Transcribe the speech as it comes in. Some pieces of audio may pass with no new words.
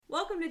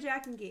to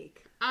Jack and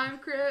Geek. I'm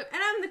Crip.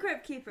 And I'm the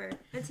Crypt Keeper.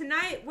 And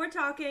tonight we're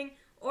talking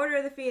Order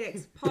of the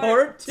Phoenix,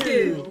 Part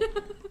 2.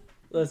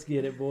 Let's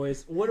get it,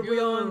 boys. What are we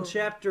on?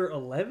 Chapter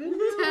 11?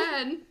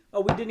 10.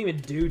 Oh, we didn't even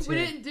do 10. We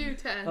didn't do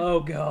 10. Oh,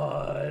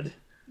 God.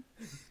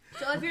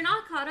 So if you're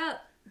not caught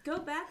up, go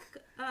back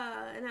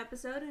an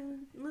episode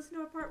and listen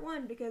to our part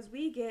 1 because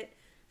we get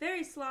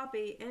very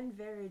sloppy and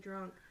very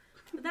drunk.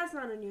 But that's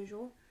not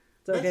unusual.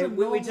 It's okay. That's a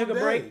We took a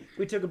normal break. day.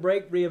 We took a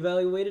break,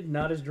 reevaluated,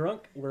 not as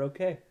drunk. We're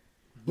okay.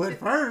 But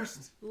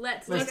first,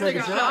 Let's take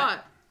a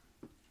shot.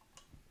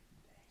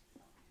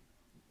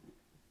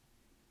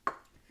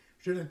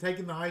 Should have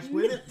taken the ice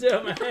with it.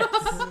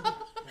 Dumbass.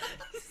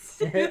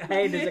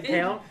 Hey, does it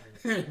count?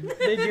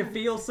 Did you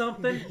feel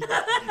something?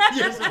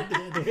 Yes, I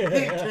did.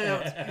 It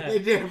counts.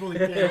 It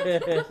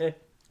definitely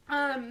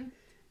counts.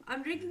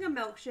 I'm drinking a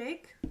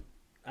milkshake.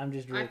 I'm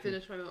just I drinking.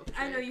 finished my milk.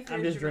 I know you finished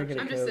I'm just your drinking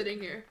milkshake. I'm just sitting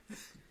here.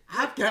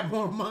 I've got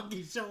more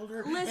monkey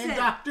shoulder Listen. and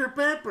Dr.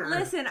 Pepper.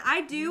 Listen,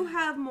 I do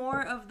have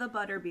more of the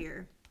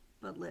butterbeer.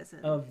 But listen.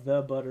 Of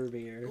the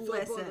butterbeer.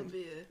 Listen.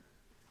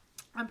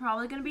 I'm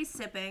probably going to be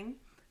sipping.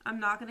 I'm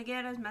not going to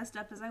get as messed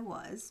up as I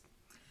was.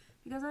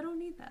 Because I don't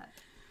need that.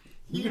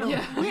 You don't,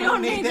 Yeah. we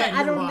don't need that.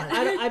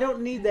 I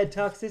don't need that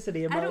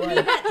toxicity in I my don't need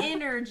life. that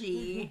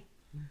energy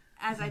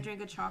as I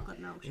drink a chocolate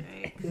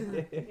milkshake.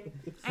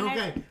 And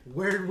Okay,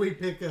 where did we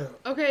pick up?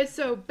 Okay,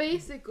 so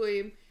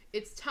basically,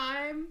 it's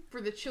time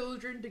for the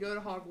children to go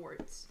to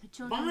Hogwarts. The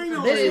children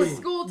Finally. It This is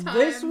school time.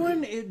 This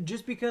one,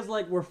 just because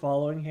like we're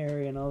following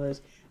Harry and all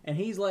this, and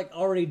he's like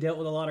already dealt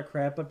with a lot of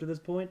crap up to this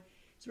point.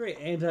 It's very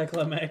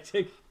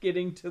anticlimactic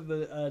getting to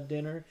the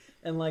dinner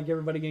and like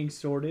everybody getting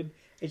sorted.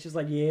 It's just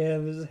like, yeah,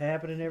 this is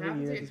happening every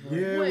Happens year. again. at this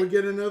point. Yeah, Wait. we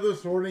get another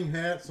Sorting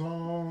Hat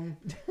song.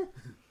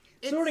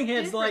 It's Sorting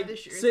Hat's different like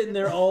this year. sitting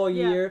there all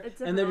Yeah, year,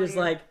 it's and they're different just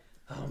all like,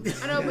 oh man,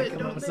 I know, I but come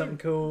don't up with they- something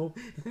cool.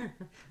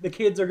 The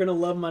kids are gonna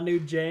love my new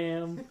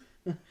jam.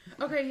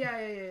 Okay,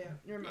 yeah.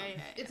 Never mind.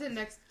 Yeah.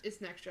 It's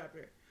next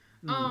chapter.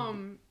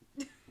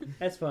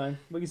 That's fine.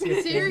 We can see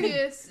it.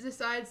 Sirius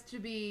decides to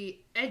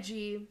be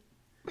edgy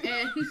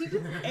and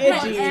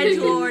Edgy.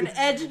 Edgelord,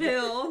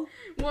 Edgehill.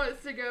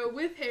 wants to go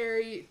with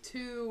Harry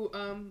to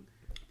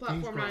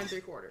platform King's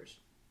 9 3/4.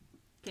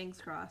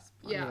 King's Cross.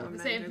 Yeah, Platform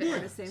the same 9 thing.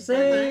 3/4, same thing.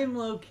 Same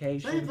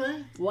location. Same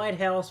thing. White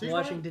House, She's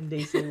Washington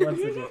D.C. What's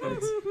the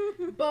difference?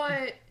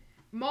 But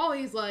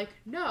Molly's like,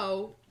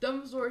 no,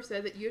 Dumbledore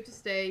said that you have to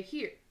stay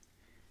here.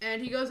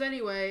 And he goes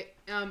anyway,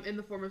 in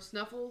the form of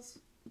Snuffles,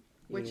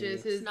 which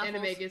is his Snuffles.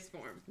 animagus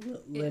form.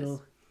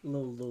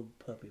 Little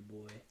puppy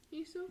boy.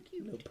 He's so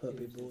cute. Little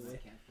puppy boy.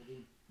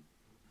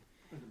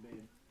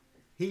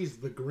 He's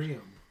the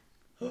Grim.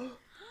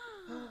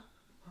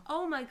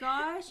 Oh my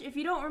gosh, if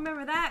you don't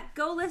remember that,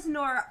 go listen to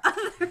our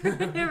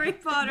other Harry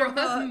Potter Bro,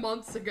 that's book.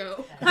 months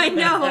ago. I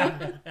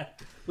know.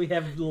 We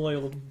have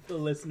loyal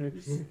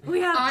listeners. We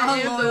have I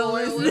a am the loyal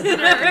loyal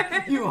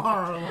listener. You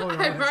are a loyal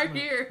I'm right listener.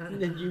 here.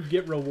 And you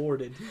get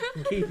rewarded.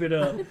 Keep it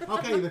up.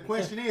 Okay, the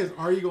question is,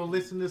 are you going to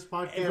listen to this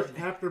podcast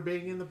after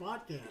being in the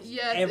podcast?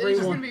 Yes, it's just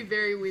Everyone- going to be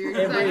very weird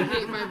because I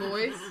hate my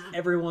voice.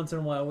 Every once in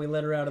a while, we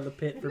let her out of the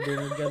pit for being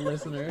a good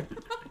listener.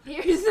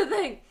 Here's the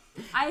thing.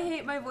 I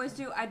hate my voice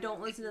too. I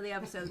don't listen to the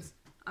episodes.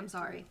 I'm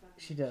sorry.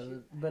 She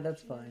doesn't, but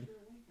that's fine.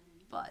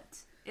 But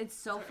it's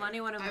so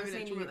funny when I'm I have an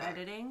listening to itchy you back.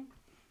 editing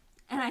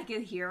and I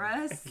can hear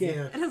us.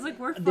 Yeah. And it's like,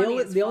 we're The funny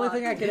only, as the only fuck.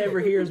 thing I can ever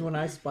hear is when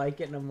I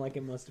spike it, and I'm like,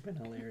 it must have been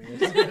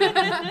hilarious.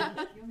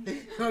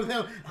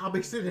 I'll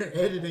be sitting there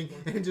editing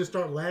and just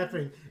start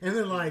laughing. And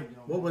then like,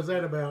 what was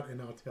that about?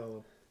 And I'll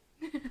tell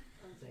them.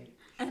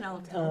 And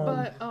I'll tell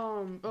But,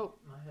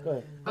 Go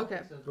ahead. okay.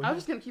 I was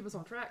just going to keep us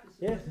on track.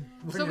 Yeah.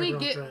 So We're we never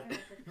on get track.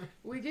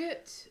 we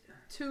get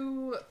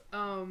to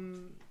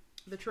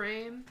the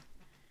train,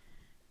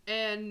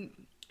 and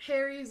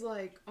Harry's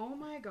like, "Oh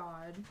my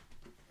god!"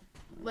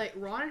 Like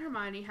Ron and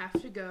Hermione have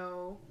to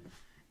go,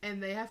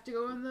 and they have to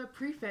go in the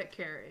prefect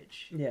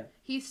carriage. Yeah.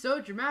 He's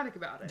so dramatic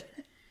about it.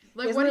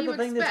 Like, Isn't what that do you the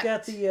thing expect?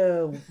 that's got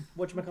the,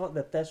 whatchamacallit,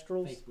 the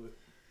Thestrals?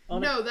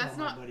 on it? No, that's Oh,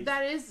 not. buddy.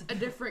 That is a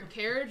different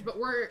carriage, but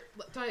we're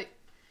like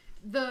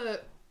the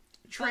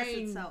Bus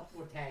train. itself.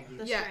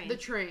 The Yeah, train. the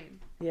train.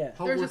 Yeah.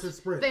 There's Hogwarts a-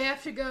 Express. They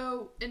have to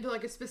go into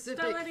like a specific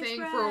Starlight thing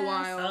for a Express.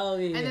 while, Oh,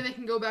 yeah. and then they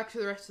can go back to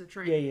the rest of the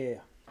train. Yeah.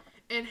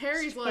 And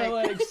Harry's Starlight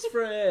like,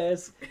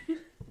 Express.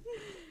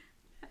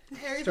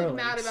 Harry's like Starlight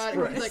mad about it.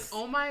 He's like, Express.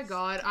 "Oh my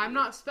god, I'm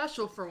not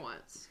special for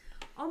once."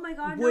 Oh my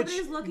god, Which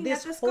nobody's looking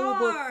this at the whole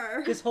book-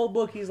 scar. This whole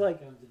book, he's like,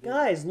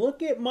 guys,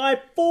 look at my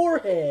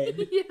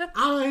forehead. Yeah.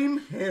 I'm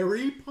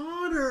Harry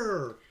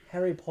Potter.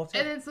 Harry Potter.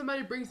 And then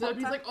somebody brings it up.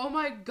 He's like, "Oh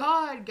my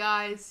god,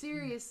 guys,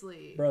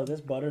 seriously." Bro, this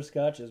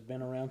butterscotch has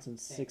been around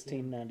since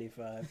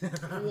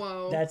 1695.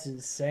 Whoa. That's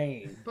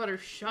insane. butter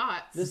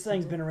shots. This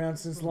thing's been around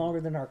since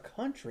longer than our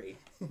country.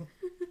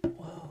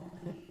 Whoa.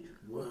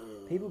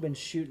 People have been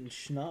shooting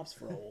schnapps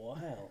for a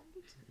while.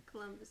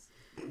 Columbus.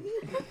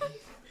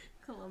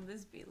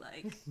 Columbus be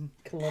like,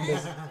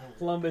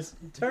 Columbus,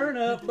 turn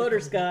up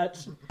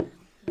butterscotch.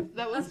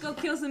 That let's was go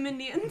kill some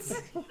Indians.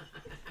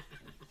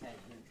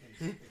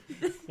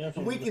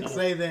 We can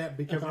say that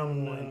because Oh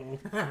I'm no. one.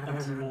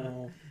 Oh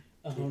no.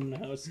 Oh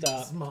no.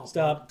 Stop. Small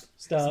Stop.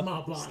 Stop.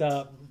 Small blocks.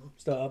 Stop.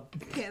 Stop.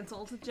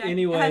 Canceled. Jack,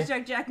 Anyway.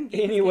 hashtag Jack and Keith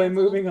is Anyway,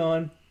 canceled. moving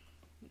on.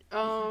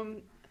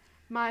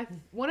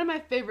 One of my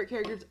favorite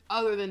characters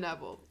other than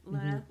Neville,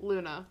 Luna.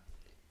 Luna.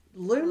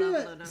 Luna,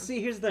 love Luna.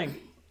 see, here's the thing.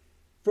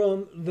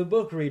 From the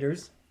book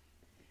readers,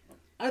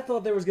 I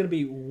thought there was going to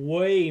be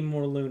way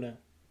more Luna.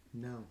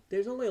 No.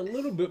 There's only a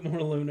little bit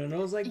more Luna, and I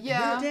was like,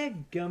 Yeah.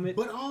 dadgummit.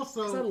 But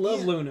also, 'Cause I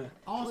love in- Luna.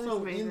 Also,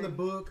 Luna's in the amazing.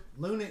 book,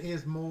 Luna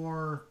is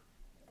more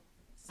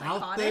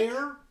out Psychotic?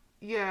 there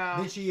Yeah.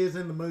 than she is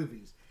in the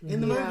movies. In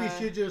the Yeah. movies,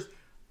 she just,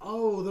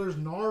 there's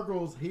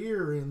Nargles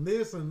here and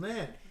this and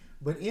that.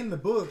 But in the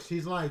book,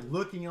 she's like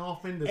looking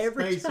off into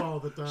Every space time- all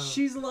the time.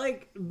 She's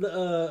like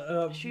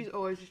the She's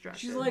always distracted.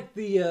 she's like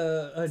the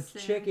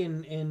Sam. chick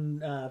in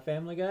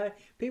Family Guy.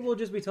 People will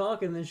just be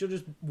talking, and then she'll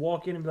just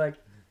walk in and be like,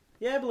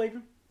 "Yeah, I believe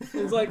him."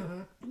 And it's like,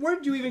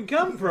 where'd you even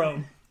come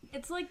from?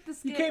 It's like the You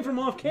skit came from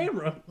off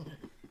camera.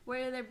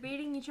 where they're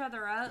beating each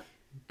other up,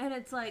 and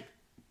it's like,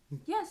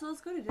 yeah, so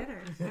let's go to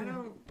dinner. I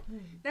don't.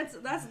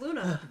 That's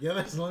Luna. Yeah,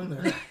 that's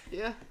Luna.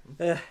 Yeah.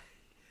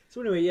 So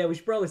anyway, yeah, we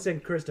should probably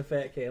send Chris to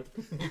fat camp.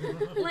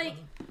 Like,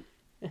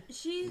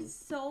 she's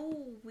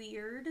so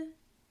weird,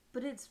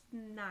 but it's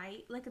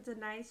nice. Like, it's a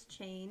nice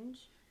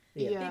change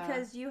Yeah.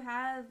 because you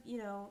have,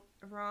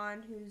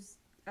 Ron, who's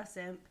a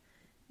simp.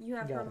 You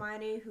have Got him.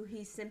 Hermione, who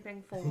he's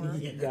simping for.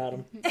 Yeah. Got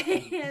him.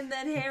 And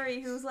then Harry,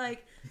 who's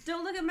like,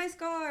 don't look at my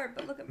scar,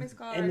 but look at my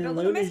scar. And then Don't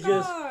look at my Luna's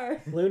just-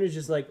 scar. Luna's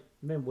just like,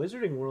 man,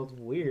 Wizarding World's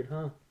weird,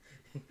 huh?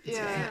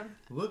 Yeah. Damn.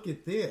 Look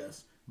at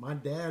this. My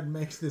dad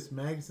makes this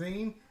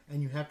magazine,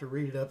 and you have to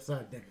read it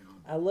upside down.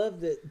 I love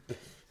that.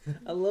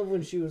 I love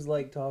when she was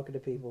like talking to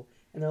people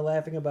and they're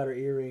laughing about her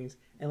earrings,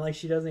 and like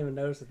she doesn't even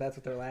notice that that's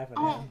what they're laughing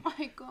Oh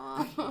my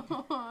god.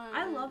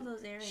 I love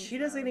those earrings. at. She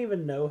doesn't though.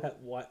 even know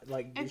what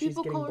like And she's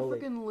people getting call her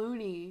bullied. freaking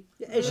loony.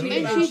 Yeah, and And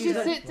And she's she just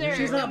not- sits there.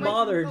 she's and not makes them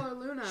bothered. Call her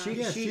Luna. She-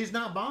 Yeah, she's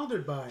not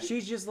bothered by it.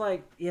 She's just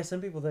like, yeah, some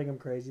people think I'm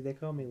crazy. They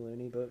call me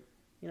loony, but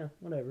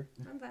whatever.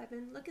 I'm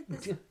vibing. Look at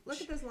this.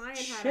 Look at this lion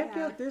hat. Check I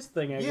have. out this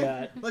thing I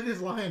Yeah, got. look at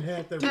this lion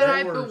hat that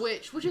Jedi roars.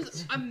 Bewitched, which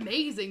is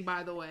amazing,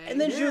 by the way. And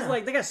then she was Yeah.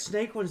 like, they got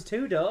snake ones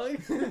too, dog.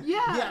 yeah.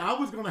 Yeah, I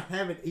was gonna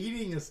have it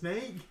eating a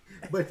snake,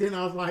 but then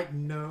I was like,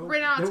 no.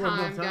 Ran out of there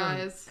wasn't time, enough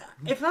guys.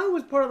 If I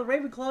was part of the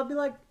Ravenclaw, I'd be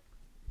like,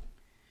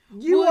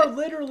 you What? are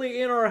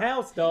literally in our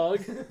house,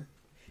 dog.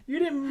 You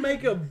didn't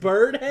make a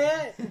bird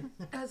hat?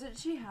 Doesn't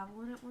she have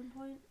one at one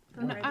point?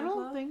 For No, I don't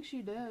Ravenclaw? think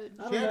she did.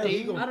 I She had don't an know.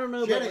 eagle. I don't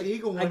know. She had but, an like,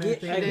 eagle I one get,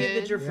 at the I end. get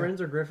that your Yeah.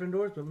 friends are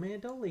Gryffindors, but man,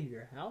 don't leave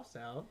your house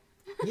out.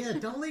 Yeah,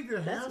 don't leave your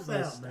That's house my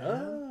out,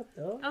 man. stuff,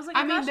 dog. I was like,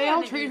 I thought mean, she they had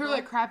all an treat her eagle.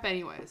 like crap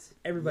anyways.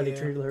 Everybody Yeah.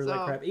 treated her like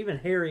So- crap. Even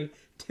Harry,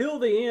 till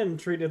the end,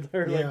 treated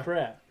her Yeah. like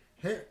crap.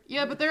 Hey,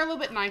 Yeah, but they're a little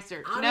bit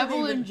nicer. I don't Neville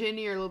even- and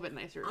Ginny are a little bit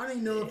nicer. I don't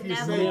even know if you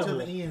Neville. say to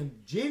the end.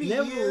 Jenny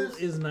Neville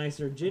is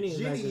nicer. Ginny is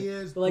Ginny nicer.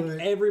 is, but like but-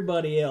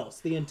 everybody else,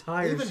 the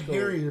entire even story.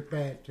 Harry is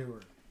bad to her.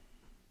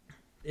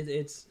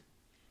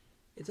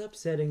 It's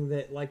upsetting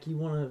that like you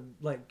want to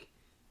like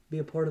be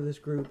a part of this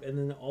group, and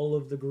then all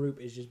of the group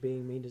is just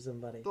being mean to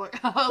somebody Like,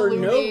 for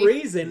no Looney.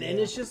 reason, and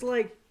Yeah. it's just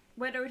like.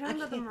 Wait, are we talking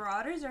about the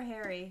Marauders or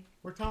Harry?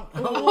 We're talking.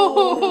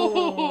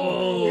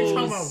 Oh. You're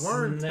talking about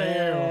Wormtail.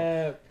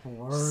 Snap.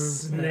 Wormtail.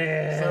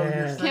 Snap. So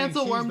you're saying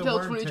Cancel she's the Wormtail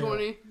Wormtail.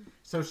 2020.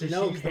 So she's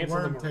No, the cancel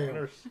the Wormtail.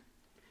 Marauders.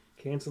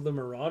 Cancel the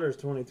Marauders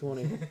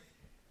 2020.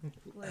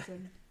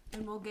 Listen,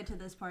 and we'll get to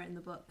this part in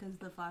the book because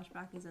the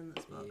flashback is in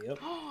this book. Yep.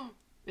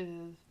 It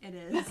is. It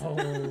is.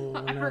 Oh,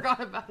 I no.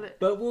 forgot about it.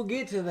 But we'll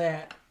get to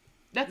that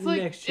That's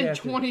like Next in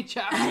chapter. 20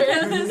 chapters.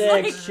 It's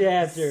next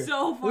chapter.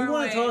 So far We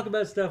want away. to talk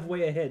about stuff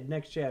way ahead.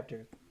 Next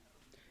chapter.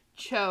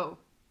 Cho.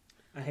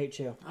 I hate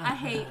Cho. I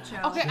hate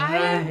Cho. Okay, I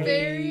have hate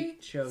very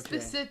Cho.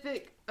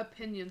 specific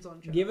opinions on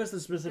Cho. Give us the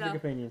specific Go.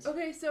 opinions.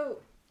 Okay, so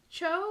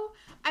Cho,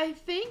 I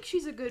think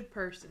she's a good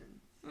person.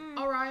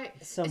 All right.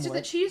 It's just Somewhat.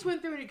 that she just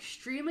went through an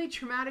extremely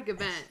traumatic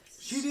event.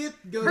 She did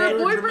go Her through a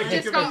boyfriend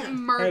dramatic just got event.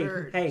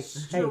 murdered. Hey,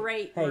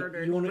 Straight hey,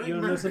 murdered. You want to Straight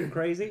know something murdered.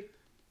 crazy?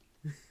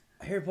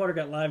 Harry Potter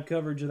got live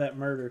coverage of that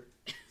murder,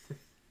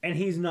 and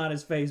he's not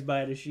as phased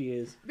by it as she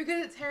is.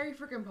 Because it's Harry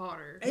freaking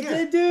Potter. Hey,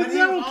 Yes, dude, but he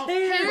I was don't also-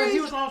 care. But he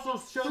was also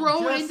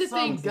Thrown just into some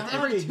things guy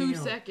every to 2 him.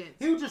 seconds.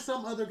 He was just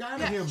some other guy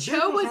to Yeah, him. Cho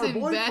This was her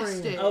boyfriend.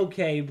 invested.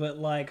 Okay, but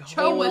like,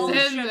 Cho was holy-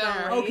 in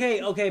there.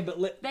 Okay,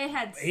 but They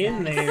had sex.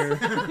 in there.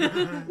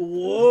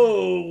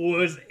 Whoa,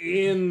 was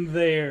in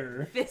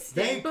there.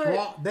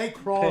 Fisting. They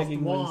crossed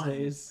Pegging wands.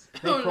 Wednesdays.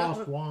 They Oh, no.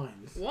 crossed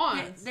wands. Yeah,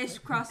 Wands. they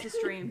crossed the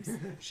streams.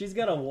 She's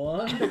got a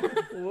wand.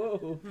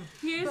 Whoa,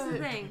 Here's the But-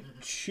 thing.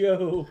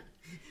 Cho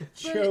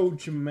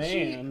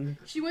man.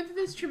 She went through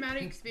this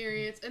traumatic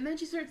experience, and then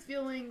she starts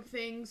feeling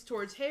things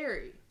towards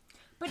Harry.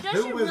 But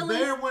does she Who was really?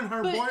 there when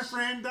her But-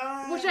 boyfriend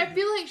died? Which I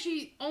feel like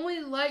she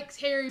only likes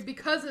Harry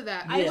because of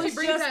that. I And was she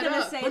brings just that gonna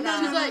up. say But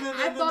that. She's like,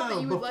 I thought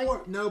that you would before,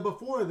 like. No,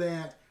 before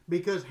that,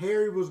 because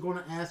Harry was going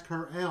to ask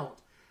her out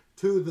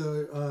to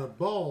the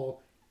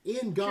ball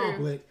in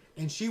Goblet,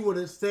 and she would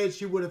have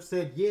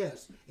said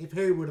yes if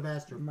Harry would have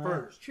asked her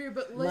first. True,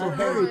 but So later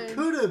Harry on,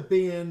 could have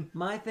been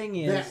My thing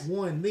that is,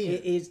 one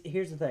then.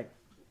 here's the thing.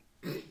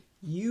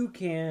 You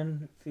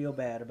can feel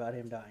bad about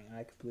him dying.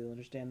 I completely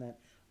understand that.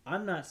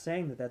 I'm not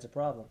saying that that's a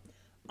problem.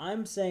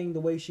 I'm saying the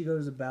way she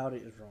goes about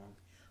it is wrong.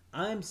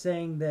 I'm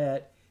saying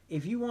that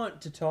if you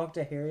want to talk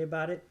to Harry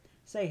about it,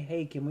 say,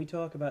 hey, can we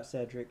talk about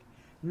Cedric?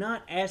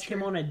 Not ask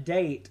him on a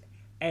date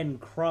and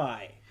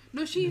cry.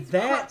 no,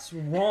 That's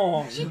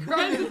wrong. she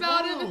cries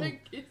about it and then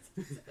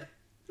kisses.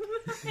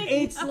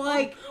 It's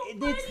like,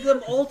 it's the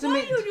Why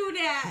ultimate, you do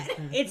that?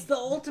 it's the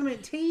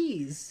ultimate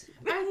tease.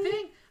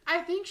 I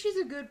think she's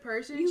a good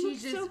person. You She look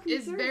just so is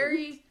concerned.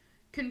 very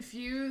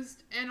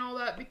confused and all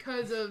that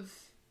because of.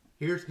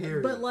 Here's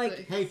Harry. But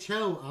like, Hey,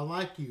 Cho, I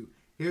like you.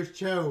 Here's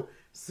Cho.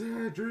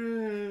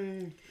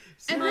 Cedric.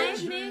 And My then,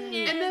 thing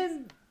is- and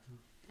then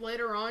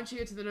later on, she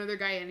gets with another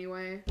guy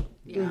anyway.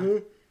 Yeah.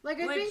 Like,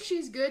 I think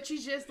she's good.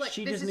 She's just like,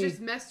 She this just has needs-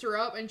 messed her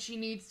up and she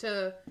needs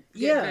to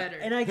get yeah, better.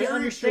 and I can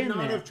Harry should understand not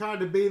that. have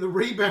tried to be the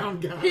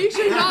rebound guy. He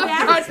should not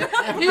Yes. have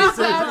tried to. He's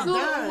the Died.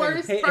 absolute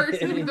worst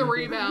person in the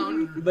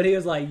rebound. But he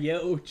was like,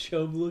 yo,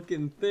 Chubb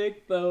looking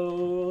thick,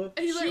 though.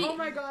 And he's like, She- oh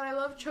my god, I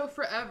love Cho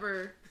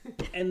forever.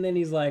 And then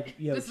he's like,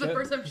 yo, This is the Chubb-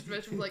 first time she's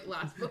mentioned like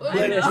last book.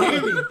 I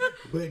know.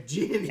 But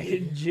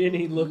Jenny.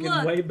 Jenny looking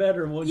Look, way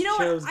better once You know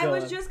Cho's what? gone. I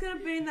was just gonna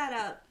bring that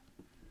up.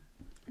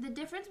 The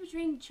difference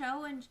between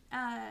Cho and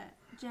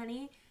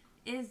Jenny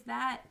is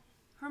that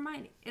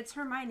Hermione. It's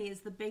Hermione is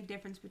the big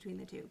difference between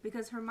the two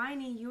because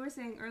Hermione, you were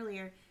saying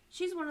earlier,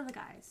 she's one of the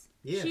guys.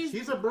 Yeah,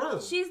 she's a bro.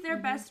 She's their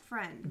best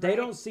friend. They right?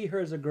 don't see her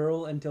as a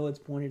girl until it's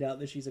pointed out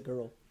that she's a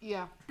girl.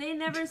 Yeah. They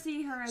never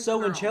see her as. So a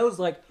girl. when Cho's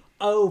like,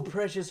 oh,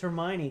 precious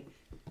Hermione,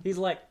 he's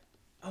like,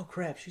 oh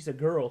crap, she's a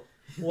girl.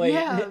 Wait,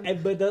 Yeah.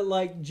 but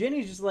like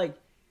Jenny's just like,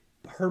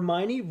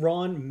 Hermione,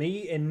 Ron,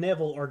 me, and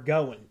Neville are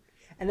going,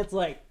 and it's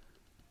like,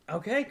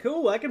 okay,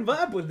 cool, I can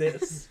vibe with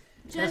this.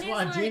 That's Jenny's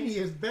why like, Jenny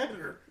is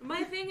better.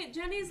 My thing,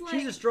 Jenny's like,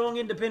 She's a strong,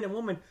 independent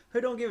woman who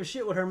don't give a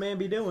shit what her man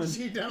be doing.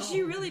 She don't.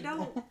 she really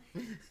don't.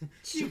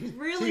 She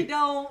really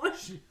don't.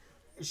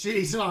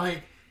 She's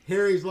like,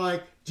 Harry's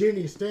like,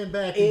 Jenny, stand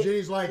back. And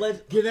Jenny's like,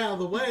 let's- get out of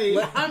the way.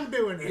 I'm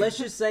doing it. Let's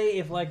just say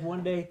if like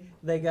one day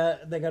they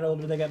got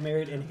older, they got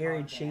married, and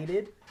Harry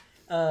cheated,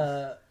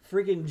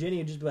 freaking Jenny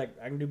would just be like,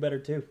 I can do better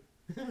too,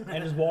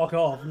 and just walk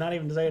off, not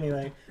even say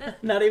anything,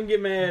 not even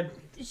get mad.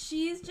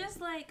 She's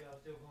just like,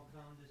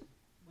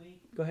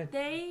 Go ahead.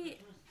 they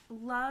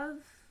love.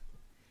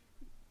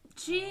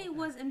 She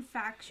was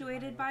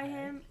infatuated by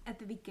him at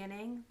the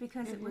beginning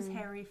because it was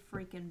Harry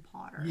freaking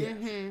Potter. Yeah.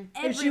 Mm-hmm.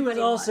 And she was Everybody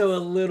also a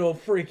little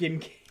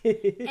freaking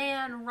kid.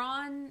 And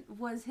Ron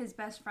was his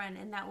best friend,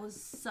 and that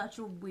was such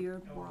a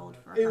weird world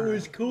for It her.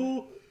 was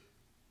cool.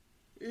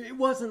 It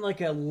wasn't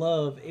like a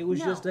love. It was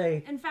No, just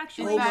a,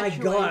 infatuation. oh my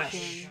Infatuation.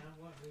 gosh.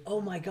 Oh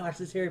my gosh,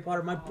 this Harry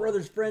Potter. My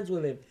brother's friends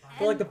with him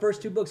for like the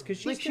first 2 books because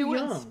she's Like, she too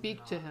wouldn't young.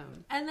 speak to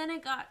him. And then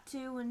it got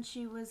to when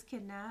she was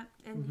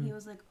kidnapped, and he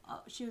was like,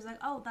 "Oh," she was like,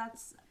 "Oh,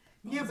 that's."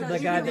 Yeah, So but The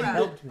she guy grew that up.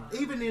 helped me.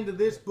 even into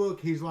this book,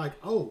 he's like,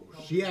 oh,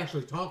 she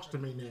actually talks to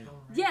me now.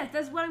 Yes,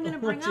 that's what I'm gonna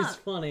bring Which up. is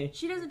funny.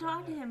 She doesn't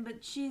talk to him,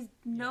 but she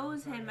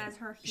knows him as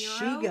her hero.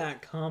 She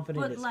got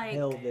confident but, as like,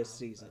 hell this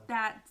season.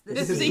 That's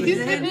This this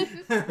season.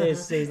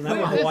 This season. I'm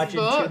not This watching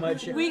book. too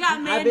much. We got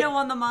I've Mando been-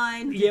 on the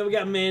mind. Yeah, we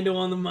got Mando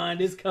on the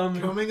mind. It's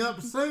coming. Coming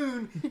up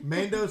soon.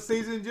 Mando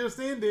season just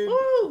ended.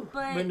 Woo!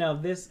 But- But no,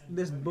 this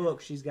book,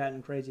 she's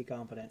gotten crazy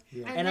confident.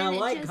 Yeah. And then I it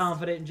like just-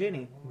 confident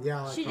Jenny. Yeah,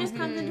 I like She just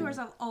comes Mhm. into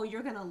herself. Oh,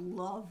 you're gonna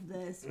love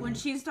this when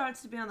she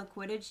starts to be on the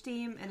Quidditch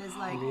team and is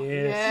like,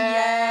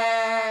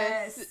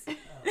 Yes. yes.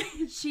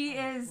 She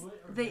is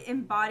the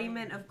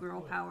embodiment of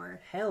girl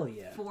power Hell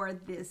yeah. for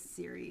this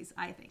series.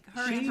 I think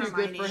her She's and too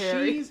good Hermione. for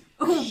Harry.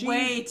 She's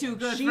Way too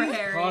good she's for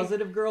Harry.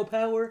 positive girl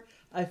power.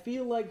 I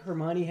feel like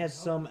Hermione has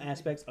some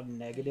aspects of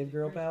negative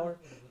girl power,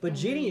 but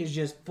Jenny is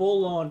just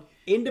full on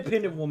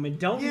independent woman.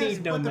 Don't Yes,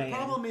 need no but man. the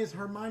problem is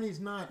Hermione's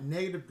not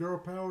negative girl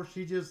power.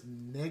 She's just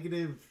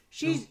negative.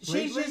 She's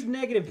completely. just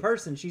negative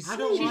person. She's I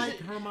don't she's, like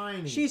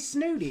Hermione. she's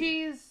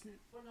snooty.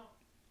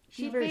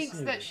 She very thinks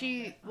snooty. that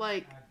she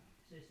like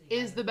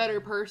is the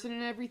better person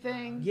and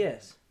everything.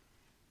 Yes.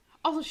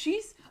 Also,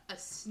 she's a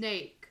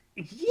snake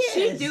Yes.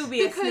 She do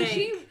be a because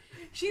snake.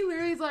 she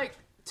literally is like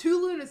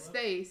to Luna's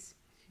face.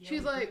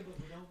 She's like,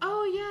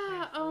 oh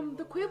yeah,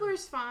 the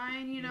Quibbler's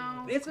fine, you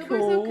know. It's Quibbler's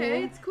cool.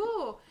 okay, it's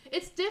cool.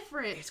 It's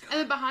different.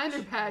 And then behind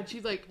her pad,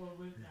 she's like,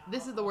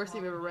 this is the worst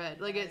thing I've ever read.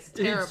 Like, it's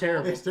terrible.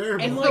 terrible. It's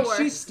terrible. And It's like the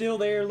she's worst. still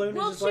there. Luna's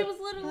Well, just she like, was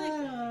literally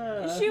like,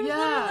 "Ah." she was Yeah.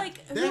 literally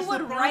like, That's who the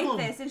would write problem.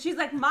 this? And she's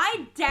like,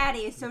 my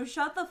daddy. So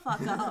shut the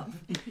fuck up.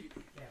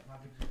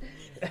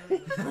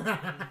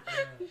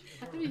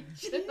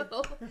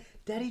 Chill.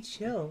 Daddy,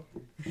 chill.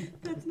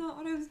 That's not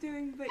what I was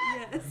doing, but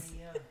yes.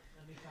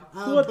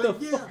 What but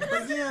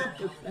the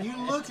yeah, you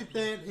look at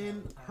that,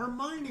 and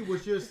Hermione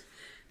was just,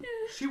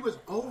 she was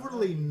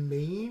overly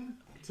mean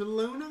to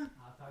Luna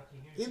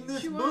in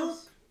this She book.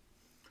 was.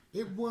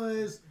 It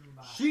was,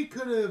 she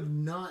could have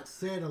not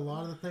said a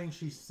lot of the things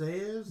she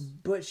says.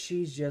 But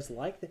she's just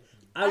like that.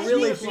 I I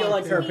really think feel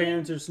like her he-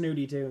 parents are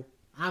snooty too.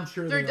 I'm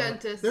sure They're they are.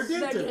 dentists. They're They're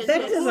dentists.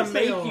 That Of doesn't course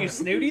they make you are.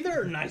 snooty.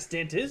 They're nice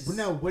dentists.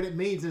 No, what it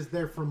means is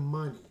they're from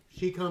money.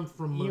 She comes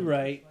from money. You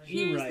right.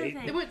 You Here's the right.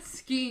 thing. They went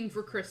skiing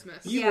for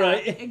Christmas. You Yeah,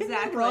 right.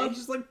 exactly. Ron's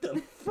just like,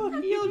 the fuck are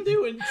y'all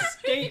doing?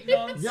 Skating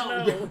on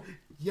Y'all, snow.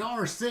 y'all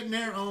are sitting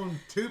there on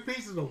 2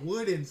 pieces of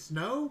wood in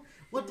snow?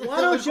 What the Why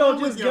hell don't is y'all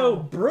wrong with just go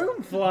y'all?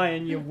 broom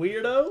flying, you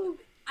weirdo?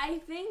 I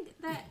think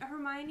that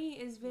Hermione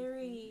is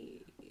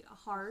very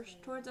harsh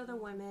towards other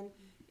women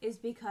is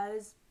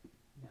because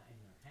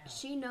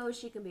she knows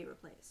she can be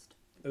replaced.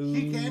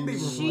 She can be Ooh.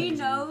 She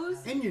knows.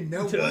 And you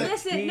know Duh. what?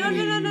 Listen, no.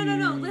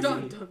 Dun, Listen,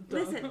 dun, dun.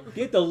 listen.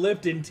 Get the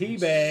Lipton tea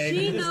bag.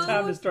 She It's time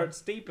to knows start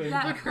steeping.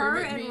 That Look, her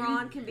Hermit and meme.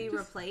 Ron can be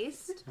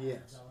replaced,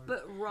 Yes.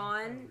 but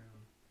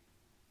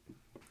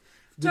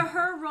to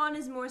her, Ron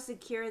is more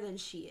secure than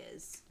she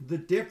is The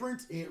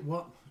difference in,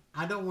 well,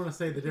 I don't want to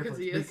say the Because difference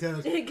he is.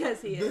 because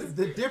because he is.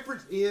 the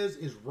difference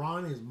is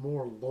Ron is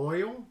more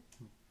loyal,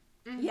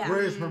 Yeah.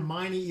 whereas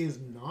Hermione is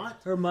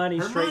not. Hermione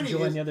straight Hermione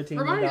joined is- the other team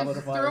in Hermione Goblet is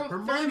of Fire. throw him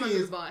Hermione under the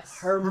is- bus.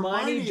 Hermione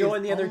Hermione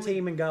joined is the other only-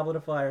 team in Goblet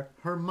of Fire.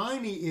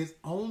 Hermione is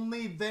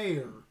only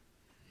there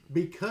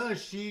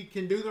because she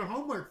can do their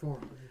homework for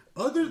them.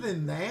 Other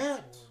than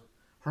that,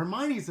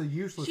 Hermione's a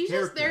useless She's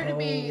just character. there to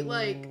be Oh.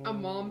 like a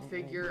mom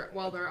figure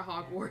while they're at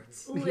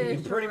Hogwarts.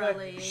 Pretty much.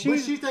 Literally.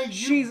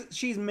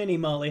 She's mini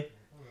Molly.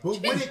 But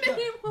when it,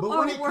 but when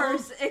Or it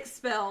worse, comes,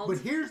 expelled. but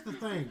here's the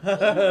thing: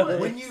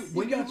 when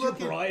you got your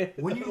prior-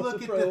 when you look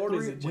at the priorities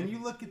three, in when check.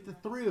 you look at the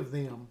three of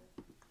them,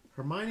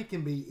 Hermione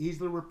can be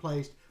easily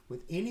replaced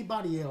with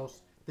anybody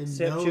else that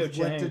Except knows Cho what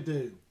Chang. to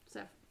do.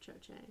 Except for Cho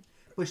Chang.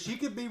 But she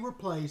could be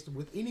replaced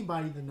with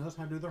anybody that knows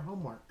how to do their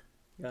homework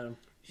Got him.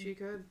 She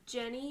could.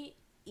 Jenny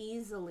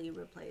easily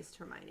replaced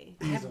Hermione.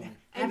 easily. And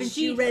Haven't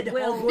she you read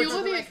will Hogwarts? The for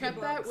only thing that rest of kept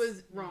the that books.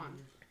 was Ron.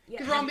 Yeah.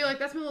 Because Ron be like,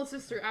 "That's my little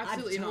sister."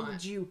 Absolutely not.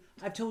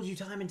 I've told you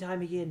time and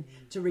time again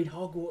to read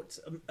Hogwarts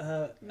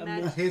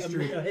Magic.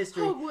 History.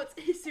 history. Hogwarts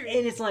history.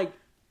 And it's like,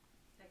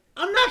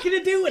 I'm not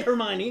gonna do it,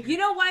 Hermione. You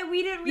know why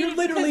we didn't read You're it?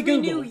 literally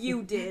Because we Google. knew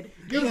you did.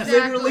 You're Exactly.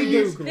 literally We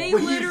use Google. They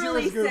we use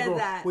literally just said Google.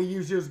 that. We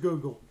use just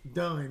Google.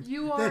 Done.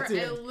 You are That's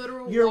a it.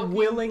 literal. You're walking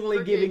willingly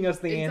freaking giving us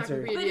the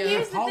answer. encyclopedia. But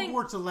here's If the thing-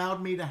 Hogwarts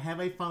allowed me to have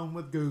a phone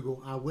with Google,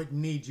 I wouldn't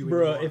need you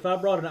Bruh, anymore. if I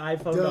brought an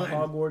iPhone Done. to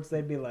Hogwarts,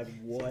 they'd be like,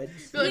 what? Be like,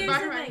 Here's "Bye, the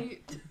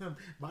Hermione."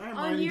 My On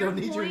Hermione your don't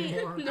need you point,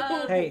 anymore.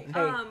 No. Hey, is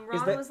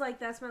Ron that- was like,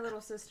 "That's my little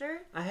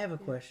sister." I have a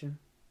question.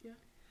 Yeah.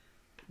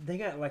 They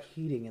got like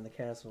heating in the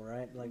castle,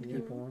 right? Like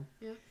lukewarm.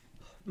 Yeah.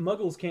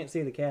 Muggles can't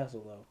see the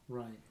castle though.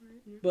 Right.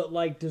 But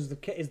like, is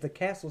the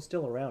castle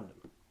still around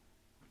them?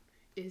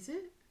 Is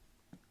it?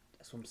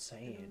 That's what I'm I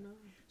saying. don't know.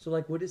 So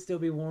like, would it still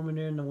be warmer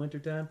during the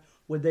wintertime?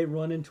 Would they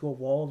run into a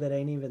wall that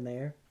ain't even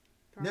there?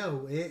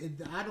 No,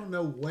 I don't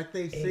know what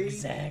they see.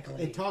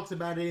 Exactly. It talks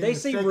about it in They the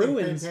see second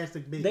ruins.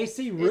 Fantastic Beasts. They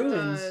see It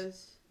ruins,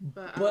 does,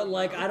 but but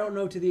like, know. I don't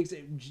know to the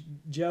extent.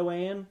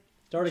 Joanne,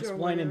 start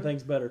explaining Joanne.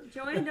 things better.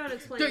 Joanne, don't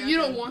explain. Dude, you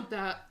don't nothing. want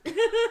that.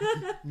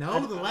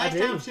 No, the I last do.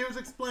 time she was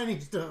explaining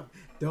stuff,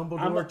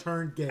 Dumbledore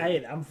turned gay.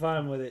 Hey, I'm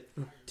fine with it.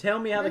 Tell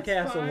me how the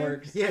That's castle fine.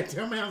 works. Yeah,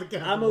 tell me how the guy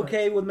I'm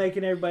okay with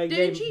making everybody gay.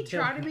 Didn't she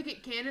Tell- try to make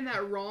it canon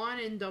that Ron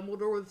and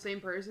Dumbledore were the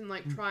same person,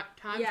 like time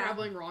Yeah.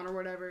 traveling Ron or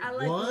whatever? I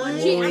like What?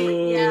 when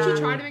She, yeah. did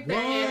she try to make that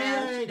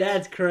canon? What?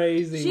 That's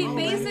crazy. She Oh,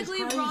 that is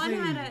basically Ron crazy.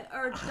 had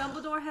or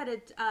Dumbledore had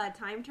a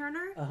time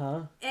turner,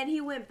 Uh-huh. and he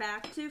went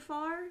back too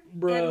far,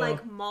 Bro. and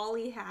like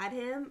Molly had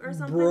him or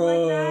something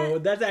Bro, like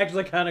that. that's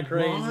actually kind of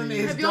crazy. Ron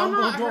is Have y'all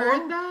not Dumbledore?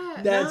 heard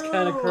that? That's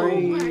kind of No.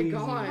 crazy. Oh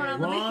my Hold god.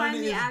 on, let me Ron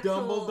find the is actual.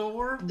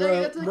 Dumbledore?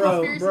 That's a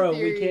Bro,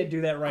 conspiracy we theory. can't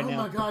do that right Oh now.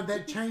 my god,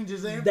 that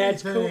changes everything.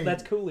 That's cool.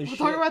 That's cool as We'll shit.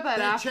 talk about that,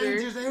 That after.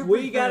 changes everything.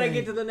 We gotta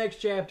get to the next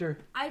chapter.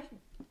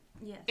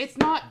 Yes. It's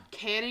not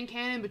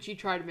canon, but she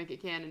tried to make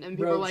it canon, and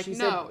people Bro, are like, she no,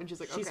 said- and she's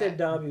like, She okay. said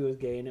Dobby was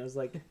gay, and it was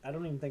like, I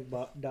don't even think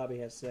Dobby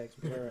has sex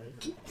with her.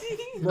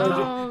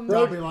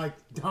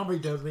 Dobby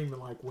doesn't even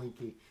like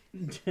Winky.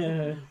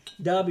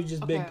 Dobby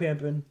just big Okay.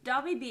 pimping.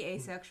 Dobby be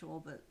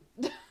asexual, but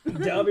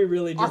Dobby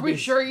really just Are we be-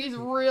 sure he's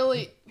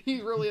really in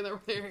there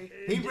with Harry?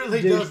 He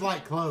really Dude. does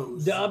like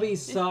clothes.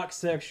 Dobby's sock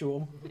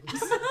sexual.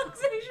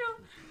 asexual.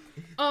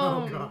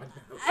 Oh god.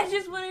 I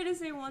just wanted to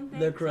say one thing.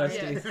 They're crusty.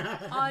 Yes.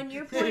 On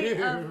your point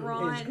of It's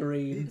Ron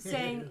green.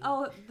 saying,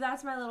 "Oh,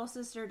 that's my little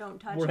sister, don't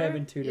touch We're her."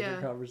 having two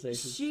different Yeah.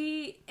 conversations.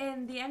 She,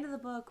 in the end of the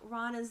book,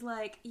 Ron is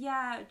like,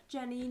 "Yeah,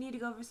 Jenny, you need to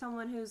go for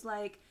someone who's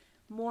like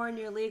more in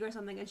your league or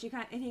something." And he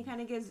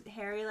kind of gives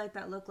Harry like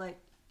that look, like,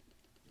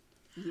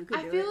 "You could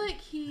I do feel it."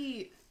 like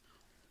he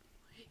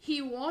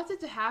wants it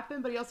to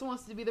happen, but he also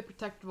wants to be the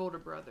protective older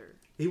brother.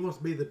 He wants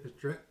to be the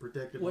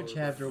protective. What older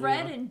chapter?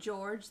 Fred and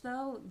George,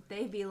 though,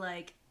 they be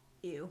like,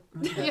 "Ew."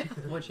 Yeah,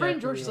 What Fred chapter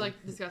and George we is on?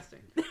 like disgusting.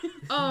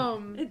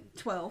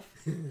 12.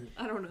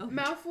 I don't know.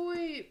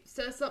 Malfoy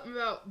says something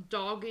about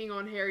dogging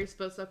on Harry's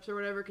footsteps or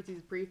whatever because he's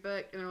a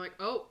prefect, and they're like,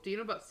 "Oh, do you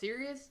know about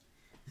Sirius?"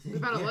 We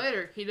found out Yeah.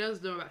 later he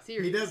does know about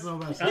Sirius. He does know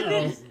about Uh-oh.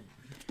 Sirius.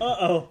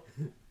 Uh-oh.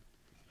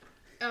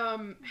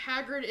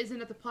 Hagrid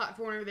isn't at the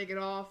platform whenever they get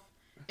off,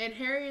 and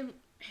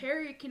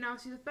Harry can now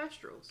see the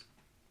Thestrals.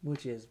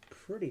 which is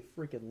pretty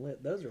freaking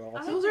lit. Those are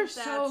awesome. Those are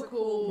think so that's a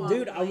cool. plot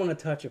Dude, I point. want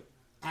to touch them.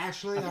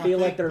 Actually, I feel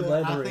like think they're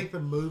I leathery. think the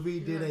movie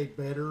did a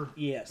better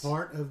Yes.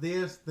 part of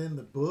this than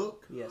the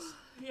book Yes.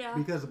 Yeah.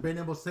 because of being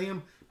able to see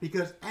him.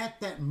 Because at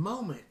that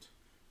moment,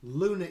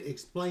 Luna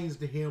explains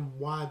to him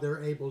why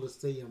they're able to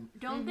see him.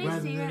 Don't they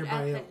rather see than it at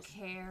everybody the else.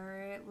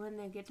 carrot when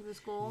they get to the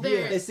school?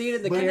 There- They see it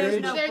in the But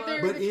carriage. no- They're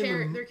But the in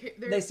carriage. the-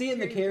 They're They see it in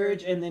the carrying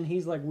carriage, and then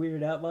he's like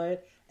weirded out by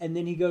it. And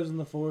then he goes in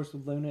the forest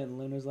with Luna, and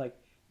Luna's like,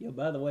 "Yo,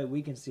 by the way,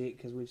 we can see it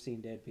because we've seen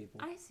dead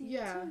people." I see.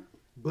 Yeah. It too.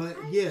 But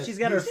yes, She's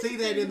got you her- see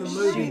that in the She-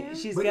 movie.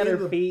 She's but got in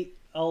her the- feet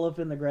all up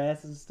in the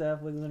grass and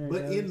stuff, wiggling her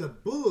But nose. in the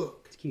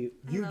book, It's cute.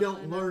 you love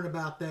don't Luna. learn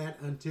about that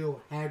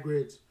until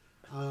Hagrid's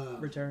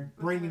Return.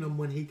 bringing them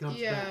when he comes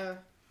back. Yeah.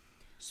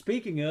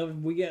 Speaking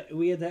of, we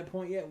at that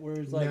point yet where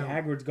it's like No.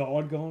 Hagrid's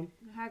gone.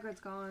 Hagrid's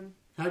gone.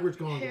 Hagrid's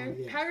gone. Yeah.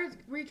 Hagrid's,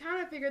 we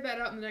kind of figured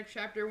that out in the next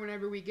chapter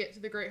whenever we get to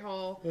the Great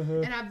Hall Uh-huh.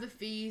 and have the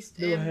feast.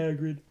 No and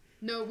Hagrid.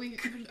 no,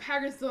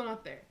 Hagrid's still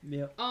not there.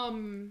 Yep.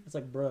 It's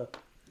like, bruh.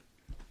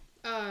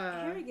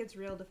 Harry gets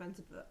real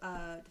defensive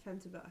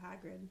about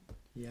Hagrid.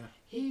 Yeah.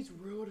 He's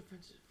real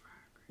defensive for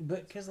Hagrid.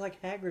 But because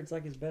like Hagrid's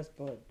like his best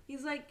bud.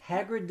 He's like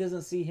Hagrid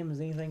doesn't see him as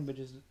anything but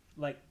just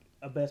like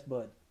a best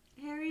bud.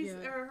 Harry's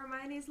Yeah. or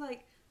Hermione's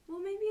like, well,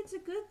 maybe it's a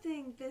good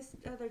thing this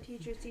other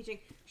teacher's teaching.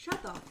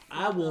 Shut the.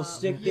 I will up.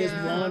 stick this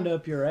Yeah. wand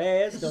up your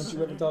ass. Don't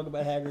you ever talk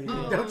about Hagrid again.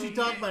 Oh. Don't you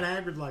talk about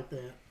Hagrid like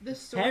that. The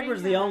Sorting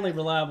Hagrid's the Hat- only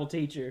reliable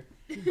teacher.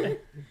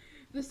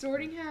 The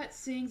Sorting Hat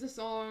sings a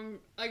song,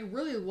 like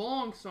really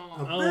long A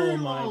song. Oh very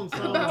my long God.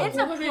 song. About- It's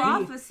a He-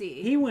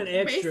 prophecy. He went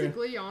extra.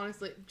 Basically,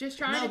 honestly, just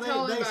trying No, to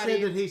tell they everybody.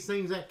 said that he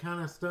sings that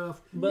kind of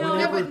stuff. But no,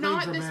 whenever but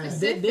not things the are bad.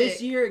 specific.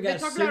 This year it They got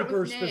talked about it super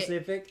with Nick.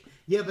 specific.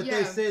 Yeah, but they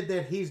Yeah. said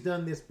that he's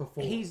done this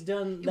before. He's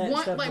done that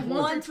One, stuff like before.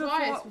 once or Once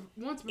twice. before-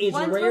 Once It's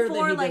Once rare that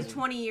before, he like doesn't.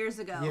 20 years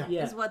ago,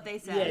 Yeah. is what they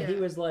said. Yeah,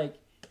 he was like,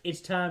 it's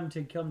time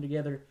to come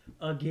together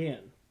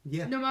again.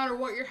 yeah, no matter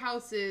what your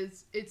house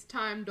is, it's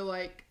time to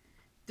like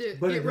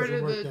but get it rid doesn't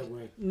of work the that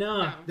way.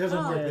 No. Doesn't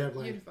Oh. work that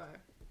way. unify.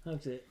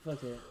 Fuck it.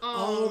 Fuck it.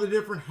 All the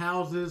different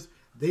houses,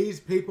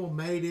 these people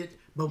made it,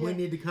 but we Yeah.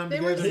 need to come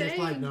They were together. And it's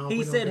like, saying- no, He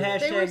we don't said do that.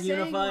 They were hashtag saying,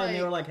 unify, and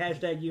they like- were like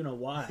hashtag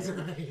unify.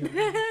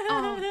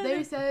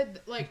 They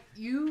said like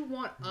you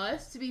want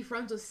us to be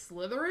friends with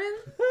Slytherin?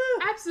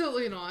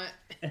 Absolutely not.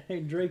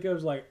 And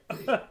Draco's like,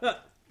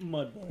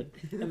 mudblood,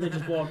 and then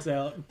just walks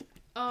out.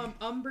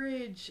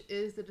 Umbridge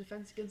is the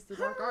Defense Against the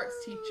Dark Arts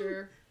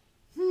teacher.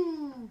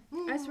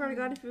 I swear to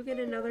God, if we get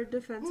another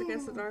Defense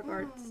Against the Dark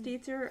Arts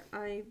teacher,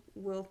 I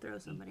will throw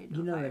somebody into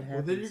You know a that fire.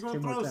 Well, then happens you're 2 going to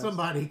more throw times.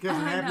 somebody because it I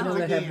You happens know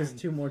that again. happens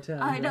 2 more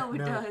times. I know it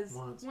No, does.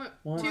 Once.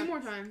 Once. 2 more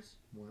times.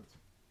 Once.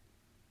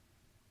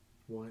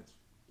 Once.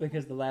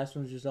 Because the last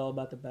one's just all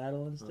about the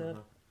battle and stuff. Uh-huh.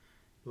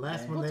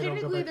 Last Yeah. one, Well, they don't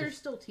go technically back they're to...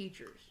 still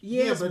teachers.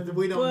 Yes, yeah, but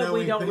we don't know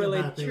we don't anything really.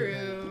 about them.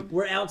 True.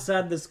 We're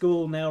outside the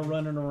school now,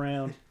 running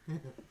around.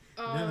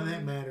 None of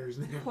that matters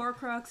now.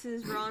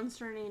 Horcruxes, Ron's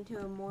turning into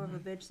more of a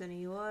bitch than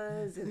he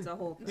was. It's a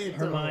whole thing. It's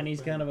a whole Hermione's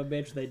thing. kind of a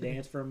bitch. They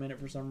dance for a minute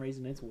for some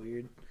reason. It's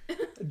weird.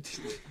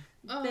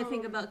 They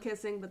think about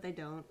kissing, but they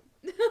don't.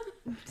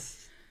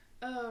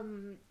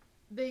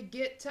 They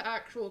get to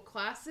actual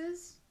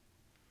classes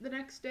the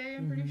next day,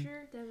 I'm pretty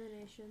sure.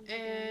 Divinations.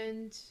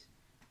 And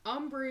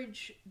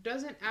Umbridge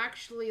doesn't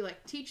actually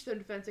like teach them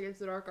Defense Against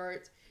the Dark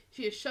Arts.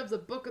 She just shoves a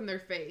book in their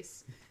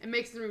face and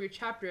makes them read a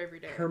chapter every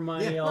day.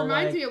 Hermione Yeah. all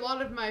Reminds like, me a lot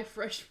of my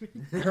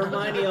freshman.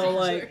 Hermione all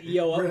like,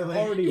 yo, I've Really?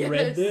 already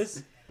read Yes.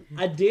 this.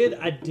 I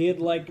did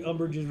like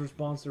Umbridge's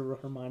response to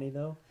Hermione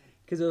though,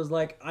 because it was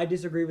like, I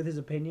disagree with his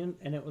opinion,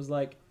 and it was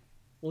like,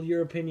 well,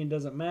 your opinion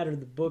doesn't matter.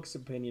 The book's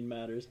opinion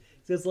matters.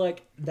 So it's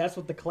like, that's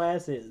what the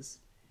class is.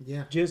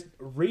 Yeah. Just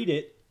read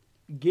it,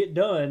 get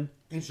done,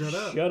 And shut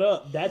up. shut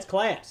up. That's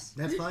class.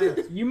 That's class.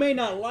 You may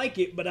not like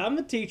it, but I'm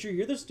the teacher.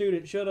 You're the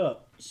student. Shut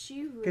up.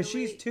 She really. Because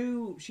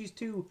she's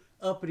too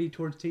uppity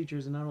towards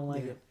teachers, and I don't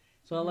like Yeah. it.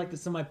 So I like that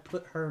somebody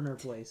put her in her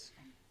place.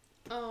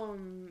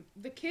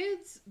 The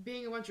kids,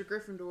 being a bunch of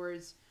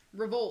Gryffindors,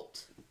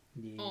 revolt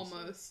Yes.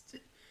 almost.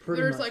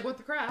 Pretty They're much. just like, what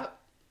the crap?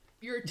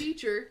 You're a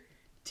teacher.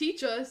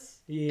 Teach us.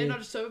 Yeah. And not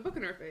just shove a book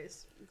in our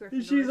face.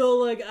 And she's all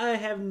like, I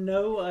have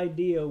no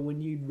idea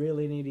when you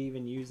really need to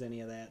even use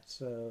any of that.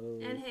 So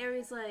And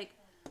Harry's like,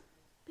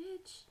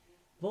 bitch,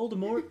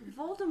 Voldemort.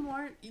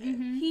 Voldemort,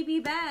 he be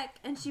back.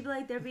 And she'd be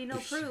like, there be no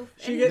proof.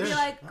 She And he'd be gets-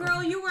 like,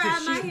 girl, you were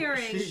at my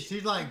hearing.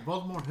 She's like,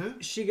 Voldemort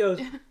who? She goes,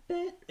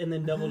 bet, and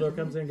then Dumbledore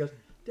comes in and goes,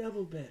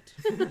 double bet.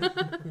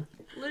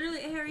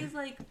 Literally, Harry's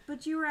like,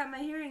 but you were at my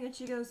hearing. And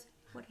she goes,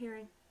 what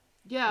hearing?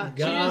 Yeah, she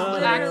God.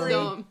 just acts Literally.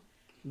 dumb.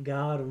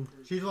 Got him.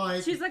 She's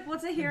like, She's like,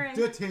 what's a hearing?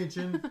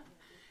 detention.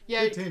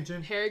 Yeah,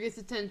 Detention. Harry gets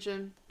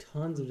attention.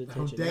 Tons of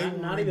detention. day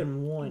Not one.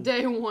 even one.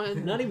 Day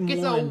one. Not even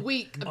Gets one. a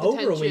week of Over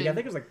detention. a week. I think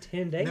it was like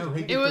 10 days. No,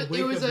 right? he It was. gets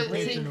It a was week of a.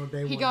 detention on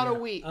day He one, got a yeah.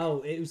 week.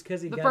 Oh, it was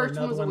because he The got first one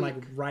another was a one like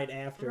week. right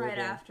after. Right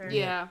again. after.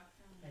 Yeah.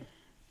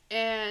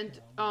 And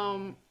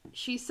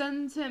she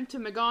sends him to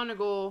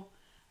McGonagall,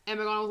 and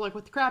McGonagall's like,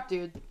 "What the crap,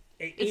 dude?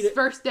 Eat It's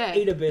first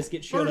day." a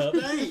biscuit. Shut First up.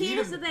 day,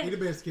 Here's the thing. eat a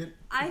biscuit.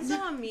 I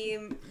saw a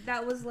meme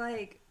that was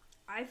like,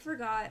 I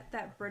forgot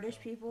that British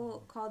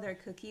people call their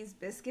cookies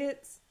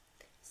biscuits.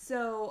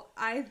 So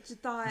I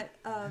thought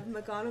of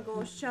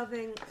McGonagall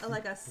shoving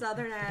like a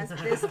southern ass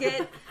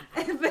biscuit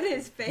up in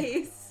his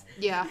face.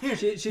 Yeah.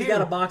 She's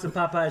got a box of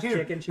Popeye's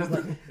chicken. She's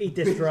like, eat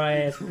this dry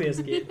ass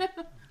biscuit.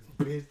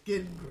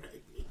 Biscuit and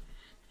gravy.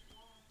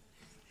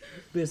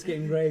 Biscuit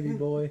and gravy,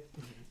 boy.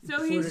 So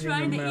Put he's it in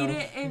trying to your eat mouth.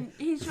 it, and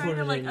he's trying Put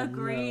to it like in your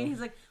agree. mouth.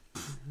 He's like,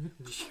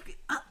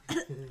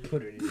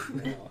 Put it in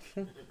your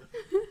mouth.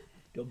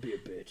 Don't be a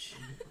bitch.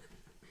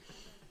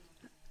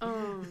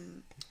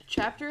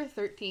 Chapter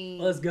 13.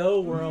 Let's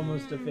go. We're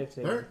almost to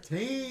 15.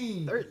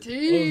 13.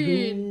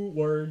 13.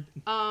 Word.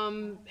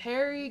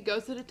 Harry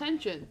goes to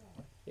detention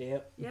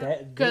Yep.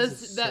 Yep.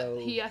 because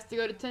he has to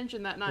go to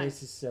detention that night.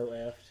 This is so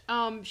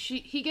effed.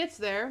 He gets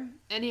there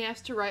and he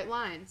has to write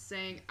lines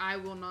saying, "I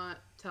will not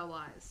tell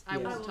lies. I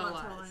Yes. won't tell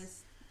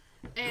lies."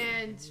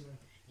 And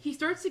he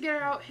starts to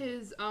get out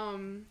his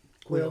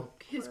Quill.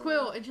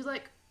 quill, and she's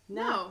like,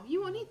 "No,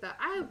 you won't need that.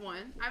 I have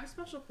one. I have a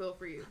special quill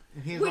for you."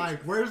 And he's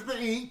like, where's the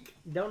ink?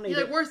 Don't need He's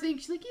it. like, "Where's the ink?"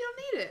 She's like, "You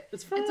don't need it."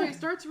 It's And so he fine.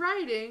 starts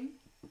writing,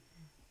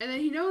 and then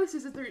he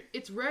notices that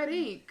it's red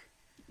ink,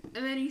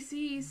 and then he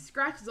sees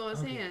scratches on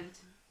his hand.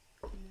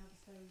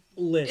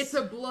 Listen. It's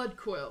a blood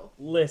quill.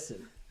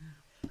 Listen.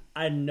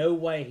 I know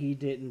why he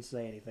didn't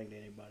say anything to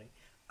anybody.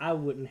 I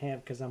wouldn't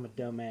have because I'm a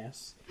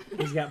dumbass.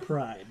 He's got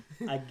pride.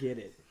 I get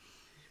it.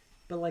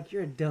 But, like,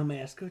 you're a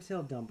dumbass. Go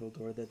tell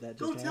Dumbledore that just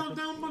Go tell happened.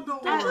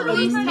 Dumbledore. At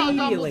least tell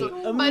Immediately.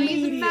 Dumbledore. But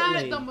he's mad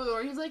at Immediately.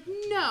 Dumbledore. He's like,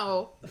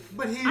 "No."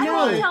 But he's I No,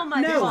 don't like, tell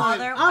my no,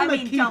 father. I'ma I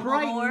mean keep Dumbledore.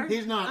 writing.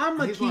 he's not.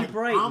 I'ma he's keep like,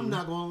 writing. I'm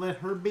not going to let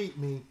her beat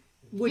me.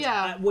 Which,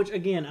 Yeah. which,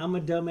 again, I'm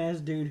a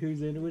dumbass dude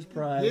who's into his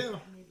pride. Yeah.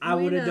 I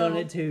We would have done know.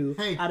 it too.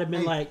 Hey, I'd have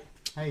been hey. like,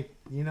 Hey,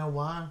 you know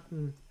why?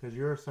 Because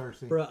you're a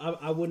Cersei. bro,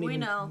 I wouldn't We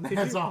even. know. Could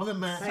That's you- all that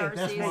matters.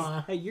 That's Cersei's.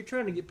 why. Hey, you're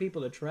trying to get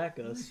people to track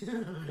us.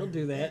 Don't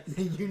do that.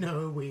 You know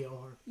who we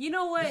are. You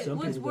know what? Some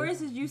What's people do.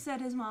 worse is you said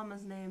his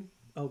mama's name.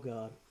 Oh,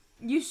 God.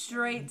 You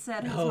straight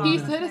said his Oh, mama's He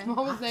no. said his name.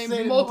 mama's I name said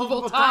it multiple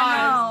multiple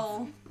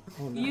times.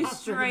 No. Oh, no. You I said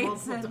straight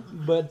multiple said.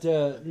 times.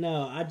 But,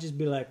 no, I'd just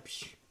be like,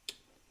 Psh,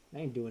 I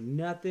ain't doing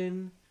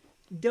nothing.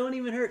 Don't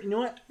even hurt. You know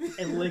what?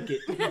 And lick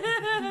it.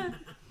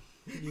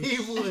 He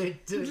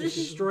would too.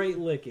 Just straight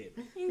lick it.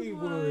 He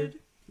would.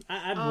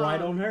 I'd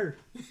write on her.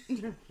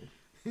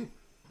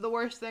 The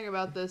worst thing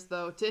about this,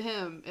 though, to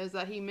him, is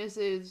that he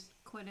misses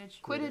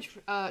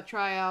Quidditch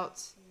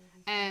tryouts,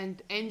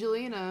 and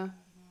Angelina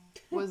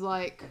was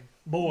like,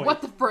 Boy.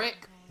 "What the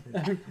frick?"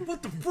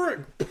 What the frick?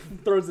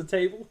 Throws the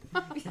table.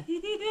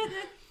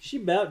 She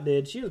about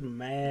did. She was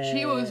mad.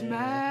 She was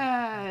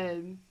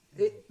mad.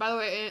 By the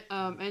way,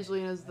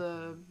 Angelina's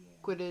the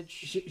Quidditch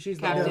She's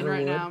the captain Oliver right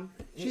Wood. now.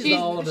 She's She's the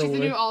Oliver the new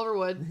Wood. Oliver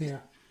Wood. Yeah.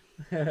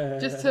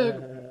 Just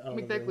to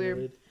make that clear.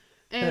 Wood.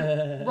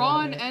 And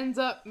Ron ends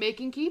up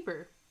making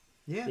Keeper.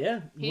 Yeah. Yeah.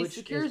 He which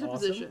secures is a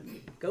awesome.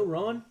 position. Go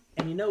Ron.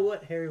 And you know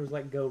what? Harry was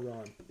like, go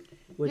Ron.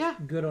 Which, Yeah.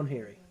 good on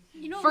Harry.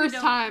 You know what First we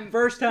don't, time.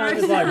 First time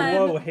First it's like, time.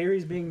 whoa,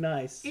 Harry's being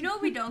nice. You know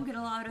what we don't get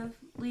a lot of?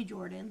 Lee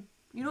Jordan.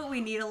 You know what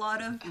we need a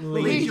lot of?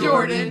 Lee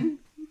Jordan.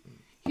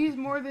 He's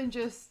more than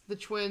just the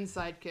twin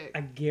sidekick.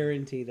 I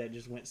guarantee that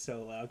just went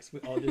so loud because we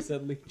all just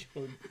said Lee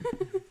Jordan.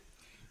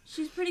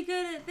 She's pretty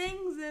good at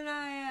things, and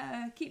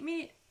I keep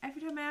me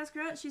every time I ask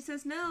her out. She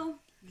says no.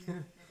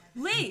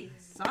 Lee,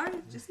 sorry,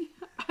 just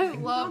I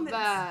love comments.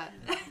 that.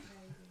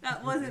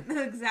 that wasn't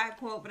the exact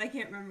quote, but I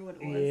can't remember what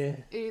it was. Yeah.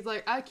 He's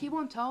like, I keep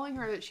on telling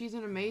her that she's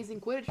an amazing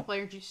Quidditch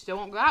player, and she still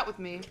won't go out with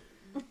me.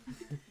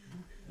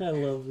 I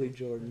love Lee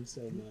Jordan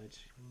so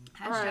much.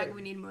 Hashtag Alright.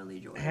 we need more Lee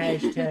Jordan.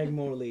 Hashtag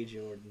more Lee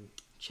Jordan.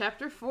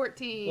 Chapter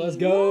 14. Let's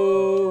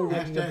go.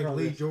 Making good Hashtag Lee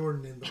progress.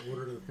 Jordan in the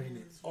Order of the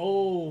Phoenix.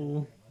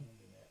 Oh.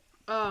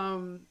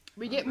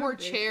 We get more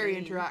big Cherry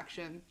fan.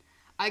 interaction.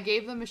 I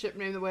gave them a ship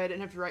name the way I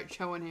didn't have to write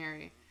Cho and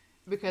Harry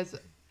because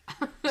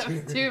that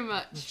was too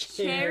much.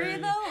 Cherry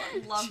though,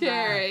 love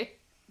Cherry.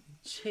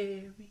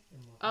 Cherry.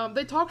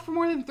 They talked for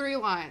more than 3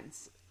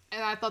 lines,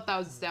 and I thought that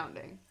was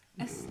astounding.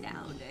 that.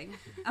 Astounding,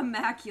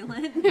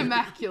 immaculate.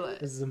 Immaculate.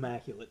 This is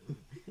immaculate.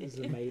 This is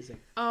amazing.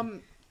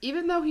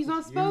 Even though he's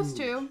not supposed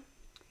to,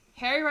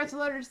 Harry writes a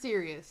letter to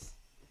Sirius.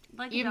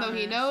 Like a Even though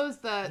he dumbass. knows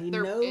that He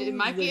it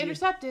might knows be that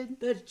intercepted.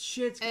 That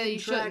shit's Hey, getting you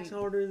tracked shouldn't.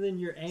 harder than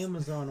your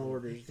Amazon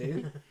orders,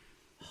 dude.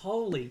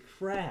 Holy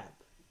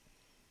crap.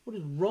 What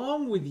is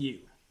wrong with you?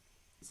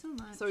 so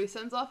much. So he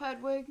sends off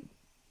Hedwig.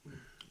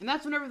 And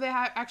that's whenever they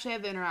actually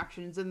have the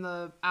interactions in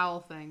the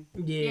owl thing.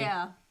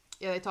 yeah.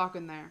 Yeah, they talk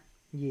in there.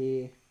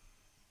 Yeah.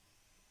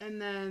 And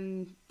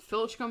then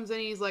Filch comes in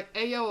and he's like,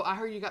 "Hey, yo, I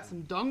heard you got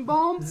some dung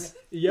bombs."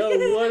 Yo,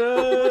 what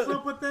What's up?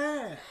 up with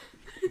that?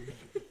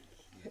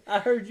 I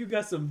heard you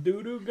got some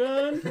doo-doo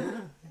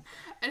gun.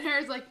 And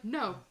Harry's like,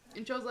 "No."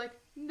 And Joe's like,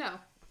 "No."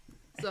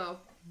 So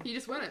he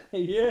just went it.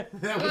 Yeah.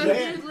 That was That-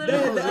 it. that-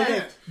 That was that-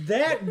 it.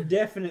 That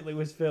definitely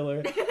was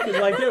filler. 'Cause,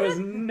 like, there was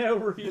no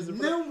reason.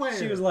 for- Nowhere.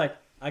 She was like,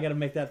 I gotta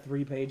make that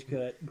 3-page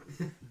cut.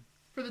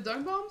 For the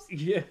dung bombs?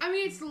 Yeah. I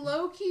mean, it's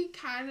low-key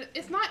kind of...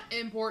 It's not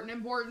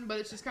important, but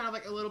it's just kind of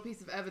like a little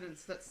piece of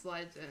evidence that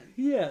slides in.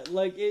 Yeah,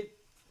 like,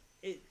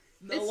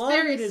 A It's lot of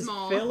very it is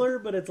small. filler,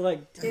 but it's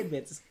like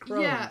tidbits. It's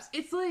crumbs. Yeah,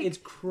 it's like It's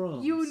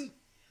crumbs. you,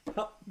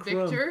 Crumbs.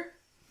 Victor.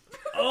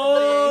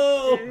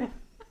 Oh!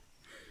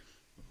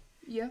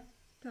 Yeah.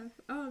 Oh,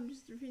 I'm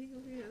just repeating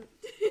over your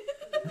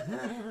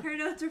notes. Her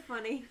notes are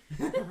funny.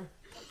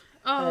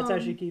 That's how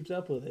she keeps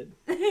up with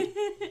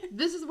it.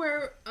 This is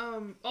where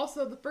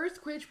also the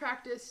first Quidditch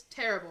practice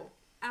terrible.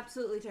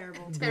 Absolutely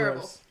terrible.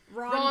 Terrible. Gross.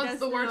 Ron Ron's doesn't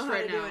the worst know how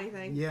right to do now.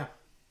 anything. Yeah.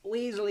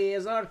 Weasley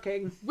is our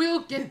king.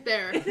 We'll get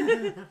there.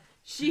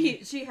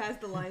 She has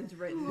the lines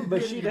written.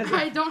 But she doesn't.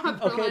 I don't have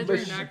the Okay, lines but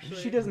written actually.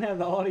 she doesn't have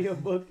the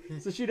audiobook,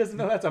 so she doesn't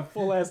know that's a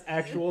full ass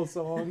actual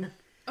song.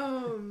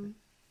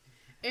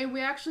 And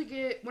we actually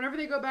get, whenever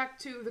they go back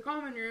to the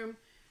common room,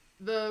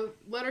 the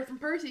letter from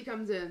Percy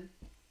comes in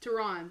to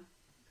Ron,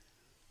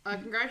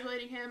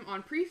 congratulating him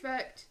on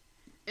prefect,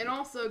 and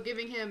also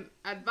giving him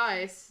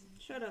advice,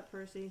 Shut up,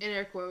 Percy. in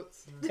air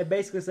quotes. And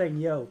basically saying,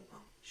 yo,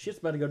 shit's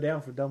about to go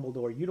down for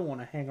Dumbledore. You don't want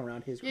to hang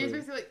around his Yeah, he's crew.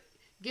 basically like,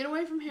 get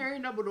away from Harry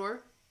and Dumbledore,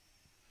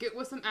 get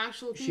with some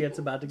actual people. Shit's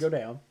about to go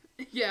down.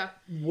 Yeah.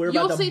 We're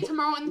You'll about to see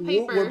tomorrow in the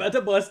paper. We're about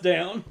to bust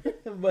down.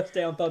 Bust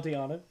down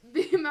Tatiana.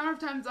 The amount of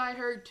times I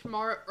heard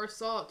tomorrow or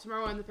saw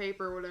tomorrow in the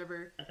paper or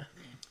whatever,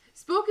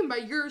 spoken by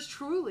yours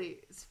truly,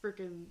 is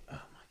freaking. Oh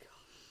my god.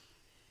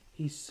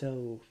 He's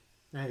so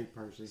I hate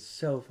Percy.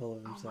 full of Oh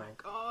himself. my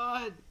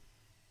god.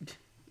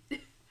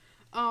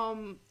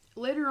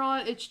 Later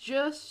on, it's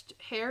just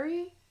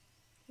Harry.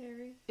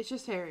 Harry. It's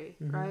just Harry,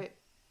 Mhm. right?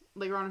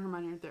 Like Ron and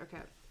Hermione aren't there,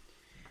 okay.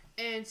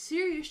 And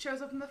Sirius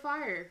shows up in the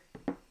fire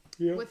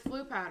Yep. with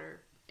flu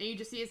powder, and you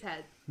just see his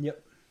head.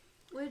 Yep.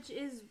 Which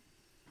is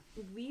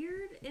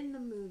weird in the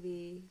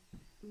movie,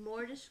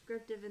 more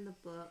descriptive in the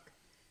book,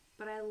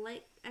 but I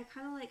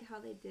kind of like how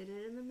they did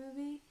it in the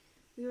movie.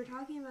 We were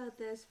talking about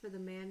this for the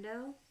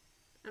Mando.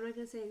 I'm not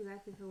going to say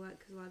exactly for what,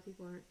 because a lot of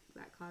people aren't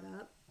that caught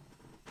up.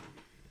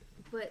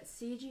 But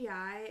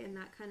CGI and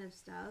that kind of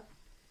stuff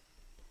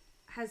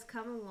has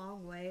come a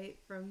long way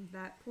from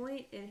that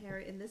point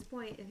in this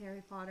point in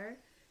Harry Potter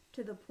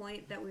to the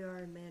point that we are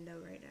in Mando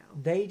right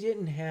now. They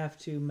didn't have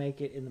to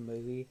make it in the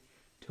movie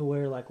to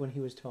where, like, when he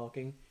was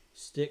talking,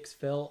 sticks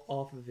fell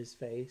off of his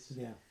face.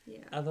 Yeah.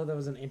 Yeah. I thought that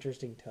was an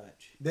interesting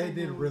touch. They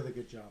did a really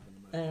good job in the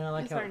movie. And I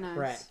like It's how very it nice.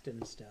 cracked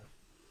and stuff.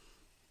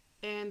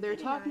 And they're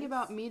Pretty talking nice.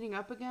 about meeting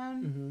up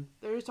again. Mm-hmm.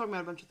 They're just talking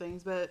about a bunch of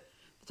things, but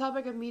the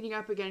topic of meeting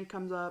up again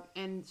comes up,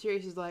 and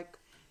Sirius is like,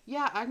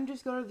 yeah, I can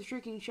just go to the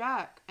Shrieking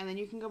Shack, and then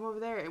you can come over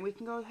there, and we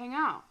can go hang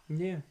out.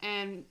 Yeah.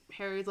 And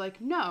Harry's like,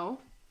 no,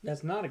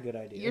 That's not a good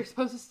idea. you're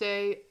supposed to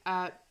stay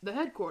at the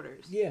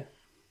headquarters. Yeah.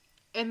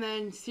 And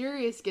then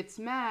Sirius gets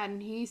mad,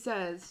 and he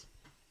says,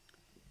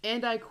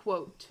 and I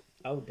quote,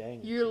 Oh,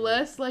 dang. "You're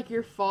less like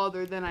your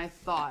father than I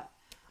thought."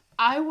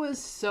 I was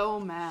so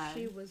mad.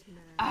 She was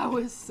mad. I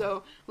was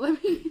so...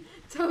 Let me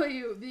tell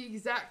you the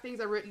exact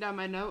things I written down in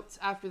my notes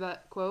after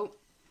that quote.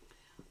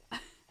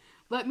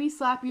 Let me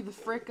slap you the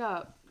frick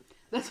up.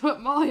 That's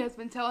what Molly has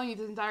been telling you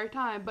this entire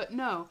time, but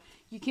no,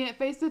 you can't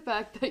face the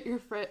fact that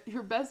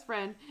your best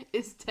friend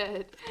is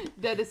dead.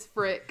 Dead as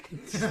frick.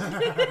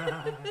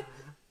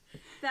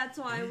 That's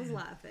why I was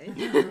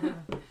laughing.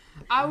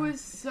 I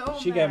was so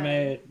She mad. got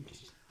mad.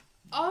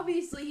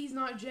 Obviously, he's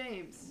not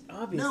James.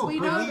 Obviously. No, We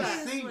but know he's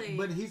that. seen,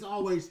 but he's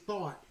always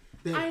thought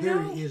that I Harry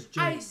know. is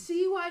I James.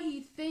 see why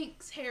he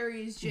thinks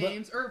Harry is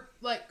James, or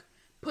like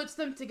puts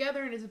them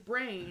together in his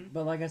brain.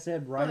 But like I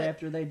said, right But-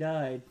 after they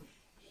died,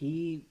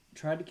 he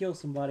tried to kill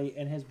somebody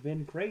and has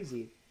been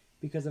crazy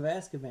because of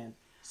Azkaban.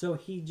 So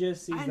he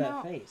just sees I that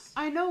know. face.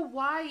 I know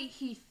why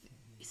he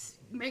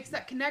makes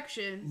that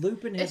connection.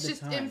 Lupin had It's the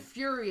just time.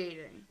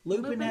 infuriating.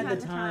 Lupin had had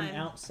the the time time.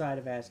 outside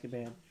of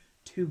Azkaban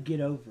to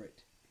get over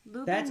it.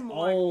 Lupin That's mourned.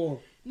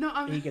 all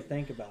No, he could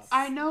think about.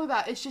 I know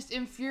that. It's just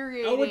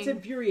infuriating. Oh, it's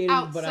infuriating,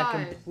 but I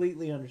outside.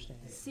 completely understand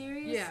it.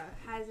 Sirius Yeah.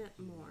 hasn't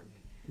mourned.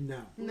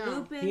 No, No.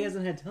 Lupin He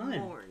hasn't had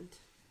time. mourned.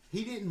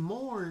 he didn't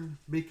mourn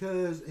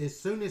because as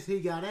soon as he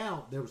got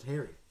out, there was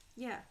Harry.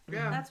 Yeah.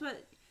 Yeah. That's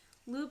what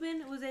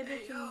Lupin was able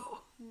to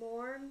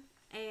mourn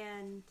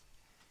and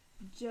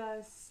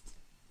just,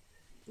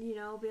 be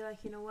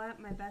like, you know what?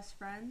 My best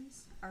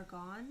friends are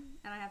gone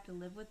and I have to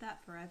live with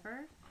that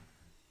forever.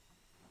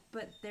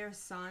 But their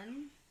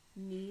son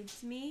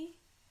needs me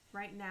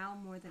right now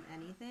more than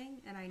anything,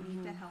 and I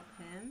need to help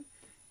him.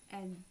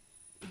 And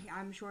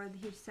I'm sure that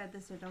he said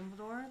this to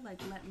Dumbledore, like,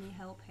 let me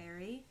help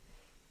Harry.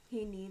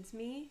 He needs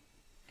me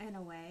in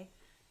a way.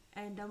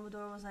 And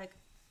Dumbledore was like,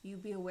 you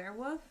be a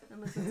werewolf?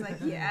 And Lupin's like,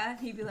 yeah.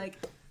 He'd be like,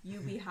 you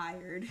be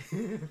hired.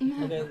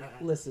 Okay,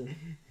 listen.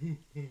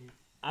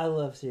 I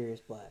love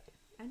Sirius Black,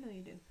 I know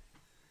you do.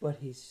 but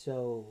he's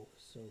so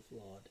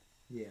flawed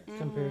Yeah.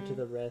 compared to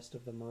the rest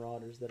of the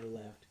Marauders that are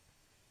left.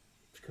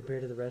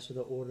 Compared to the rest of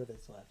the Order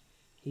that's left.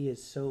 He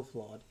is so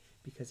flawed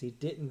because he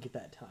didn't get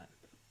that time.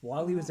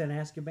 While he was in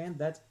Azkaban,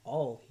 that's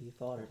all he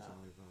thought That's about.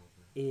 all he thought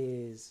about.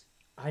 Is,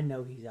 I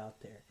know he's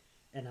out there,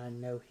 and I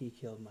know he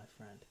killed my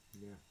friend,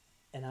 Yeah.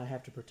 and I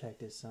have to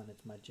protect his son.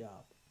 It's my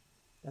job.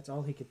 That's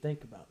all he could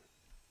think about.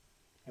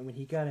 And when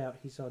he got out,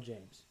 he saw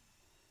James.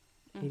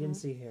 He didn't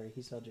see Harry.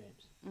 He saw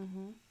James.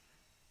 Mm-hmm.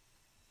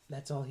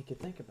 That's all he could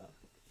think about.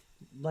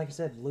 Like I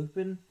said,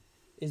 Lupin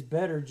is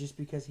better just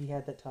because he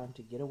had that time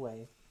to get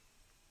away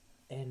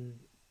and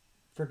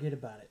forget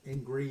about it.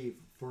 And grieve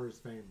for his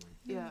family.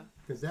 Yeah.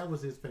 Because that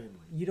was his family.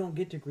 You don't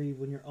get to grieve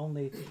when you're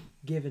only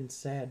given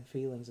sad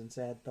feelings and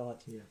sad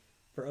thoughts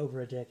for over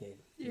a decade.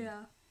 Yeah.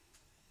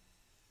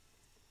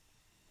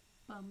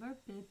 Bumber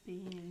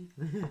Pippin.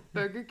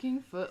 Burger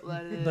King foot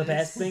lettuce. The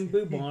best thing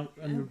Boobon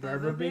and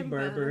Berber Big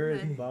Berber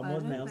and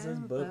Bumble Nelson's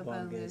Book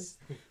Bungus.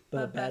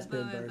 But best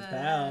been birds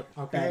out.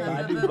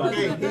 Okay,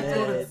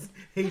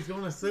 he's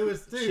gonna sue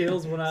us too.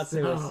 Chills will not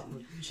sue us.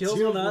 Chills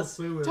will not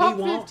sue us. Top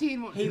He won't-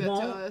 15 won't he do that to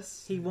won't.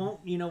 us. He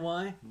won't. You know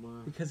why? Why?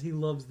 Because he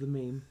loves the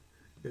meme.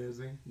 Does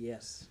he?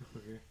 Yes.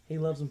 Okay. He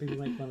loves when people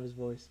make fun of his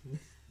voice.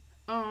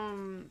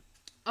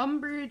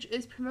 Umbridge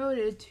is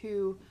promoted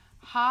to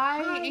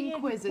High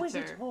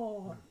Inquisitor.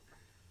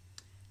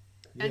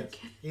 Yes.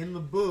 In the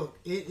book,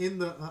 in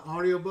the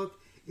audiobook,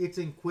 it's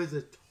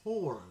Inquisitor.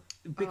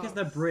 Because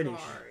they're British.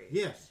 Sorry.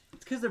 Yes.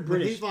 It's because they're But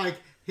British. he's like,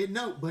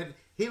 but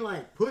he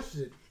like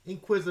pushes it.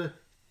 Inquisitor.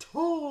 That's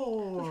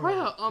probably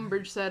how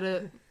Umbridge said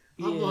it.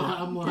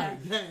 I'm like,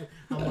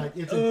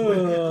 it's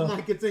Inquisitor. I'm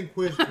like, it's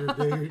Inquisitor,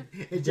 dude.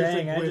 It's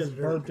Dang, just I just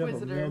Inquisitor. burped up a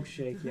Inquisitor.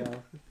 milkshake,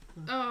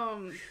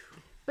 y'all.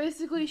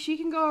 Basically, she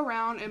can go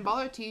around and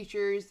bother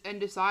teachers and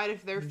decide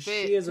if they're fit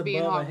She is to be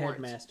in above a Hogwarts.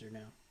 headmaster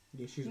now.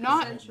 Yeah, she's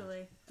Not-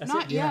 Essentially.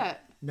 Not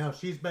yet. No,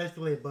 she's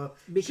basically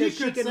above. Because she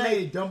she could can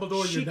say, make-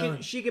 Dumbledore, She you're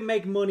done. can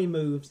make money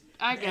moves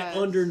I guess.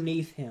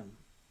 underneath him.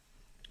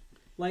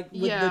 Like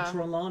with Yeah. the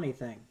Trelawney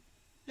thing.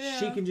 Yeah.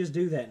 She can just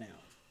do that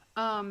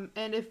now.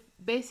 And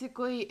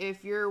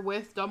if you're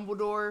with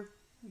Dumbledore,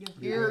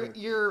 Yeah.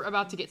 you're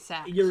about to get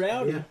sacked. You're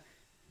outie. Yeah.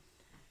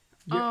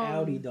 You're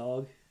outie,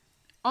 dog.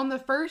 On the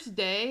first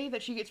day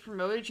that she gets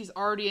promoted, she's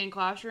already in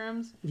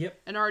classrooms Yep.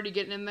 and already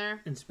getting in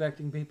there.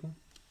 Inspecting people.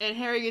 And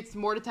Harry gets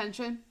more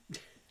detention.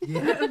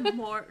 Yeah.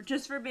 More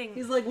just for being.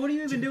 He's like, what are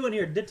you even doing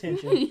here?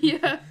 Detention.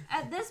 Yeah.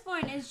 At this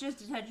point, it's just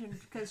detention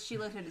because she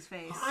looked at his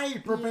face. Hi,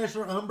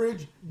 Professor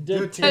Umbridge.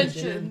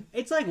 Detention.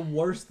 It's like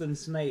worse than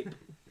Snape.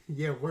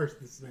 Yeah, worse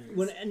than snakes.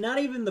 When not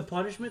even the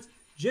punishments,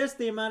 just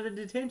the amount of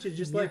detention.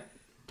 Just like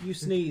you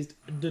sneezed,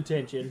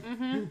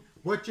 detention.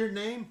 What's your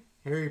name?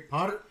 Harry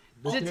Potter.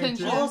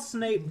 Detention. All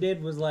Snape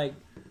did was like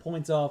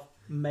points off,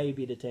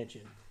 maybe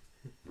detention.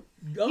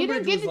 He Umbridge didn't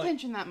get was like-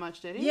 detention that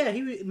much, did he?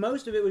 Yeah,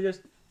 most of it was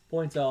just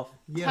points off.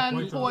 Yeah,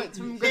 10 off. points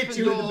from Hit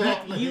you in the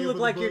back of the Gryffindor. head You with look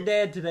a like your book.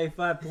 dad today.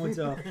 5 points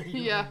off.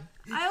 Yeah.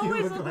 I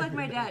always look like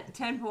my dad.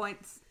 10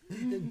 points.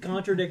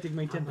 Contradicting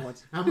me 10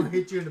 points. I'm gonna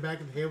hit you in the back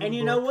of the head with And a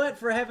you know book. what?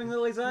 For having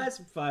Lily's eyes,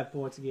 5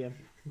 points again.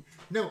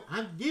 No,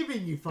 I'm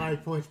giving you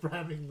 5 points for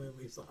having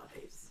Lily's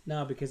eyes.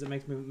 No, because it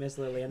makes me miss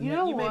Lily. And You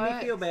know you made me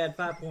what? feel bad.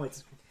 5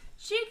 points.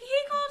 He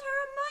called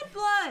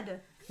her a mudblood.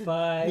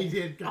 5 He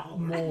did call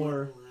her.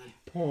 more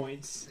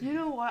points. You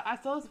know what? I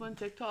saw this one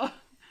TikTok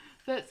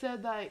that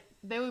said that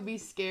they would be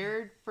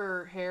scared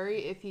for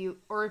Harry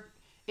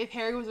if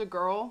Harry was a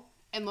girl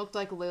and looked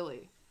like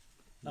Lily.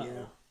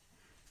 Yeah,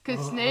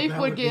 Because Oh, Snape that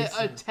would would be get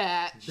some-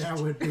 attached. that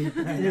would be And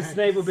bad.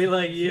 Snape would be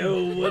like,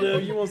 yo, what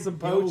up? You want some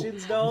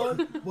potions,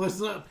 dog?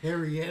 What's up,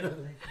 Harrietta?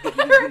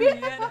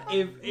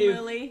 If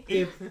Lily.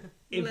 if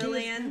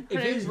Lillian. Her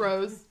name's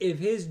Rose. if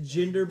his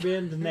gender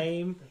bend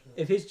name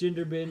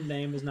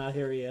is not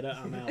Harrietta,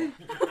 I'm out.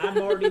 I'm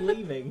already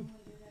leaving.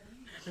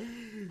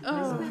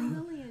 Oh.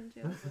 Lillian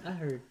joke. I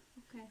heard.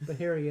 Okay. But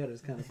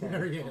Harrietta's kind of fun.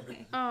 Harrietta.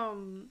 Okay.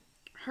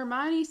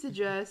 Hermione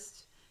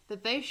suggests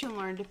that they should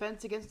learn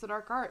defense against the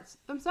dark arts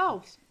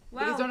themselves. Wow,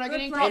 Because they're not good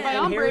getting plan. taught by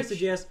And Harry Umbridge.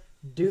 suggests,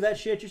 do that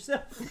shit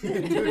yourself.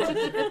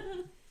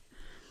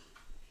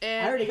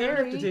 And I already got enough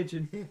Harry,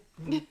 detention.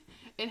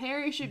 and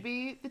Harry should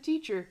be the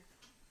teacher.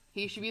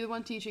 He should be the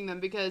one teaching them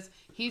because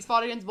he's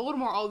fought against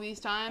Voldemort all these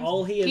times.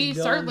 All he has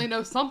done- certainly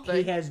knows something.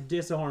 He has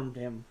disarmed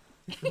him.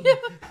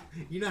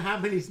 You know how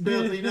many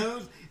spells he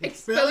knows?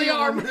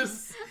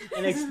 Expelliarmus.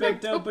 And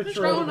Expecto Patronum.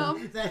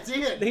 Patronum. That's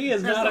it. He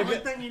is That's not the a only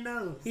good- thing he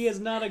knows. He is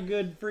not a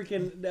good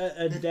freaking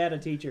data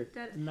teacher.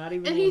 Not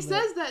even. And one he of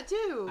them. says that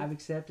too. I've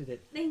accepted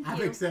it. Thank I've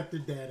you.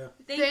 accepted data.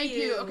 Thank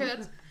you. Okay,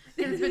 that's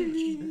it's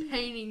been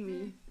paining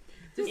me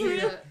to say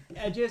that.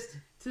 I just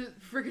To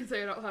freaking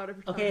say it out loud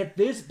every time. okay. At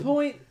this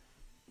point,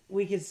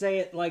 we could say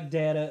it like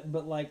data,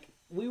 but like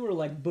we were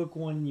like book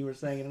one, and you were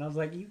saying it, and I was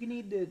like, you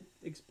need to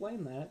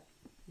explain that.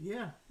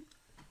 Yeah.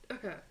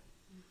 Okay.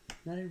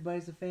 Not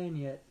everybody's a fan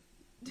yet.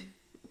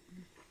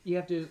 You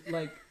have to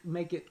like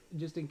make it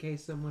just in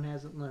case someone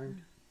hasn't learned.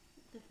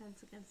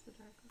 Defense against the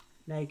dark arts.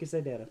 Now you can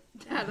say data.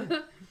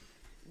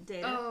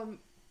 Data.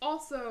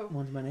 Also,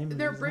 One's my name.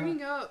 and they're one's bringing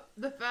not. up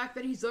the fact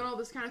that he's done all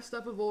this kind of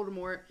stuff with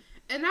Voldemort,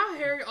 and now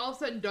Harry all of a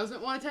sudden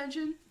doesn't want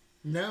attention.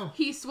 No.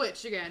 He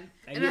switched again,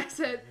 and I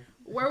said,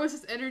 "Where was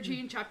his energy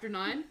in Chapter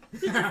 9?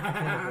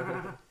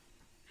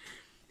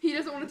 He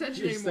doesn't want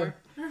attention You're so- anymore."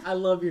 I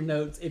love your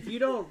notes. If you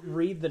don't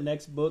read the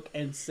next book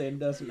and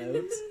send us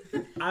notes,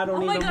 I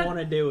don't Oh my even God. want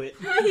to do it.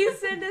 Please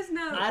send us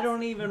notes. I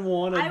don't even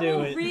want to I do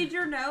will it. read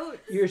your notes.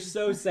 You're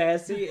so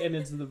sassy, and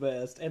it's the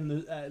best. And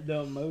the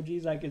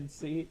emojis I can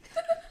see.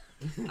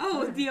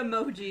 Oh, the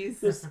emojis.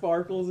 The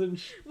sparkles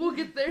and We'll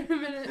get there in a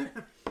minute.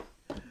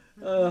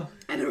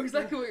 I know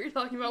exactly what you're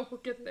talking about.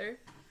 We'll get there.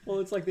 well,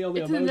 it's like the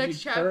only It's in emoji the next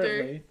chapter.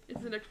 currently.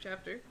 It's the next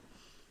chapter.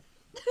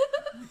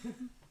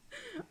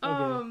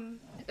 And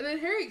then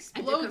Harry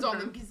explodes on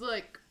them. He's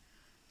like,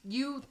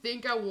 "You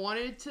think I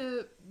wanted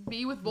to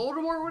be with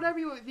Voldemort or whatever?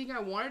 You think I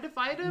wanted to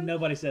fight him?"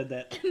 Nobody said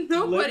that.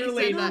 Nobody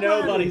Literally said that.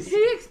 nobody's.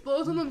 He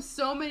explodes on them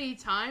so many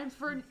times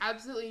for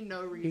absolutely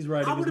no reason. He's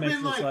right. I It was would have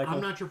been menstrual like, cycle.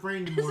 I'm not your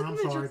friend anymore. I'm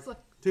sorry. Just like,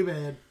 Too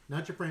bad.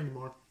 Not your friend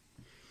anymore.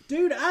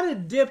 Dude, I'd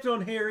have dipped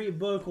on Harry at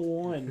book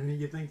 1.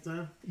 You think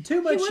so?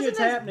 Too much wasn't shit's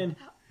as- happening.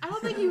 I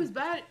don't think he was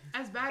bad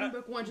in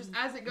book 1. Just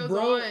as it goes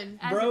Bro, on,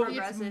 As Bro, it it's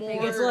progresses, more. it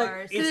gets It's like-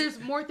 worse. So there's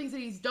more things that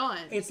he's done.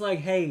 It's like,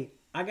 hey,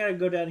 I gotta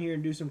go down here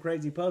and do some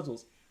crazy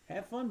puzzles.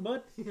 Have fun,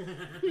 bud.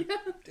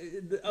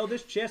 Oh,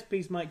 this chess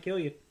piece might kill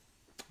you.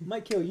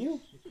 Might kill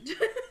you.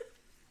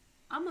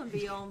 I'm gonna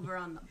be over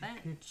on the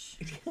bench.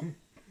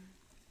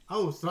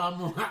 Oh, so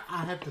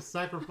I have to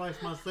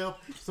sacrifice myself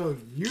so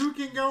you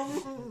can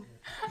go?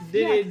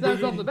 Did, That's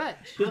did, on the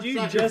bench. did you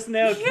I'm just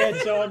now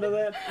catch on to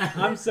that?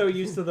 I'm so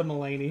used to the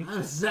Mulaney.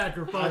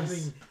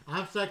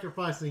 I'm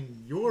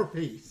sacrificing your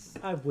peace.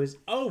 I was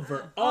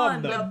over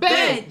on the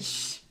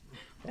bench.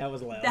 That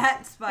was loud.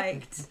 That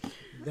spiked.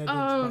 That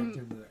didn't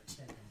spike too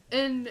much.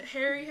 And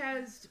Harry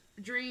has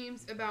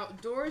dreams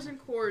about doors and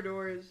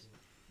corridors,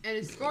 and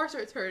his scar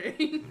starts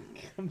hurting.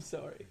 I'm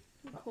sorry.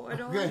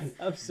 Corridors. Okay.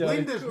 I'm When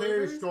sorry. does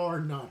Harry scar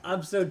not?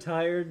 I'm so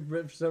tired,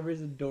 but for some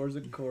reason, doors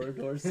and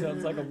corridors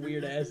sounds like a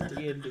weird ass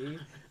D&D.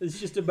 It's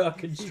just about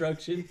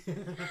construction.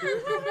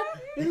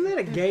 Isn't that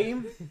a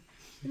game?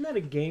 Isn't that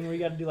a game where you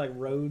got to do like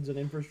roads and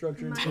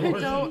infrastructure and My- stuff?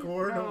 Doors don't and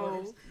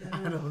corridors? I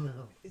don't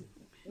know.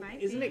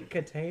 Might Isn't be. it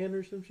Catan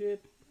or some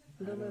shit?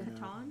 I don't know.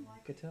 Catan?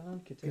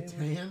 Catan.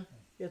 Catan?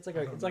 Yeah, it's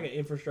like an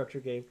infrastructure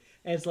game,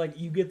 and it's like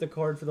you get the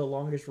card for the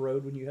longest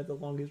road when you have the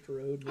longest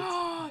road.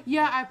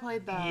 Yeah, I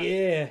played that.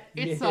 Yeah,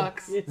 It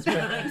sucks. It's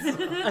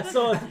I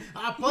saw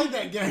I played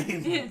that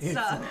game. It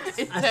sucks.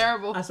 It's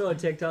terrible. I saw a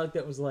TikTok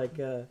that was like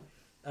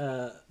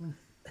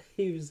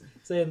he was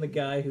saying the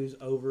guy who's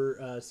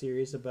over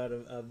serious about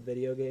a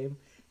video game,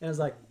 and I was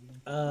like,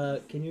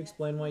 can you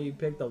explain why you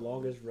picked the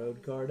longest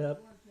road card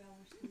up?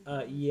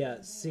 Yeah,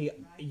 see,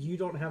 you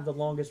don't have the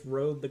longest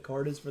road. The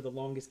card is for the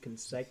longest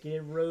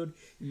consecutive road.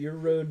 Your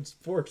road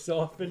forks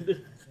off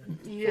into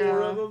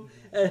four of them.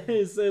 And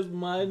it says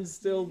mine's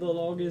still the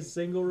longest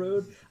single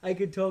road. I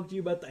could talk to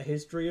you about the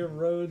history of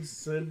roads,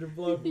 cinder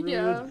block roads,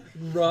 Yeah.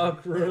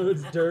 rock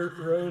roads, dirt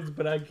roads,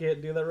 but I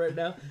can't do that right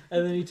now.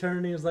 And then he turned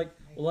and he was like,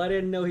 well, I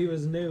didn't know he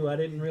was new. I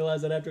didn't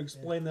realize I'd have to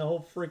explain the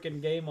whole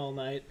freaking game all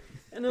night.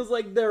 And it was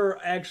like, there are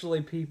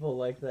actually people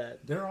like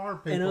that. There are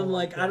people. And I'm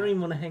like, that. I don't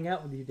even want to hang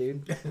out with you,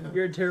 dude.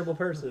 You're a terrible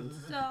person.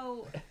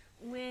 So,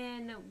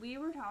 when we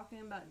were talking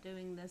about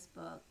doing this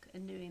book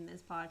and doing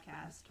this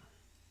podcast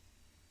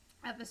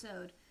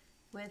episode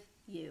with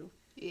you,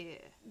 Yeah.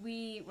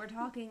 we were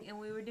talking and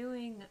we were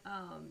doing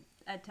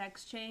a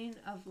text chain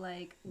of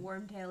like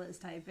Wormtail is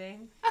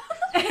typing.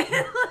 And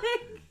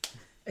like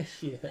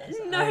Yes,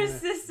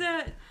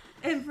 Narcissa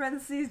in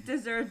parentheses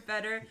deserved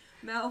better.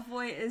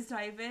 Malfoy is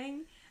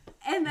typing.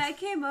 And that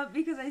came up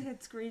because I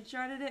had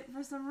screenshotted it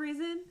for some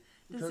reason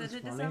to Because send it's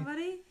it to funny?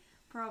 somebody.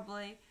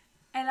 Probably.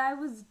 And I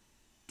was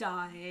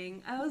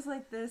dying. I was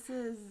like, this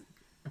is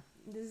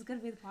gonna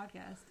be the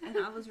podcast. And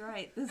I was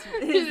right. This is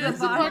It's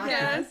the the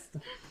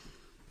podcast.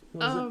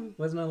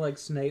 Wasn't it like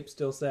Snape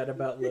still sad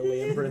about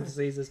Lily in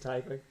parentheses is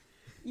typing?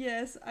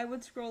 Yes, I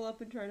would scroll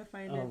up and try to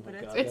find Oh it, my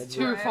but God, It's that's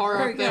too forever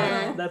far up ago.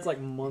 there. That's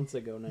like months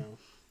ago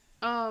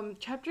now.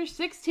 Chapter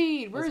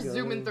 16. We're Let's go.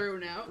 zooming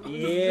through now.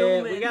 Yeah,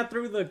 Zoom we in. got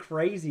through the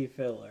crazy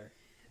filler.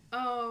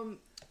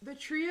 The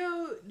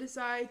trio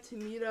decide to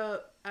meet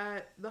up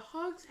at the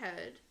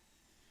Hogshead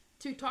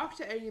to talk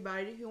to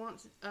anybody who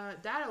wants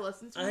data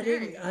lessons from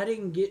Harry. I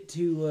didn't get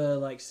to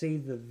like see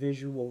the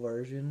visual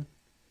version.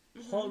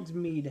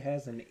 Hogsmeade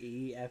has an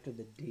E after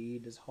the D.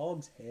 Does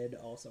Hogshead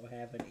also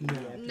have an E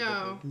after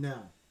No. the D? No.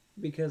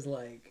 Because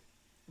like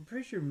I'm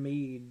pretty sure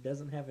Mead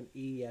doesn't have an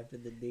E after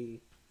the D.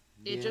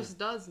 It Yeah. just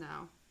does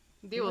now.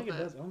 I Deal don't with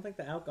think it. does. I don't think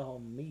the alcohol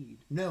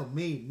mead. No,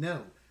 mead,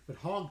 no.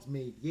 But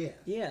Hogsmeade, yes.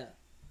 Yeah.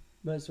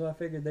 But so I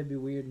figured they'd be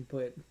weird and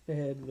put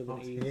head with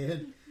an E.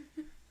 Hogshead.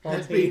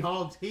 That'd be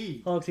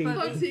Hogshead. Hogshead. Hogshead.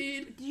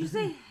 Hogshead. Did you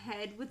say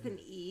head with an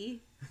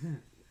E?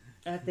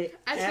 At the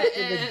At the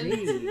after end. the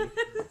D.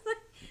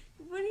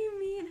 What do you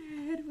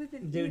mean head with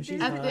an E? Dude,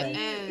 she's At high. the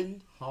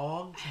end.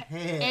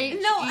 Hogshead. H-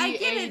 No, I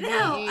get it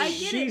now. I H-E-A-D-E.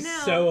 get it She's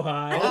now. so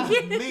high.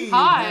 Hogsmeade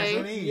Hi. has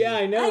an E. Yeah,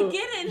 I know. I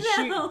get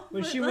it now,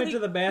 When but, she went like- to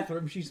the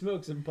bathroom, she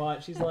smoked some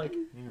pot. She's like,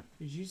 Yeah.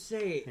 "Did you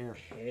say Yeah.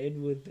 head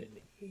with an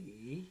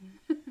E?"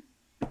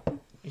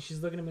 And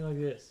she's looking at me like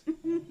this.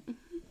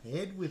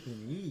 Head with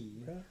an E.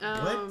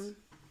 Um,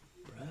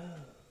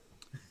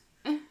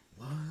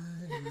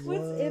 What?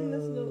 What's in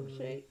this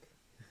milkshake?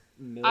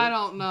 Milk. I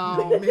don't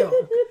know. Milk.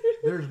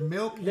 There's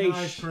milk and They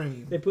ice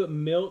cream. They put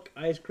milk,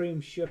 ice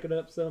cream, shook it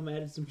up some,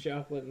 added some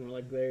chocolate, and we're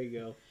like, "There you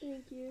go.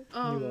 Thank you.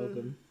 You're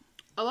welcome."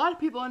 A lot of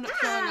people end up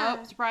showing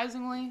up,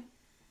 surprisingly.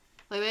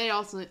 Like they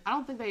also, I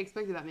don't think they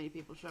expected that many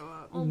people to show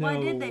up. Well, why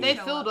No. did they? They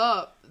show filled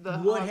up? up the.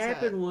 What Hogshead.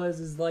 happened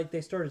was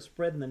they started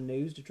spreading the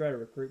news to try to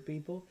recruit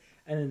people,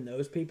 and then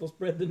those people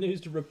spread the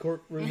news to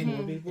recruit more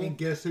people. And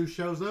guess who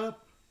shows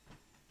up?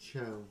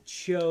 Cho.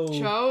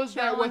 Cho's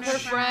there Cho with and her her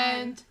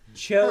friend. Her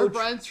Cho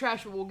friend's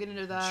trash, but we'll get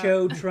into that.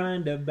 Cho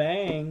trying to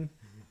bang.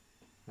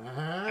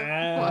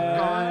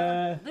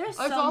 God. There's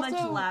There's so much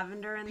also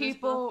lavender in this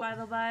people- book, by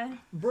the way.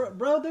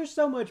 Bro, there's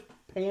so much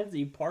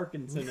Pansy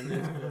Parkinson in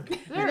this book.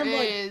 There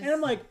is. And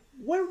I'm like,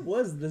 where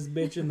was this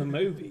bitch in the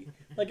movie?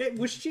 Like,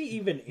 was she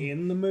even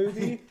in the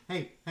movie?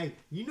 Hey,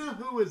 you know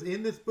who was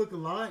in this book a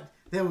lot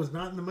that was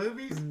not in the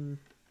movies?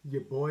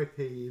 Your boy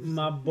Peeves.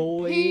 My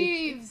boy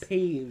Peeves.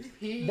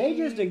 Peeves. They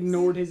just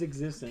ignored his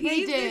existence.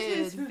 He Peeves is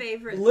his did.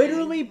 favorite.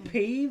 Literally,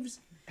 Peeves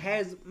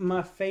has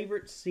my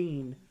favorite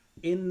scene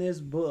in this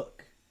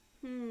book.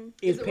 thing.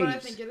 Is it what I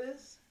Peeves. think it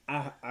is?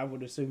 I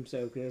would assume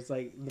so, because it's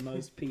like the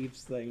most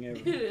Peeves thing It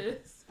ever.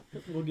 is.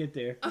 We'll get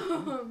there.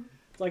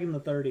 It's like in the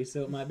 30s,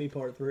 so it might be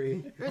part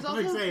 3. There's I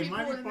was also gonna say, people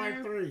might be in part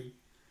there. 3.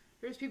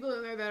 There's people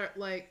in there that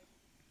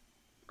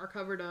are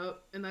covered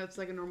up, and that's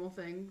like a normal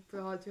thing for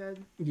the Hogshead.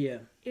 Yeah.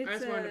 It's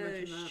just wanted to a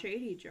mention that.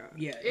 shady job.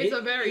 Yeah. It's a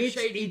very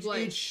shady it's,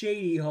 place. It's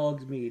shady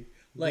Hogsmeade.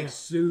 Like, Yeah.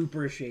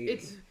 super shady.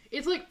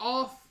 It's like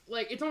off,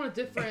 like it's on a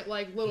different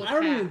like little. I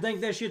don't even path.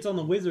 think that shit's on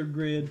the wizard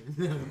grid.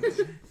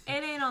 It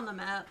ain't on the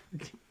map.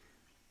 It's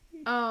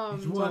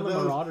on one the of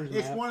those. Marauders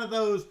It's map. one of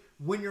those.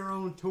 When you're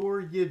on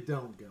tour, you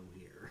don't go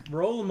here.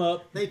 Roll them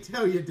up. They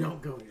tell you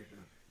don't go here.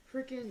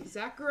 Freaking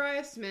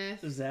Zachariah Smith,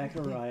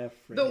 Zachariah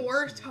the Friggin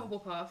worst Smith.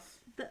 Hufflepuff.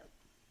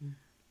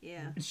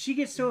 Yeah. She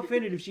gets so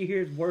offended if she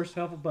hears worst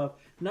Hufflepuff,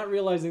 not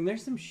realizing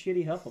there's some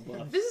shitty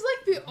Hufflepuffs. This is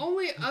like the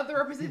only other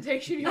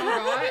representation y'all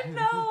got,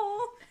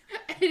 No.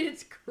 and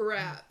it's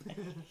crap.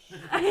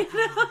 I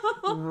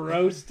know.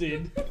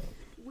 Roasted.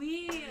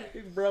 We.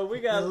 Bro, we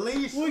got... At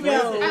least we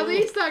got... Slytherin- At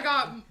least I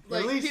got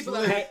like At least people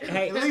Slytherin- that.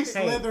 Hey, At least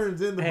hey,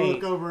 Slytherin's in the hey,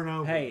 book over and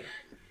over. Hey,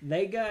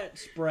 they got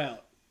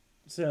Sprout,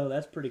 so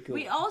that's pretty cool.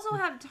 We also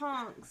have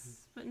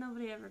Tonks, but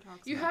nobody ever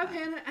talks. You about have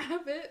that. Hannah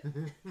Abbott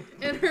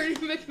and Ernie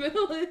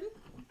McMillan.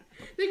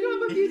 They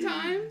come up a few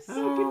times.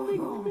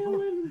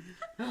 Fucking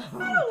I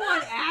don't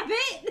want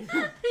Abbott.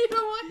 You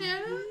don't want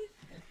Hannah?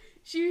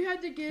 She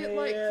had to get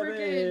like Damn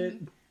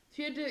freaking.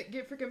 She had to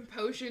get freaking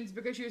potions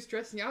because she was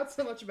stressing out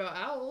so much about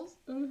owls.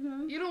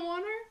 Mm-hmm. You don't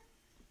want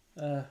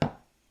her? it.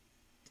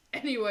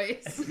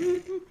 Anyways.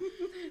 We're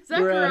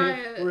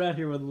Zachariah. out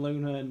here with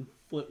Luna and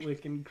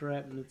Flitwick and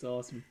crap, and it's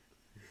awesome.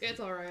 It's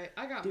alright.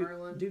 I got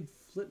Merlin. Dude,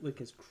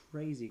 Flitwick is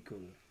crazy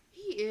cool.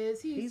 He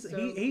is. He's so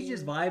He's cool.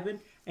 just vibing,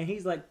 and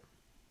he's like,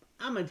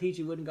 I'm gonna teach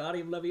you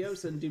Wingardium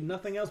Leviosa and do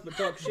nothing else but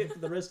talk shit for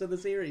the rest of the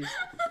series.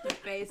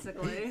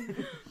 Basically.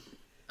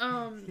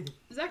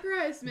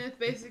 Zachariah Smith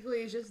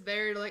basically is just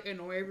there to like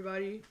annoy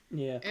everybody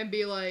Yeah. and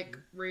be like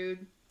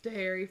rude to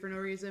Harry for no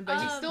reason,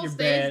 but he still You're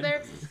stays bad.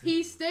 there.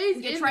 He stays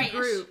You're in trash. the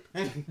group.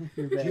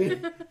 You're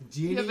bad.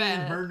 Jeannie You're bad.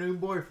 and her new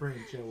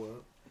boyfriend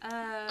show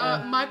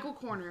up. Michael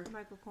Corner.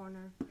 Michael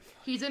Corner.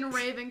 He's in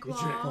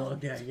Ravenclaw.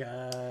 Fuck that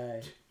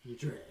guy. You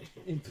trash.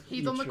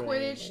 He's on the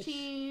Quidditch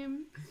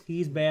team.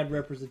 He's bad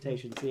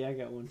representation. See, I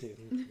got one too.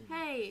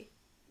 Hey,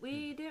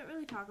 we didn't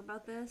really talk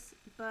about this,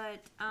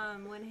 but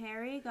when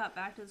Harry got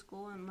back to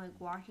school and like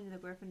walked into the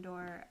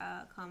Gryffindor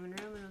common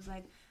room and was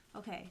like,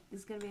 "Okay,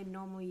 this is gonna be a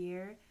normal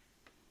year,"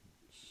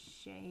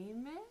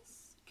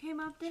 Seamus came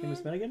up to Seamus him.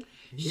 Finnegan?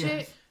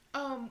 Shit.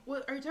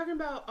 What are you talking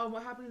about?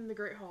 What happened in the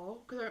Great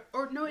Hall?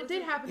 It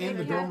did happen In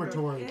the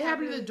dormitory. It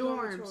happened in the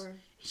dorms.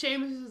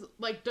 Seamus is,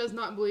 like does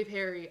not believe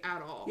Harry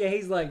at all. Yeah,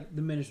 he's like,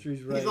 the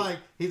ministry's right.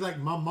 He's like,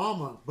 my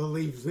mama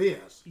believes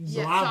this, so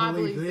Yes, I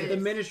believe this. the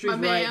ministry's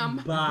My right.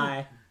 ma'am.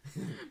 Bye.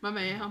 My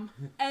ma'am.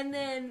 And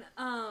then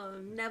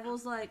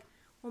Neville's like,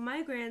 "Well,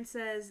 my gran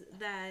says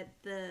that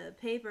the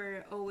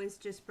paper always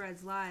just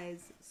spreads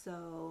lies,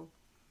 so."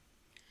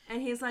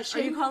 And he's like, "Are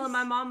you Seamus- calling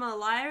my mama a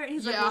liar?" And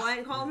he's like, Yeah. "Well, I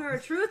ain't calling her a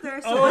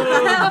truther." So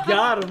Oh,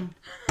 got him.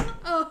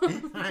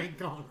 I ain't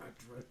calling her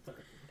truther.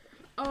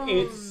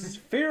 It's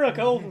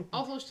spherical.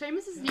 Also,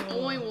 Seamus is the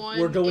only one.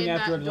 We're going in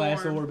after a that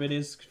glass dorm. orb. It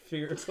is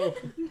spherical.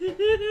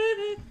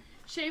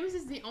 Seamus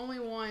is the only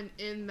one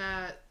in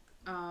that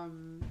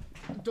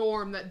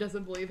dorm that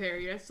doesn't believe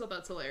Harry. I just thought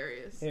that's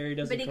hilarious. Harry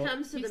doesn't But he call-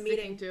 comes to He's the sticking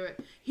meeting. to it.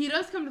 He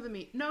does come to the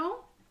meet.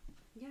 No,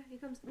 Yeah, he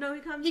comes. No,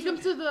 he comes. he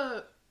comes to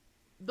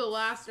the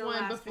last The one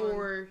last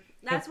before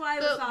That's why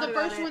I thought the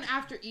about first it. one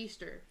after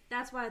Easter.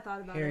 That's why I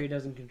thought about Harry it.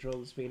 doesn't control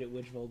the speed at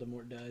which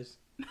Voldemort dies.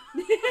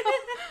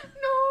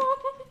 No.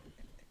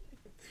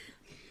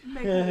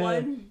 Make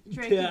one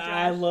drink. Yeah,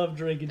 I love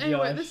drinking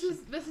Anyway, Josh. this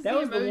is that the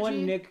was emoji. the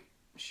one Nick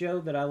show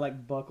that I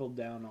like buckled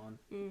down on,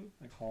 Mm.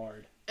 like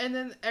hard. And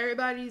then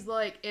everybody's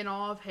like in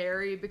awe of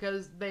Harry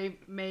because they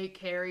make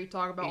Harry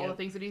talk about all Yeah. the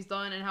things that he's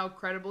done and how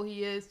credible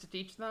he is to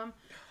teach them.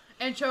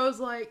 And Cho's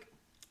like,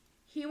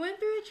 he went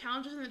through the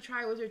challenges in the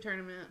Triwizard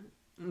Tournament.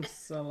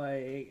 So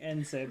like,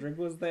 and Cedric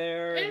was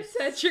there. And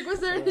Cedric was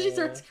there, and then she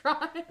starts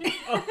crying.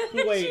 Oh,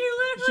 wait, She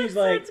literally she's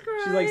like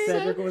starts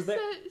Cedric Ced- was there.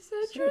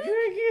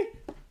 Cedric.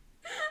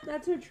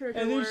 That's her trigger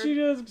And then word. she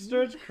just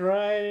starts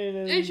crying.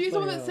 And she's the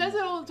one like, that says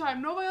it all the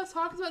time. Nobody else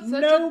talks about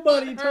Cedric.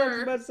 Nobody but talks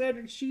her. about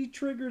Cedric. She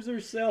triggers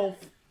herself.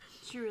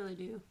 She really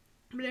do.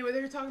 But anyway,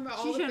 they were talking about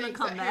She all the shouldn't things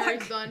have that come Harry's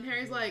back. done.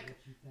 Harry's like,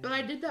 but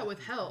I did that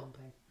with help.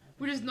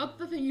 Which is not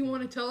the thing you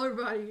want to tell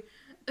everybody.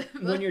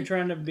 When you're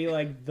trying to be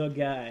like the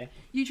guy.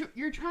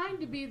 You're trying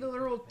to be the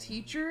literal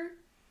teacher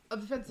of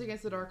Defense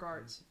Against the Dark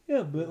Arts.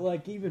 Yeah, but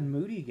like even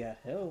Moody got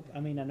help. I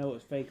mean, I know it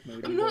was fake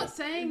Moody. I'm but- not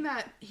saying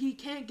that he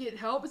can't get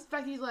help. It's the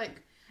fact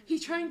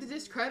he's trying to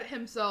discredit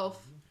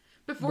himself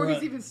before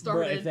he's even Bruh,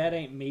 started. if that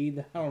ain't me,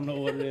 then I don't know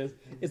what it is.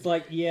 It's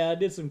like, yeah, I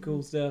did some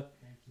cool stuff,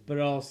 but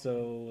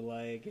also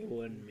like it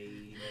wasn't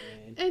me,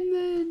 man. And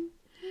then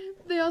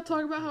they all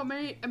talk about how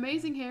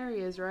amazing Harry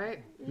is,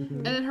 right? Mm-hmm.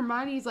 And then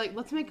Hermione's like,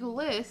 let's make a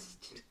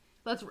list.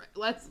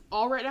 Let's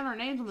all write down our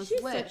names on this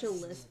She's list. such a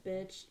list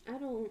bitch. I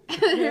don't.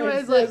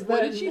 Everybody's It like, says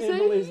what that did she and say?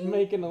 Emily's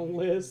making a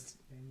list.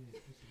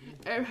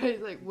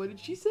 Everybody's like, what did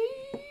she say?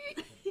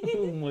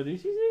 What did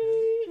she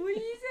say? What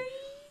did you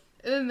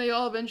say? And then they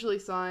all eventually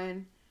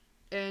sign.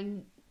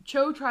 And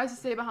Cho tries to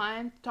stay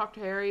behind to talk to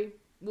Harry.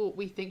 Well,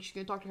 we think she's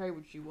going to talk to Harry,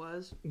 which she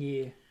was.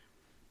 Yeah,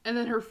 And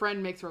then her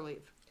friend makes her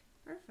leave.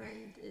 Her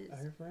friend is.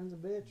 her friend's a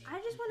bitch. I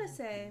just want to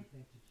say,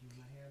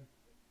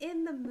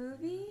 in the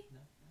movie,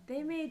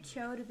 they made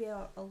Cho to be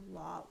a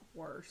lot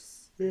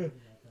worse. Yeah.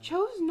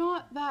 Cho's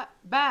not that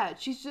bad.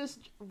 She's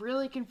just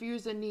really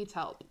confused and needs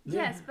help.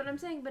 Yes, but I'm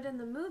saying, but in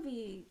the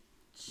movie,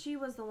 she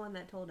was the one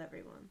that told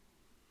everyone.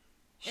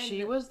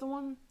 She was the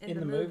one? In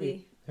the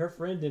movie. Her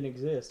friend didn't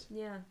exist.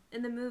 Yeah,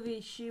 in the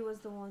movie, she was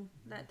the one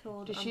that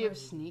told. Does she have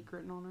Umbridge. sneak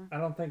written on her? I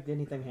don't think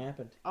anything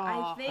happened.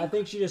 Aw. I I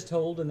think she just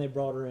told and they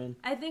brought her in.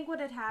 I think what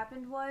had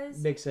happened was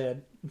Big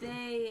said.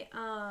 they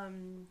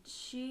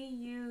she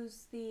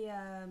used the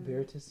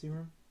Veritas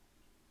serum?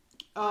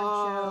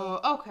 Oh,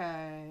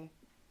 okay.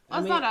 I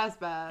That's mean- not as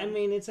bad. I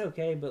mean, it's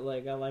okay, but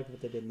like, I like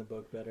what they did in the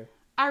book better.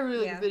 I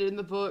really Yeah. like it in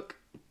the book.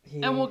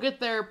 Yeah. And we'll get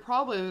there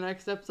probably in the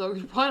next episode.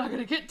 We're probably not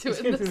going to get to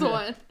it in this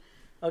one.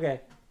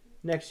 Okay,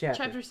 next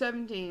chapter. Chapter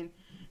 17.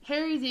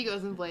 Harry's ego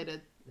is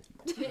inflated.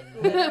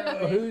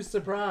 Who's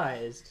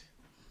surprised?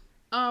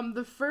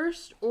 The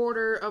first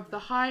order of the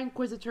High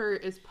Inquisitor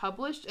is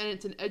published, and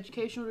it's an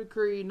educational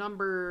decree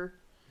number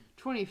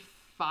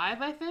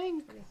 25, I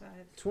think. 25.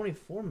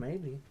 24,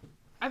 maybe.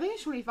 I think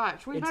it's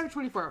 25. 25 It's- or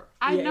 24.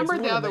 Yeah, I it's numbered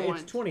the one of other them.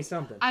 ones. It's 20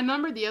 something. I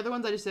numbered the other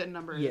ones. I just didn't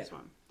number Yeah. this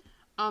one.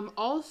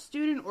 All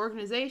student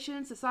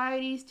organizations,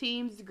 societies,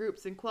 teams,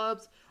 groups, and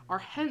clubs are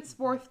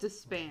henceforth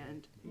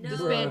disbanded. No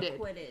Disbanded.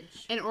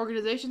 Quidditch. An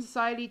organization,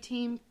 society,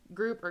 team,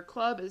 group, or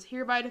club is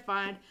hereby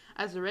defined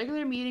as a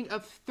regular meeting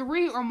of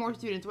 3 or more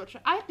students, which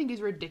I think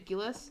is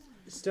ridiculous.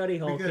 Study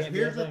hall Because can't be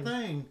here's a the thing.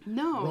 thing.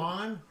 No.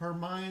 Ron,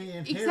 Hermione,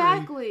 and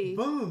Exactly. Harry.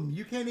 Boom.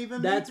 You can't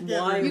even That's meet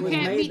together. why it You was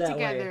can't made meet that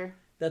way. together.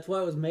 That's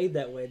why it was made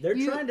that way. They're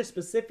You- trying to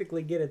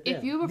specifically get at them.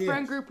 If you have a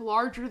friend Yes. group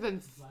larger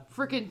than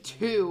freaking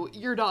 2,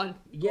 you're done.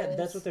 Yeah,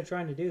 that's what they're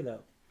trying to do,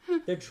 though.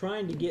 They're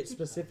trying to get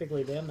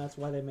specifically them. That's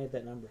why they made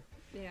that number.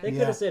 Yeah. They could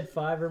Yeah. have said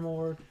 5 or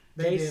more.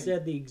 They They did.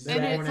 said the And exact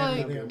They it's went like,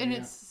 after them, and yeah.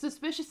 it's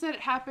suspicious that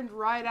it happened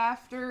right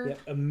after, Yep,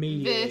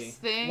 immediately. this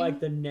thing. Like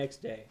the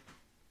next day.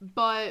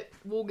 but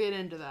we'll get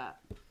into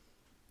that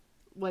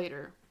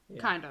later.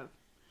 Yeah. Kind of.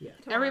 Yeah.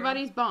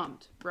 Everybody's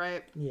bummed,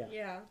 right? Yeah.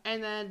 Yeah.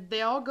 And then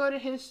they all go to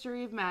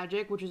History of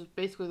Magic, which is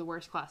basically the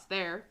worst class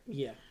there.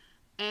 Yeah.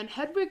 And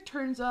Hedwig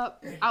turns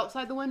up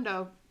outside the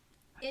window,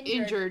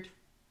 injured.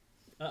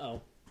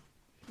 Uh-oh.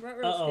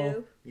 Ruh-roh, Uh-oh.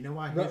 Stu. You know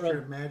why Ruh-roh. History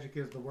of Magic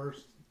is the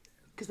worst?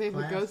 Because they have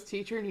Class. a ghost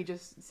teacher and he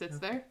just sits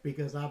there.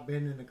 Because I've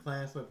been in a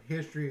class of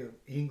History of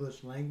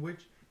English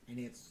Language, and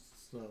it's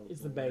so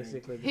It's the boring.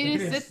 basically the He It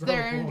just is sits so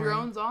there and boring.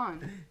 drones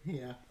on.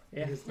 Yeah.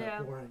 Yeah. It is so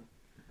Yeah. boring.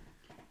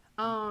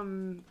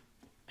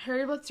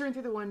 Harry lets her in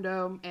through the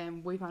window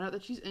and we find out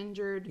that she's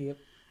injured. Yep.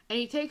 And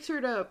he takes her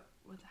to,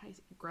 how do you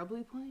say,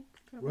 Grubbly Plank?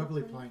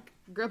 Grubbly Plank.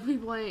 Grubbly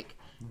Plank.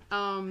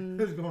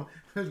 Who's going to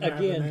have the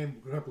Again.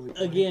 name Grubbly Plank?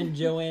 Again,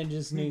 Joanne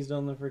just sneezed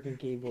on the freaking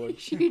keyboard.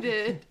 She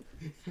did.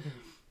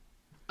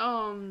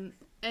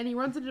 And he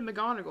runs into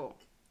McGonagall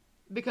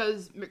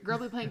because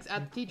Grubbly Plank's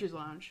at the teacher's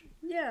lounge.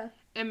 Yeah.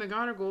 And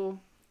McGonagall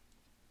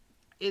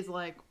is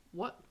like,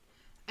 what?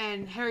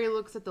 And Harry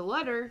looks at the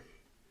letter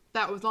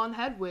that was on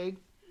Hedwig,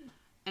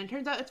 and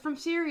turns out it's from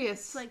Sirius.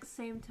 It's like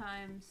same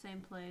time,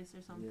 same place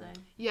or something.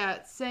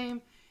 Yeah,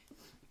 same.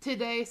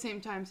 Today, same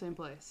time, same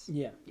place.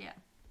 Yeah. Yeah.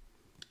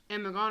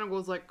 And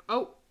McGonagall's like,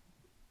 oh.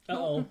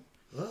 Uh-oh.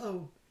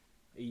 Uh-oh.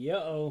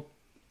 Yo-oh.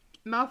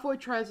 Malfoy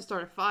tries to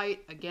start a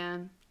fight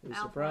again. Who's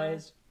Malfoy.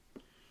 surprised?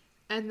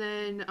 And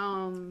then,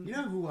 You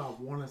know who I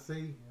want to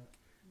see?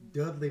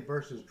 Dudley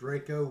versus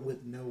Draco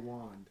with no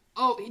wand.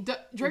 oh,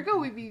 Draco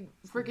would be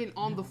freaking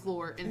on the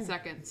floor in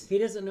seconds. He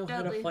doesn't know how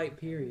to Dudley. fight,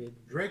 period.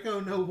 Draco,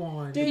 no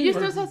wand. Dude, He just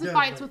versus knows how to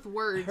Dudley. fight with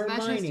words, and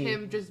that's just Hermione.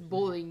 him just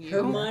bullying you.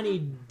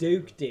 Hermione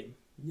duked him.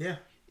 Yeah.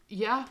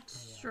 Yeah.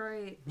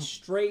 Straight.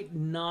 Straight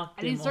knocked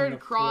And him he started on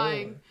the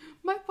crying.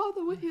 floor. My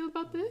father would hear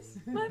about this.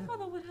 My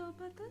father would help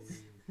about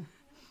this.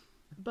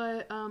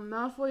 But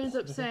Malfoy ends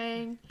up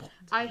saying,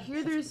 I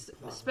hear there's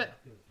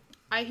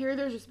I hear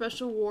there's a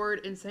special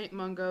ward in St.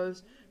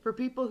 Mungo's for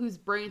people whose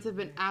brains have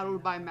been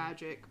addled by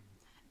magic.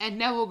 And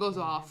Neville goes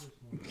off.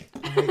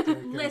 I hate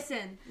Draco.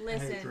 Listen. I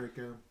hate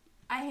Draco.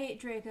 I hate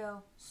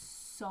Draco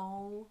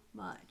so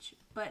much.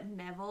 But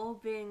Neville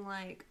being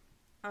like,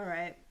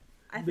 alright,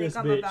 I think This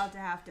I'm bitch. about to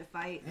have to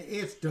fight.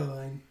 It's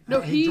done. No,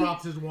 he he-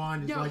 drops his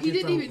wand. No, Like, he it's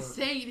didn't even over.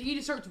 say anything. He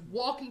just starts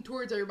walking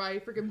towards everybody,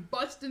 freaking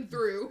busting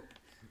through.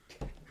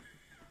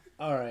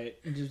 All right,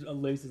 just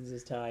loosens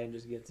his tie and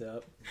just gets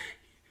up.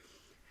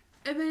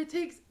 And then it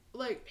takes,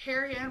 like,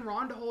 Harry and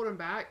Ron to hold him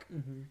back.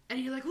 Mm-hmm. And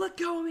he's like, let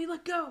go of me,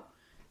 let go.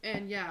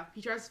 And yeah,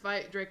 he tries to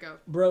fight Draco.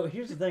 Bro,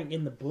 here's the thing: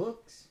 in the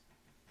books,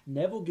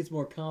 Neville gets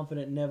more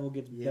confident. Neville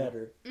gets Yeah.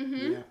 better.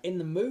 Mm-hmm. Yeah. In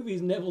the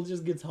movies, Neville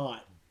just gets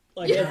hot.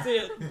 Like Yeah. that's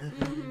it.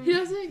 He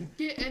doesn't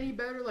get any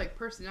better, like,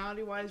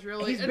 personality-wise,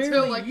 really, He's until,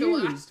 barely like,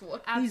 used. the last one.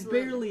 He's Absolutely.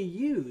 barely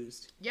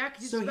used. Yeah,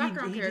 because he's So a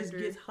background he just character.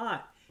 gets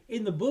hot.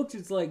 In the books,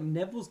 it's like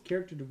Neville's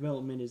character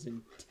development is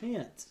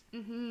intense.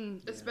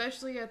 Mm-hmm.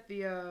 Especially at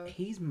the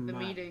He's my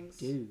meetings.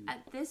 dude.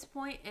 At this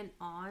point and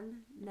on,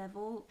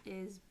 Neville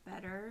is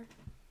better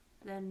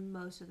than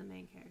most of the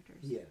main characters.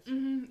 Yes.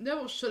 Mm-hmm.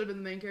 Neville should have been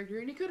the main character,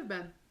 and he could have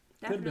been.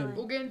 Could've been. Definitely.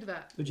 We'll get into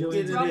that. But We'll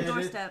get, Joanne's, Wrong into that,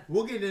 doorstep.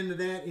 we'll get into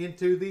that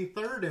into the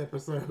third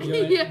episode.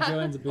 Yeah.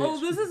 Joanne's a bitch. Oh,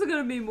 this isn't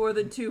gonna be more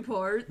than 2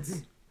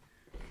 parts.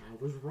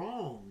 I was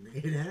wrong.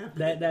 It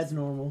happened. That's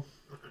normal.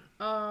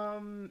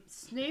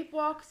 Snape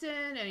walks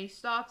in and he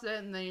stops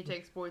it, and then he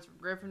takes points from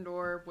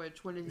Gryffindor,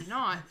 which when is he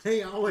not?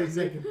 He always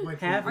taking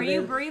points. Half Are of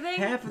you this- breathing?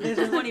 half of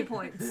this 20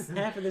 points.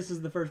 Half of this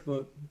is the first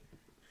book.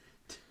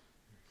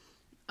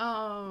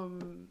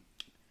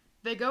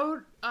 They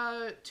go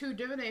to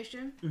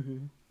divination Mm-hmm.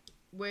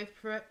 with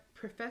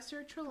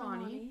Professor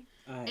Trelawney,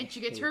 I and she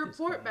gets hate her this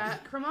report class.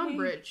 back from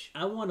Umbridge.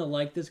 I want to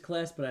like this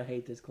class, but I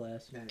hate this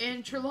class.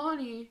 And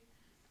Trelawney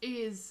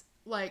is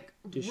like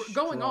Distraught.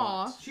 going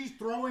off. She's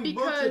throwing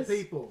books at Because-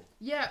 people.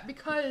 Yeah,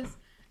 because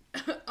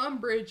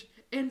Umbridge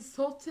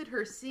insulted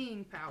her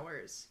seeing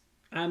powers.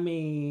 I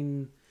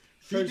mean,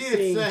 She her did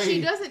seeing- say-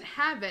 She doesn't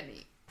have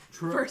any.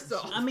 First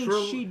off. I mean,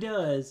 she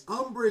does.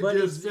 Umbridge but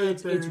just sat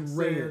it's there and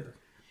rare. said,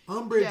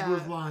 Umbridge Yeah.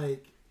 was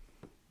like,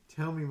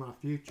 tell me my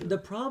future. The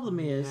problem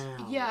is,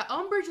 now. Yeah,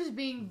 Umbridge is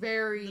being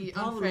very the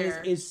problem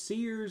unfair. is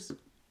seers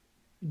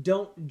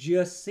don't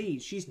just see.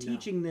 She's No.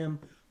 teaching them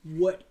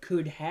what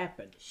could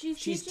happen. She's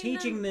teaching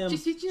teaching them.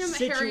 She's teaching them that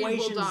Harry will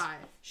situations. die.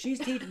 She's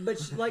teaching, but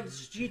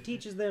she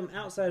teaches them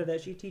outside of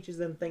that. She teaches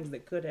them things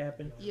that could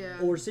happen,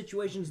 Yeah. or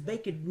situations they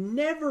could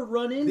never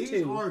run into.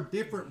 These are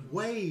different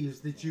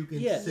ways that you can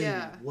Yes. see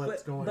Yeah.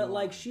 what's going on. But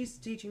like she's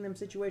teaching them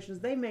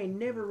situations they may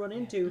never run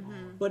into,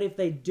 Mm-hmm. but if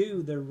they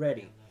do, they're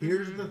ready.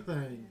 Here's the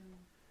thing.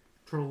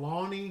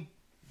 Trelawney,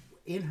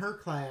 in her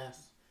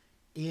class,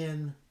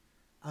 in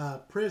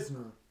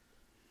Prisoner,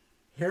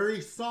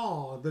 Harry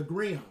saw the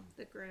Grim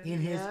The Grim. in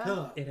his Yeah.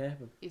 cup. It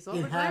happened. He saw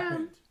It the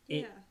happened.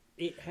 It Yeah.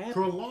 it happened.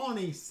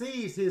 Trelawney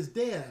sees his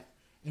death,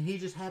 and he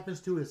just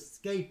happens to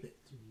escape it.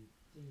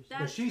 But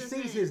That's she the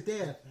sees thing. his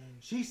death.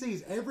 She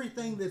sees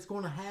everything that's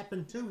going to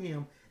happen to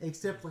him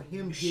except for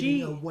him She-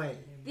 getting away.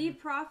 The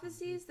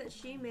prophecies that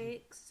she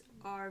makes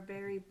are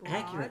very broad,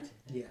 Accurate.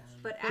 Yes.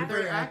 but They're accurate.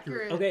 very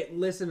accurate. Okay,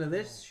 listen to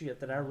this shit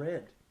that I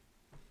read.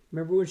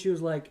 Remember when she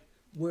was like,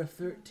 "Where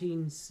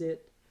 13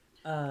 sit,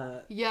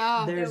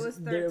 Yeah. was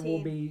there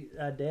will 13. be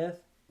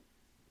death."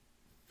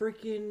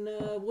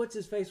 Freaking what's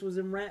his face was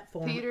in rat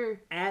form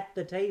Peter. at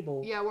the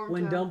table Yeah,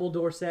 when Wormtail.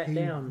 Dumbledore sat He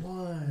down.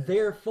 was.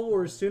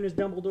 Therefore, as soon as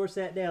Dumbledore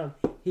sat down,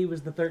 he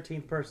was the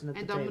 13th person at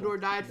And the table. Dumbledore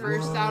died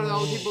first out of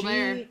all the people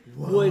there. She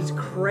was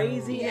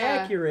crazy Yeah.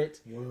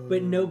 accurate, Whoa.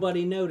 but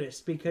nobody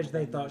noticed because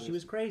they thought she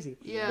was crazy.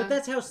 Yeah. But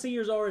that's how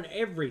seers are in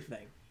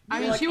everything. I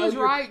mean, Like, she was oh,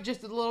 you're- right,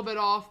 just a little bit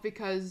off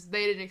because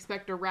they didn't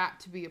expect a rat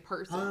to be a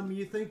person.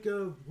 You think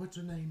of what's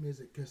her name? Is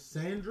it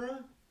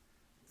Cassandra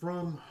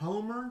from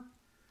Homer,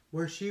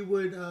 where she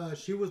was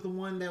the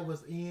one that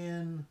was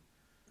in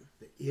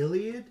the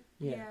Iliad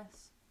Yeah.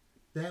 Yes.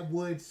 that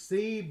would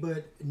see,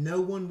 but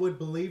no one would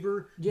believe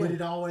her. Yeah. But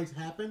it always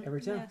happened.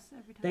 Every time. Yes,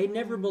 every time. They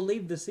never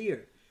believed the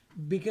seer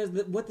because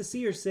what the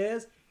seer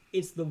says,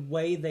 it's the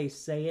way they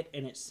say it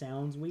and it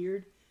sounds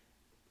weird,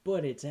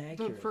 but it's the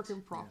accurate.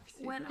 freaking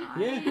prophecy. When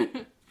Yeah.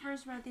 I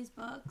first read these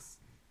books,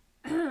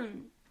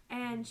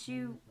 and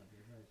she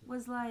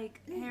was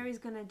like, Harry's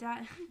gonna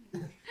die.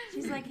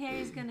 She's like,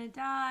 Harry's gonna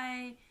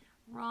die.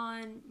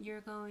 Ron, you're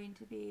going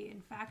to be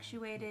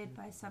infatuated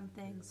by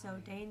something so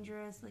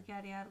dangerous, like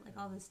yada yada, like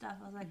all this stuff.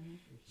 I was like,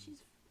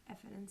 she's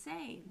effing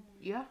insane.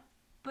 Yeah.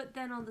 But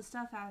then all the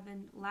stuff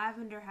happened.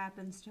 Lavender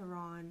happens to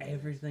Ron.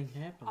 Everything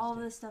happens. All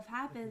to this stuff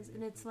happens,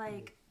 and it's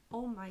like,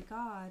 oh my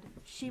god.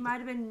 She might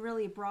have been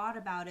really broad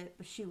about it,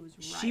 but she was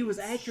right. She was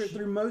accurate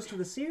through most of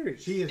the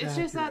series. She is. It's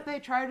just that accurate.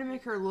 they tried to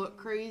make her look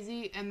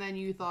crazy, and then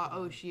you thought,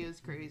 oh, she is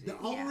crazy. The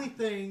only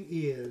thing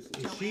is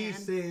she Joanne.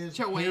 says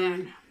Joanne.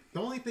 Harry. The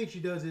only thing she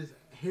does is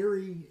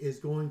Harry is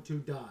going to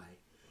die.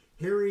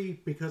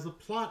 Harry, because of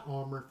plot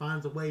armor,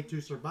 finds a way to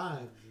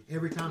survive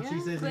every time she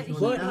Yeah, says but he's But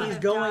going to die. he's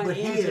going But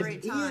he into is every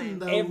time. in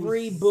those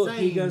every book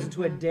he same- goes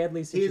into a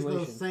deadly Is situation.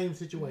 those same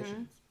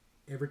situations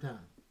every time.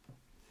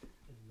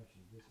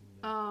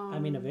 I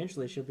mean,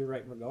 eventually she'll be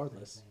right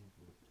regardless.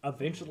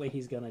 Eventually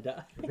he's gonna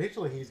die.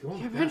 Eventually he's going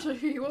to Eventually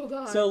he will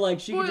die. So, like,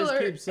 she can just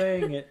Spoiler. keep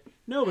saying it.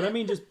 No, but I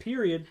mean, just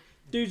period.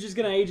 Dude's just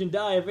gonna age and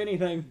die, if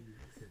anything.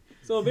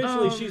 So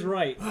eventually she's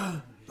right.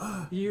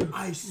 You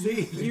I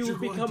see. that you you're will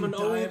going become to an die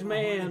old of a heart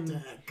man.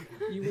 attack.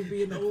 You will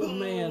be an old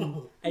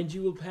man, and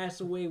you will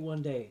pass away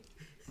one day.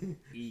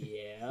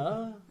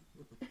 Yeah?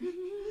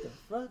 The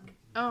fuck?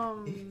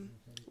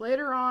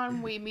 Later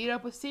on, we meet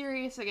up with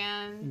Sirius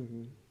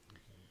again,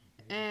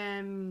 Mm-hmm.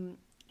 and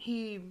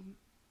He's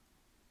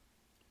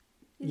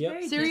Yep.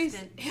 very Sirius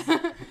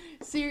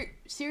distant.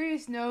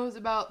 Sirius knows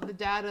about the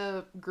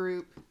data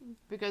group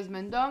because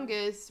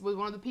Mendungus was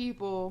one of the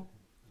people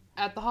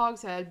at the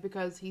Hogshead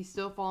because he's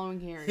still following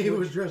Harry. He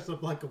was dressed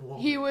up like a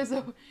woman. He was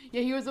a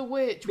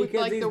witch with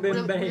Because like he's the been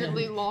really banned.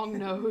 weirdly long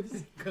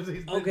nose. 'Cause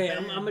he's been Okay,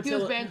 banned. I'm gonna He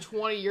was tell. banned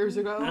 20 years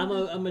ago. I'm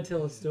gonna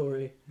tell a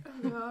story.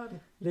 Oh God.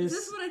 This Is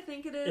this what I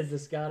think it is is? the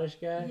Scottish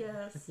guy.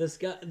 Yes.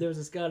 There was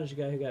a Scottish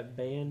guy who got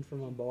banned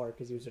from a bar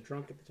because he was a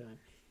drunk at the time.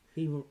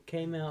 He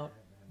came out,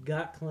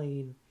 got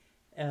clean.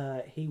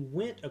 He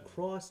went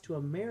across to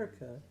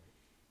America,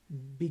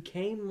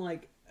 became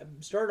like,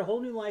 started a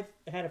whole new life,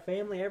 had a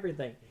family,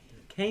 everything.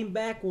 Came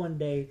back one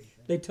day.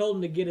 They told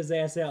him to get his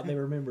ass out. They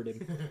remembered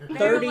him. They were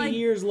 30 like-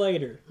 years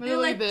later, They're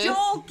Literally like, this.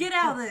 Joel, get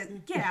out of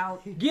it. Get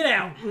out. get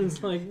out. And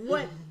it's like,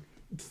 what?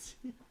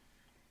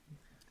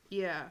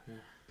 Yeah.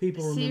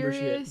 People remember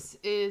shit. Sirius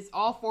is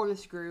all for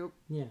this group.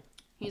 Yeah,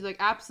 He's like,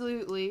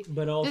 absolutely.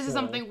 but also This is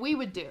something we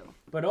would do.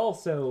 But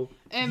also,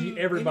 And-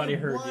 everybody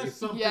And it heard was you.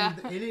 something Yeah.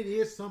 and it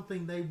is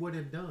something they would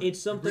have done. It's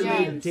something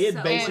Yeah. they did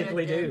So-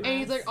 basically do. And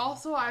he's like,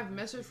 also, I have a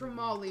message from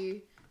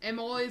Molly. And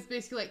Molly's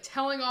basically like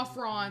telling off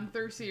Ron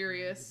through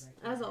Sirius.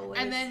 As always.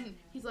 And then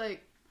he's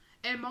like,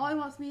 and Molly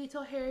wants me to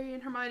tell Harry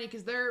and Hermione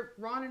because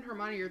Ron and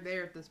Hermione are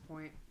there at this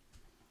point.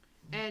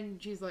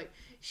 And she's like,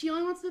 she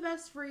only wants the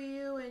best for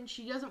you, and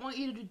she doesn't want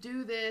you to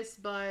do this,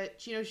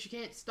 but you know she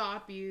can't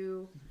stop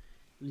you.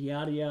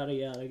 Yada yada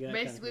yada. That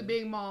Basically, kind of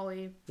being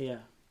Molly. thing. Yeah.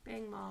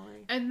 Bang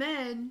Molly. And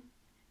then,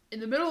 in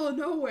the middle of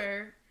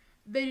nowhere,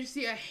 they just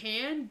see a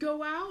hand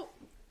go out,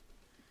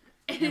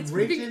 and it's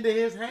reach freaking- into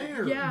his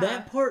hair. Yeah.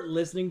 That part,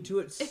 listening to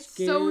it, It's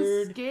so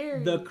scared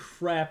scary. the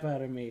crap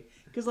out of me.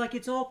 Because, like,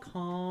 it's all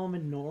calm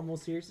and normal.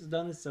 Sirius has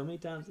done this so many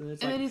times. And,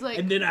 it's And like, then he's like-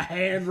 and then a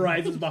hand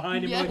rises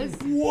behind him. Yes.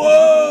 Like,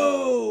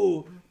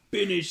 whoa!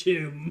 Finish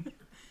him.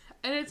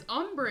 And it's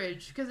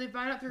Umbridge because they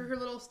find out through her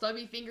little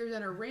stubby fingers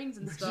and her rings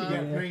and She stuff.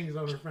 got Yeah. rings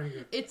on her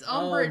finger. It's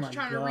Oh Umbridge my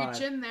trying God. to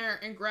reach in there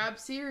and grab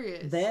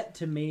Sirius. That,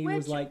 to me,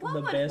 was, like, what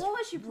the was- best what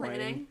was she writing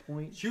planning?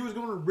 point. She was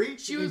going to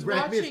reach She and was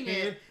grab his watching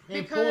hand it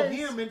and pull because-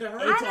 him into her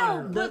I know,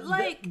 fire. but,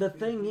 like- the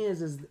thing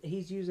is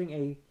he's using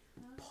a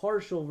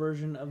partial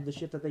version of the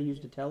shit that they use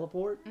to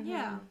teleport.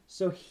 Yeah.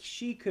 So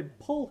she could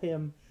pull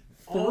him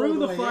All through the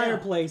the way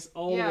fireplace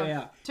all Yeah, the way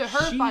out. to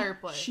her She-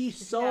 fireplace. She She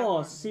had saw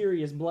one.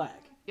 Sirius Black.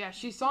 Yeah,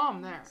 she saw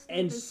him there.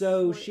 And This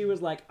so sweet- she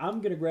was like, I'm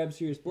going to grab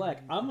Sirius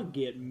Black. I'm going to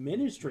get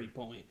ministry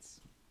points.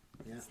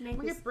 Snape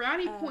We is get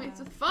brownie points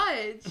with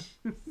fudge.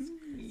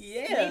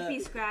 Yeah.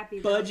 Snapey Scrappy.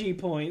 though. Budgie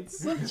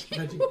points.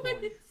 Fudgy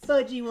points.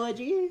 Fudgy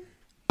wudgy.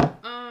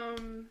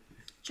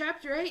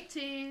 Chapter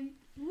 18.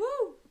 Woo!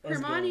 Let's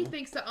Hermione go.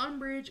 thinks that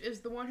Umbridge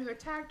is the one who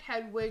attacked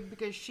Hedwig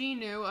because she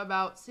knew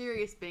about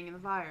Sirius being in the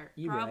fire.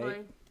 You Probably.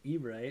 right. You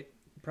right.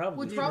 Probably.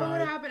 Which You're probably right.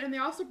 would happen, and they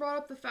also brought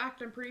up the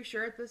fact, I'm pretty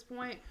sure at this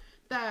point,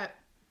 that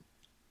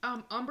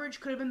Umbridge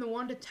could have been the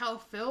one to tell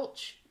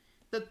Filch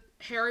that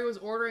Harry was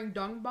ordering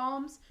dung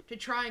bombs to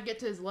try and get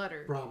to his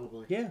letter.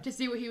 Probably. Yeah. To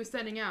see what he was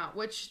sending out,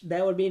 which,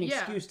 That would be an Yeah.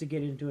 excuse to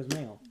get into his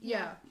mail.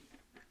 yeah.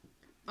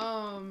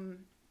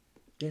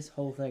 This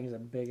whole thing is a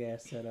big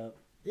ass setup.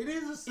 It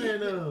is a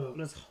setup.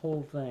 This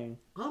whole thing.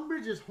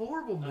 Umbridge is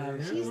horrible, man.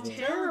 She's I'm telling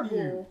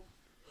terrible.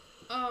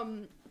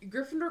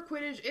 Gryffindor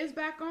Quidditch is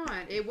back on.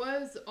 It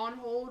was on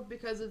hold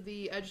because of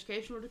the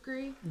educational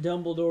decree.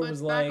 Dumbledore But was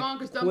it's like, back on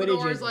because Quidditch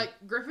Dumbledore is is like,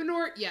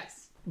 Gryffindor?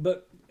 Yes.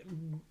 But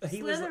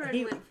he was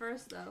Slytherin went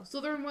first, though.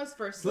 Slytherin was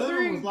first.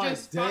 Slytherin was like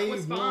just day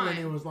was one. fine.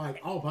 It was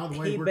like, oh, by the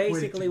way, He we're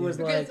basically Quidditch was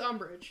again. like- Because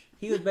Umbridge.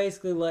 he was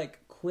basically like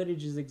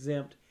Quidditch is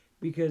exempt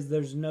because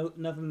there's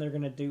nothing they're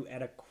gonna do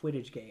at a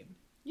Quidditch game.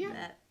 Yeah.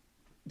 That.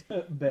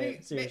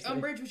 Bet, seriously.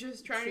 Umbridge was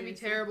just trying to be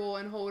Seriously. terrible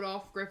and hold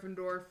off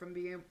Gryffindor from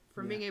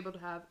being able to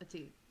have a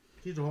team.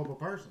 She's a horrible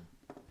person.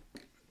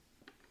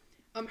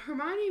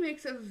 Hermione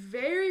makes a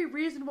very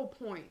reasonable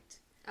point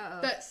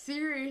Uh-oh. that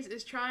Sirius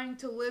is trying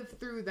to live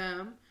through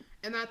them,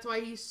 and that's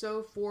why he's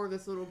so for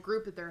this little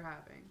group that they're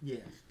having.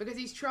 Yes. Because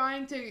he's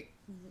trying to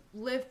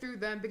live through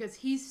them because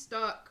he's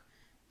stuck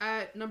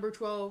at number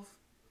 12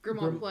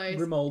 Grimmauld Place.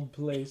 Grimmauld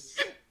Place.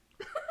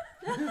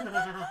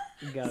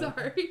 Got it.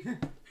 Sorry.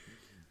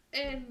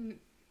 And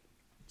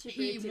She he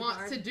breathed too wants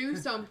hard. to do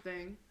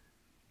something.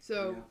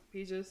 So Yeah.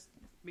 he's just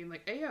being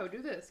like, hey, yo,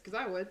 do this, because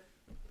I would.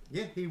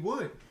 Yeah, he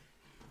would.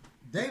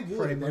 They Pretty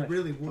would. They much.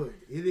 really would.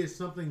 It is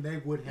something they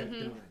would have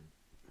Mhm.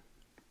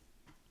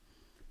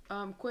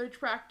 done. Quidditch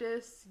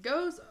practice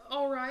goes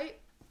all right,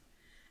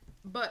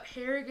 but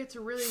Harry gets a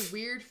really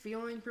weird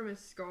feeling from his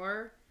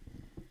scar.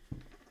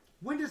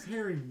 When does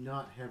Harry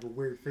not have a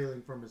weird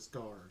feeling from his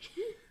scars?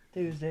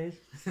 Tuesdays.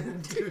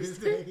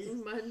 Tuesdays.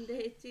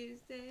 Monday,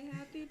 Tuesday,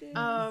 happy days.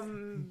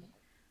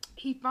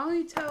 He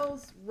finally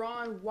tells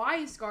Ron why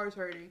his scar's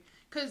hurting.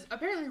 Because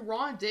apparently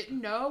Ron didn't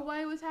know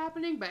why it was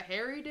happening, but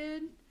Harry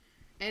did.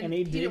 And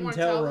he didn't want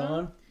to tell him.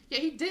 Ron. Yeah,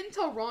 he didn't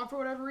tell Ron for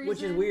whatever reason.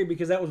 Which is weird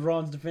because that was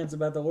Ron's defense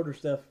about the order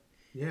stuff.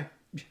 Yeah.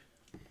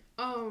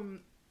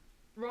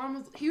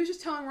 He was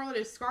just telling Ron that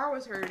his scar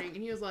was hurting, and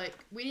he was like,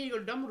 we need to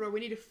go to Dumbledore, we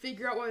need to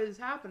figure out why this is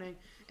happening.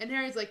 And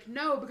Harry's like,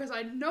 no, because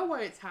I know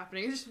why it's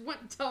happening. He just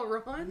went to tell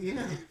Ron.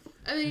 Yeah.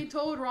 And then he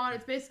told Ron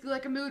it's basically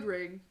like a mood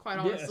ring, quite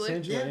honestly.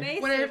 essentially. Yeah.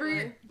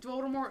 Whenever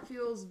Voldemort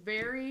feels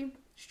very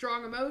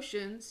strong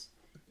emotions,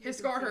 his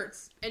scar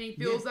hurts, and he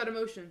feels that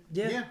emotion.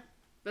 Yeah.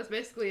 That's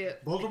basically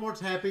it. Voldemort's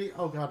happy.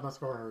 Oh god, my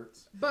scar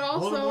hurts. But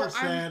also, Voldemort's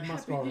I'm sad. My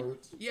happy- scar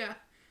hurts. Yeah.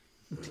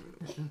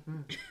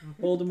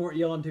 Voldemort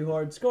yelling too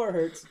hard. Scar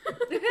hurts.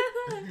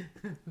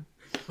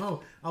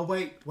 Oh,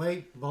 wait.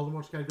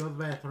 Voldemort's got to go to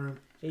the bathroom.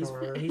 He's Scar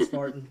hurts. he's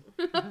farting.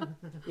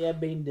 Yeah,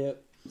 bean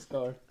dip.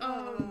 Scar.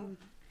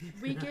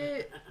 We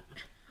get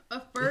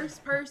a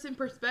first-person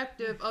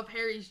perspective of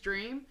Harry's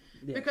dream.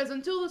 Yeah. Because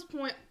until this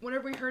point,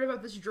 whenever we heard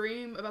about this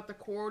dream, about the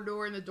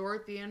corridor and the door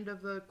at the end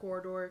of the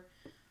corridor,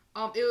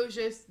 it was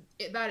just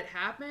that it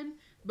happened.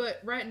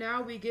 But right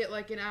now, we get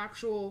like an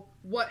actual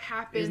what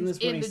happens Isn't this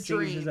when in he the sees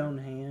dream. his own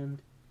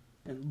hand?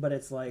 But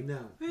it's like... No.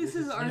 This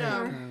is Arthur.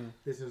 No.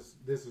 This is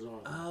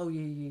Arthur. Oh,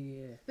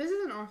 yeah. This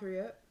isn't Arthur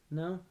yet.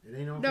 No? It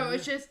ain't Arthur. No, yet?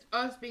 it's just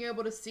us being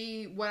able to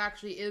see what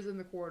actually is in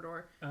the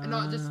corridor and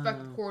not just the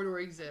fact the corridor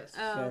exists.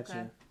 Oh,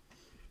 okay.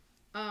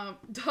 Gotcha.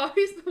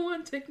 Dobby's the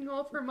one taking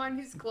off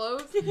Hermione's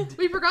clothes.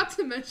 We forgot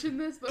to mention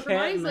this, but Cat in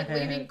Hermione's the like Hat.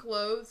 leaving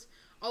clothes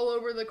all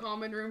over the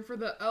common room for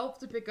the elf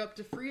to pick up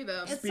to free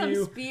them. It's Spew.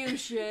 some spew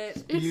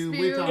shit. It's Spew, we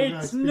spew. talk-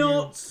 It's spew.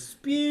 not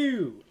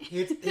spew.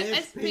 It's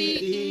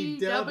SPEW.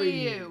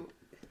 SPEW.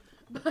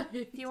 But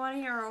If you want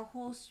to hear a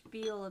whole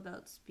spiel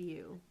about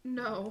spew,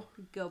 no.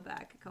 go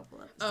back a couple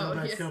episodes. Oh,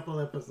 Still yeah. a couple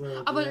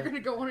episodes. I thought you yeah. were gonna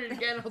go on it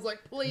again. I was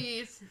like,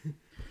 please.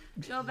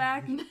 Go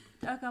back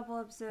a couple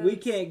episodes. We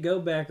can't go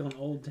back on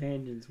old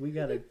tangents. We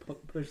gotta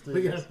push through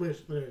We gotta this. push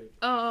through.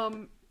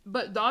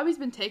 But Dobby's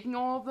been taking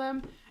all of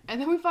them, and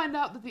then we find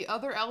out that the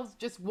other elves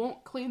just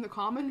won't clean the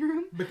common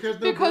room Because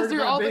because worried they're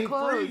about all the being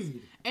clothes,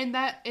 freed. and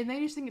they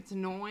just think it's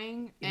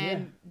annoying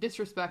and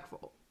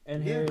disrespectful.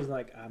 And Yeah. Harry's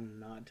like, I'm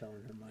not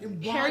telling Hermione.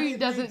 And why Harry did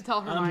doesn't they-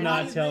 tell Hermione. I'm Why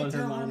not did telling they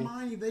tell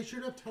Hermione. They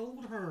should have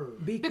told her.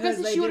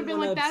 Because they she would have didn't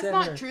been like, wanna "That's upset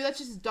not her. true. That's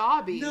just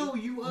Dobby." No,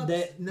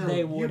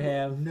 They would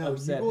have No,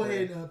 upset you go her.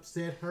 ahead and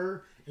upset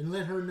her and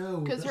let her know.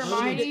 Because the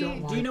Hermione- others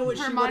don't Do you know what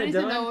she would have Hermione's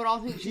a done? know-it-all.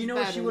 Thinks Do she's you know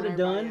what better she would than have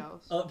done? everybody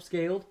else.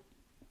 Upscaled?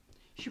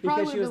 She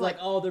probably Because she would was be like,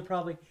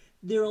 oh,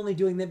 they're only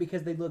doing that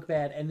because they look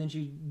bad, and then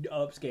she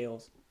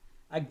upscales.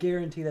 I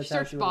guarantee that's she how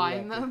starts she would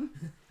buying react.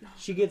 them.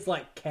 She gets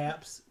like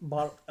caps,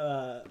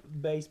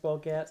 baseball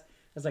caps.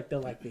 It's like they're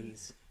like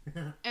these.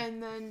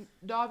 And then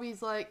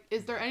Dobby's like,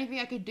 "Is there anything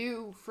I could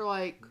do for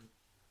like,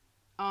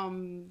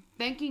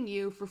 thanking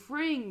you for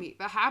freeing me?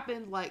 That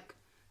happened like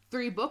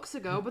 3 books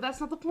ago, but that's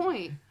not the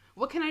point.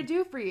 What can I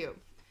do for you?"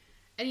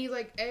 And he's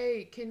like,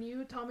 "Hey, can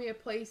you tell me a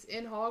place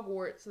in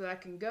Hogwarts that I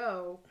can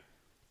go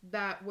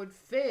that would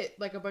fit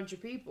like a bunch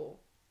of people?"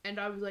 And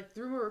I was like,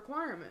 "Through a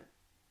requirement."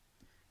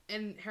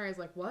 And Harry's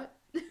like, "What?"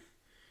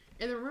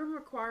 And the room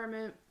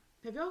requirement,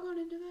 have y'all gone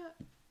into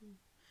that?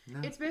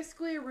 No. It's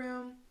basically a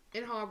room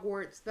in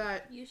Hogwarts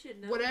that You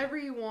should know. whatever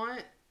you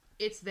want,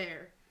 it's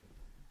there.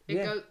 It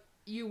Yeah. goes.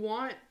 You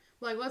want,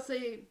 like, let's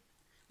say,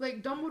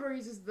 like Dumbledore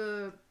uses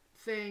the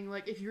thing,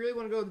 like if you really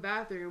want to go to the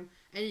bathroom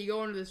and you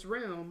go into this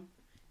room,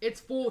 it's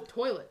full of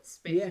toilets,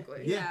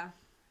 basically. Yeah.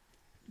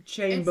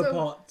 Chamber And so-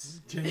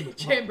 pots.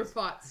 Chamber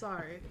pot.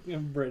 Sorry.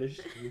 I'm British.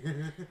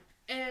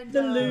 And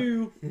The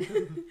loo.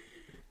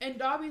 and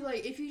Dobby's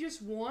like, if you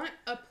just want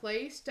a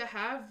place to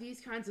have these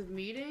kinds of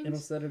meetings, It'll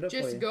set it up for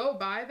just you. go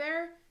by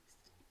there,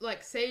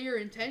 like say your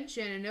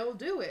intention, and it'll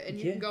do it, and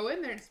you Yeah. can go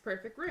in there. And it's a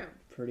perfect room.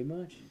 Pretty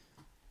much.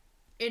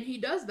 And he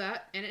does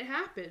that, and it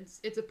happens.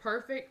 It's a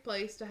perfect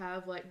place to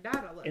have like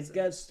data lessons. It's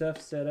got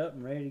stuff set up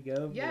and ready to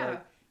go. For, Yeah.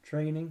 like,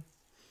 training.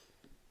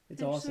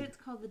 It's Actually, awesome. Oh, it's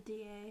called the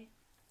DA.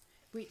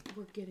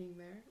 We're getting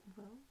there.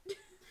 Well,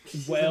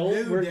 Well,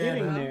 The new we're data.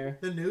 getting there.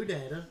 The new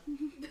data.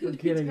 We're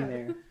getting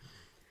there.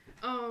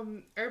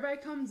 Everybody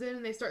comes in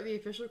and they start the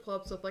official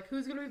club stuff. Like,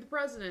 who's gonna be the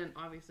president?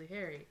 Obviously,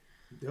 Harry.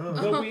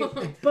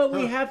 Duh. But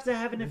we have to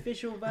have an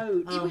official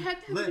vote. We had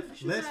to have an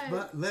official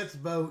guy. let's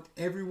vote.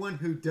 Everyone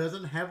who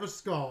doesn't have a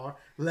scar,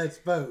 let's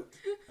vote.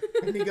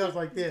 And he goes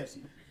like this.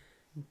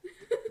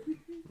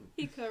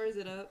 he covers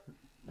it up.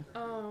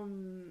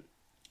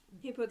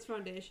 He puts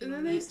foundation And then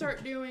on they it.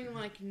 start doing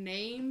like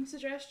name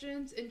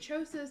suggestions, and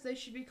Cho says they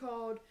should be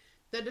called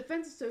the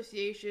Defense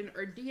Association,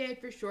 or DA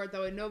for short.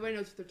 That way, nobody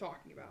knows what they're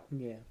talking about.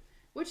 Yeah.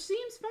 Which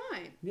seems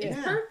fine. Yeah.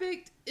 It's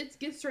perfect. It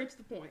gets straight to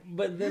the point.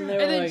 But then they're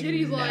And then like,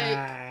 Ginny's nah.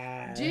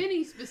 like,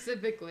 Ginny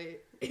specifically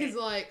is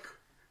like,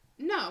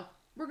 no,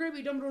 we're gonna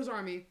be Dumbledore's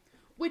army,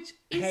 which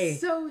is Hey,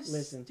 so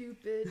listen.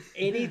 stupid.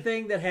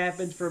 Anything that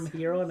happens from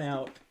here on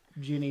out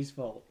Ginny's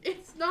fault.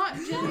 It's not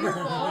Ginny's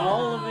fault.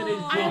 All of it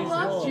is I Ginny's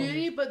love fault.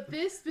 Ginny, but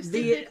this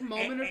specific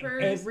moment of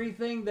hers.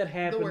 Everything that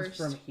happens worst.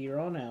 from here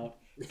on out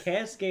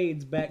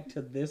cascades back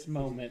to this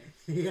moment.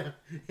 Yeah,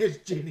 it's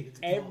Ginny's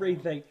fault.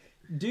 Everything.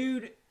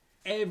 Dude,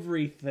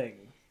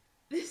 everything.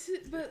 This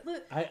is, but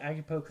look, I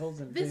can poke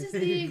holes in it. this too.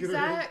 is the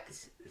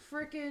exact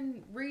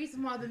freaking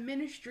reason why the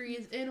Ministry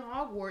is in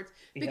Hogwarts,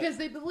 because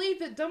they believe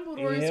that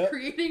Dumbledore is Yep.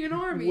 creating an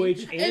army,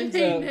 Which and ends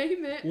they up-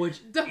 name it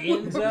Which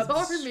Dumbledore's ends up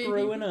army.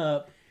 screwing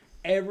up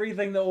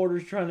everything the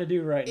Order's trying to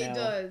do right now. It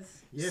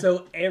does. Yeah.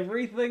 So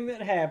everything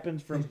that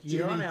happens from It's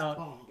here on Ginny's out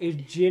fault. is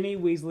Ginny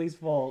Weasley's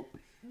fault.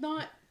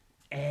 Not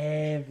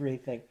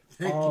Everything.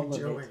 Thank all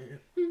you, of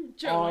it.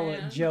 Joanne. All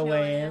of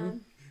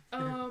Joanne.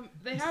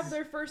 They have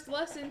their first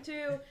lesson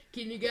too.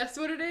 Can you guess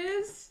what it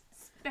is?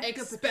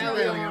 Expelliarmus.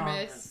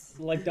 Expelliarmus.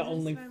 Like the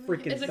only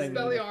freaking It's thing.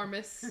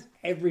 Expelliarmus.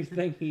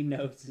 Everything he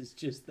knows is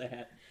just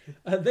that.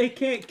 They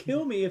can't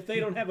kill me if they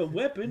don't have a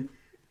weapon.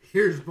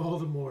 Here's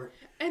Voldemort.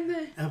 And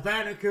the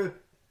Avada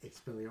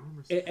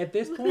Expelliarmus. At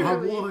this I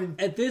point, won.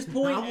 at this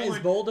point, I as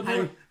won.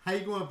 Voldemort, How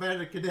you going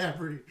Avada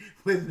Kedavra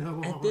with no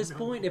arm? at this no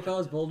point, arm? if I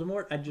was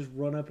Voldemort, I'd just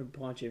run up and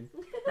punch him.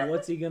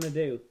 What's he gonna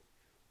do?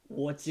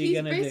 What's he he's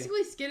gonna do?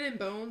 basically skin and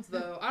bones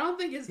though. I don't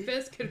think his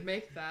fist could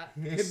make that.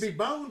 It'd be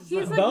bones.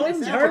 He's though. like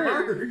Bones Mr.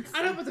 hurt.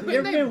 I don't know, but the You way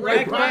ever they been break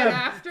whacked right by a-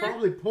 after.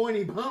 Probably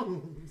pointy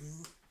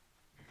bones.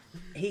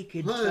 He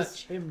could Plus-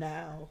 touch him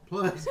now.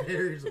 Plus,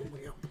 Harry's a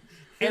wimp.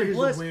 And Harry's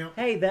plus, a wimp.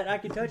 hey, that I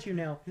can touch you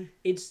now.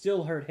 It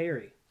still hurt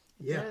Harry.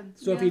 Yeah.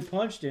 So if he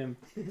punched him,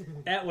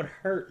 that would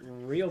hurt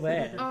real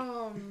bad. And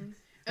I'll then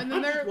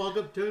just they're walk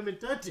up to him and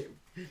touch him.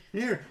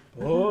 Here.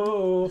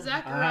 Oh,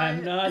 Zachariah-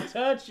 I'm not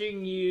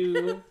touching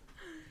you.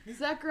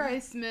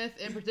 Zachariah Smith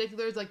in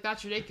particular is like,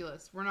 that's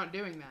ridiculous. We're not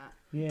doing that.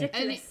 Yeah.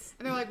 And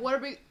they're like, what are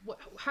we?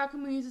 How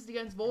can we use this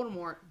against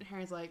Voldemort? And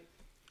Harry's like,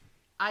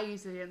 I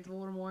used it against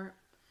Voldemort. And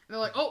they're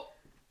like, oh,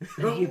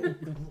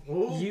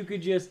 Oh. You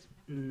could just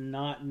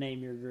not name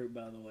your group,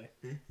 by the way.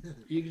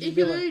 You could you just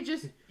be could like, literally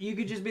just. you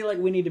could just be like,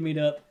 we need to meet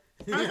up.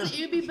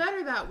 Honestly, it'd be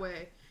better that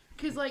way,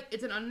 because like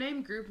it's an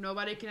unnamed group.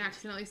 Nobody can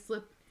accidentally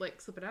slip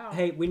it out.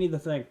 Hey, we need the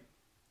thing.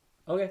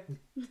 Okay,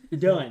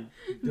 done.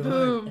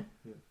 Boom.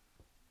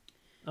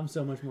 I'm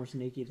so much more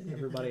sneaky than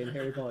everybody in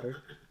Harry Potter.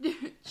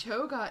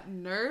 Cho got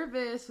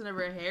nervous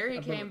whenever Harry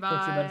came I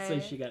thought you were about to by.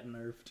 say she got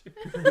nerfed.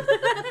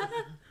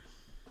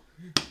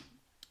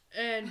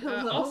 And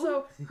Hello?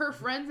 also, her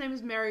friend's name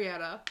is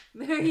Marietta.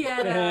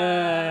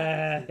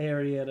 Marietta.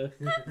 Harrietta.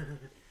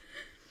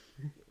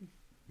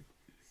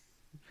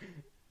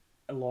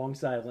 A long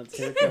silence.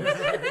 Here it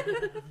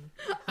comes.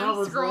 I'm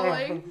was scrolling.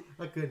 laughing.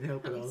 I couldn't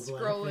help it. I I'm was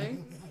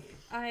scrolling.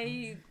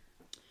 laughing.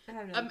 I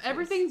have no choice.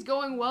 Everything's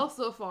going well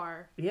so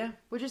far, Yeah.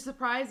 which is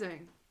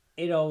surprising.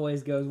 It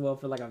always goes well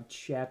for like a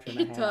chapter and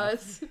a It half.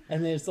 does.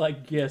 And then it's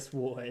like, guess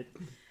what?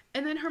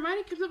 And then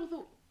Hermione comes up with,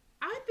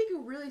 I think,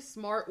 a really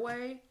smart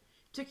way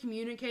to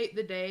communicate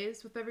the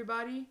days with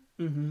everybody.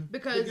 Mm-hmm.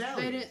 Because The they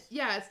Galleons. didn't.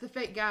 Yeah, it's the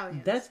fake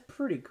Galleons. That's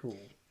pretty cool.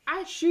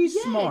 She's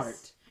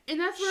smart. And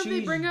that's where they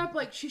She's- bring up,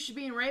 like, she should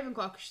be in Ravenclaw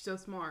because she's so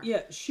smart.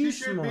 Yeah, She she's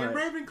should be smart.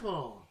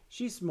 Ravenclaw.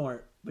 She's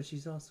smart, but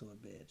she's also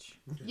a bitch.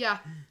 Yeah.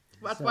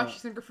 That's why So-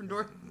 she's in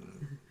Gryffindor.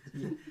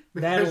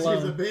 That Because she's a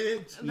alone.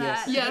 bitch.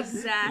 That Yes.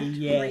 exact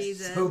Yes.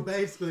 reason. So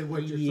basically,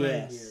 what you're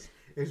Yes.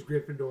 saying is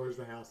Gryffindor is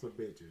the house of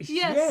bitches.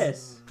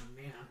 Yes.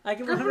 Yeah. I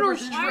can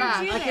Gryffindor's 100%, Why aren't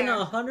trash. you I can there?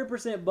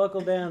 100%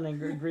 buckle down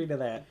and agree to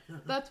that.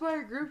 That's why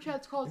our group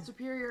chat's called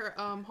Superior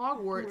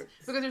Hogwarts,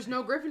 because there's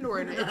no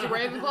Gryffindor in it. It's a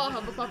Ravenclaw,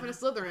 Hufflepuff, and a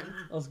Slytherin.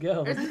 Let's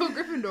go. There's no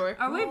Gryffindor.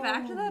 Are we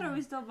back to that or are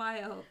we still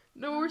bio?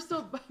 No, we're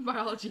still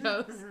biology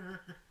hosts.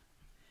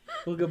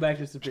 We'll go back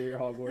to Superior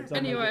Hogwarts.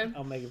 Anyway.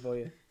 I'll make it for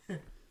you.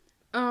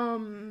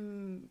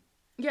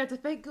 Yeah, it's a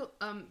fake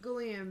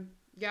Galleon.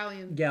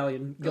 Galleon.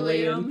 Galleon.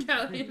 Galleon.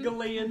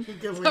 Galleon.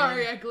 Galleon.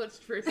 Sorry, I glitched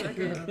for a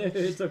second.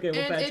 It's okay. We'll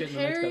And patch if it in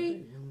the next Harry-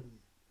 update.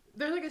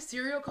 There's like a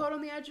serial code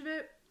on the edge of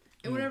it,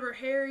 and whenever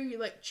Harry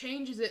like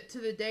changes it to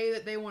the day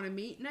that they want to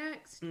meet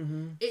next,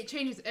 it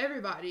changes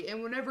everybody.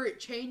 And whenever it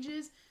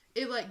changes,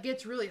 it like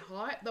gets really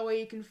hot. That way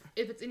you can,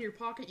 if it's in your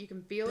pocket, you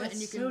can feel it That's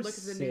and you can so look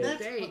at the new sick.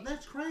 date.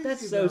 That's crazy.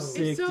 That's so though.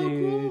 sick, It's so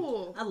dude.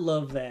 cool. I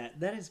love that.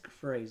 That is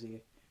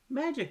crazy.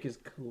 Magic is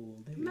cool,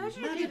 dude.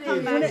 Magic Magic it is-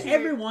 is. When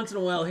every once in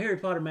a while, Harry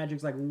Potter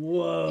magic's like,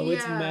 whoa,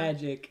 it's Yeah.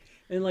 magic.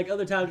 And like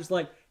other times, just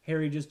like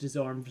Harry just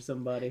disarmed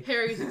somebody.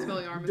 Harry's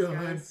Expelliarmus, Done.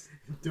 guys.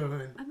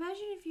 Done.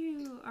 Imagine if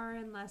you are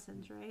in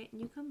lessons, right?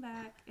 And you come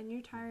back and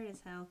you're tired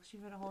as hell because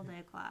you've had a whole day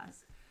of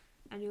class.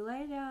 And you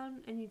lay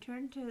down and you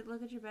turn to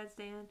look at your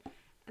bedstand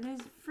and there's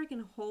a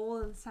freaking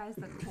hole inside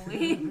the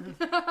coin.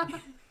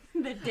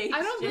 The date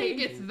I don't think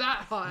change. it's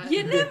that hot.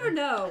 You never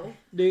know.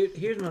 Dude,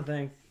 here's my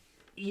thing.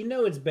 You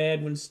know it's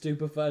bad when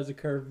Stupefy's a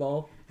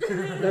curveball.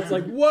 That's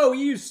like, whoa,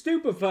 you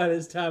stupefy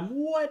this time.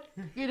 What?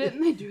 Yeah,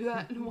 didn't they do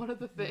that in one of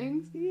the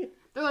things?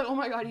 They're like, oh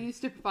my god, you use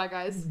stupefy,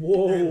 guys. And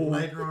Whoa.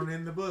 later on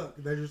in the book,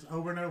 they're just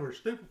over and over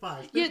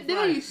stupefy. Yeah, they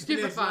don't use And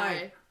it's stupefy.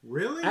 like,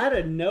 really? Out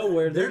of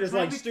nowhere, they're just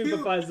trying like to kill-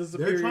 stupefies the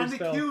superior They're trying to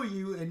spell. kill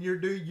you, and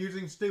you're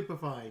using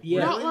stupefy. Yeah.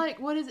 Not Really? like,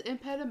 what is it,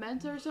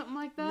 impedimenta or something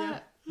like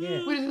that?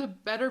 Yeah. What is it, a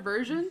better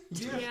version?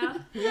 Yeah.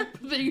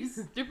 They use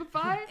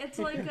stupefy? It's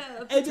like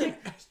a. And then-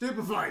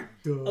 Stupefy.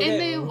 Duh. Okay.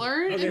 And they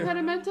learn Okay.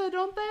 impedimenta,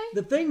 don't they?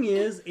 the thing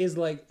is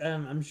like,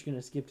 I'm just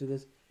gonna skip to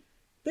this.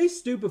 They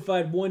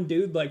stupefied one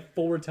dude like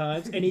 4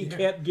 times, and he Yeah.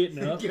 kept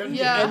getting up.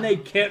 Yeah. And they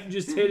kept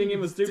just hitting him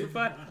with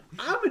stupefy.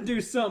 I'm gonna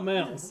do something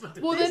else.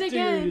 Well, This then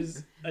again, dude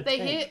is a they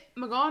tank. hit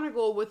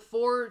McGonagall with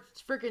 4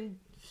 freaking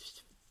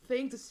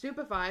things to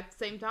stupefy at the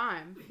same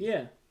time.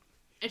 Yeah,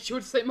 And she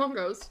would say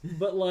Mungos.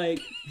 but like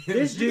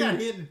this She got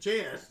dude, hit in the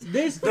chest.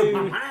 this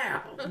dude,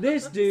 Wow.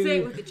 this Say it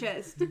dude, with the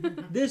chest.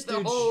 this The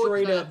dude whole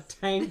straight up chest.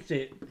 tanked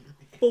it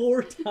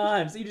 4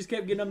 times. He just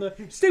kept getting on the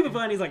stupefy,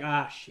 and he's like,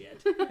 ah,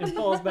 shit, and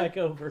falls back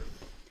over.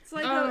 It's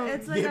like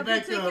a Get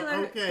back particular.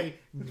 up. Okay,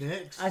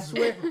 next. I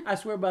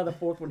swear by the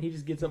 4th one, he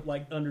just gets up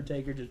like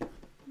Undertaker, just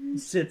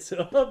sits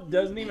up,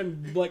 doesn't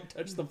even like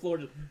touch the floor,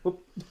 just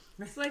whoop.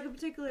 It's like a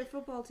particular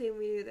football team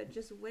we knew that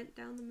just went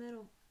down the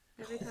middle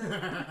every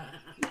time.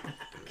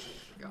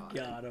 God.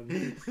 Got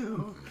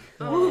him.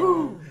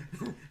 Oh.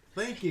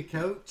 Thank you,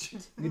 Coach.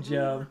 Good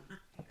job.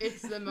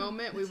 It's the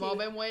moment we've all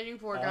been waiting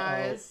for,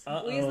 guys.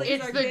 Uh-oh. Weasley-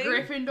 It's our the king.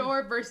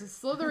 Gryffindor versus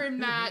Slytherin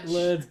match.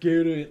 Let's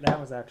go to it. That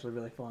was actually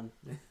really fun.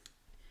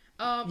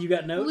 You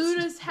got notes?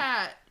 Luna's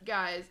hat,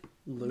 guys.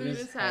 Luna's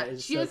Luna's hat.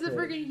 is She so has the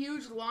creative. freaking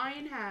huge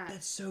lion hat.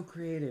 That's so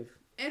creative.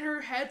 And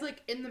her head's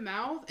like in the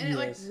mouth, and it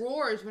like Yes.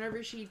 roars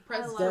whenever she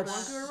presses love the that.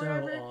 That's Wonka or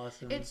so whatever.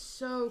 awesome. It's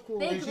so cool.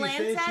 They And she glanced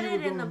said at she it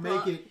was in gonna the make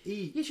book. it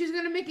eat. Yeah, she was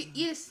gonna make it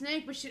eat a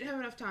snake, but she didn't have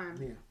enough time.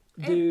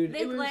 Yeah. Dude,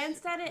 They it was-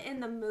 glanced at it in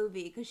the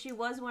movie because she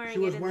was wearing She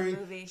was it in wearing.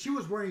 the movie. She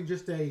was wearing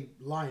just a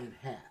lion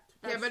hat.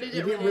 Yeah, but it It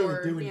didn't didn't really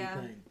roar. do Yeah.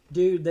 anything.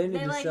 dude, they need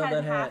They to like sell had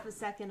that half hat. a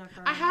second of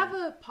her. I on have it.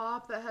 a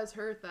pop that has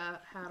her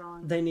that hat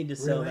on. They need to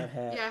sell Really? that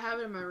hat. Yeah, I have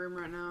it in my room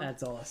right now.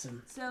 That's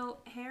awesome. So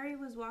Harry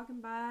was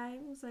walking by.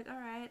 and Was like, "All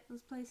right,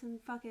 let's play some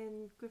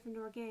fucking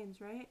Gryffindor games,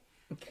 right?"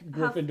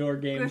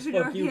 Gryffindor games.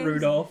 Gryffindor Fuck you, games.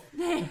 Rudolph.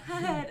 They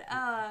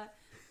had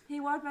he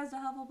walked past a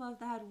Hufflepuff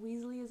that had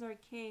Weasley is our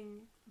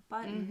king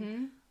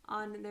button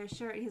on their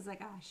shirt. He's like,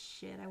 "Ah,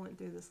 shit, I went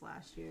through this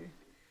last year.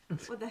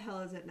 What the hell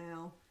is it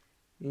now?"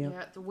 Yep.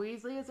 Yeah, the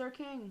Weasley is our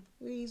king.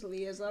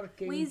 Weasley is our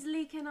king.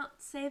 Weasley cannot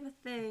save a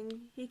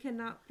thing. He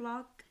cannot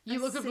block. You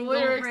a looked up the single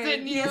lyrics, ring.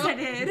 didn't you? Yes, I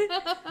did.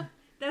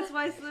 That's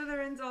why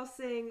Slytherins all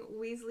sing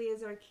 "Weasley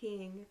is our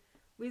king."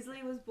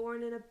 Weasley was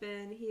born in a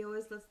bin. He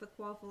always lets the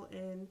quaffle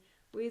in.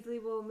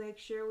 Weasley will make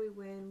sure we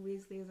win.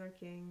 Weasley is our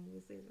king.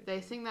 Weasley is our They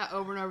king. sing that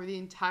over and over the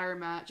entire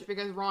match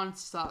because Ron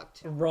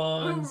sucked.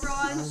 Ron.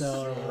 Ron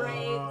so,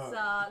 straight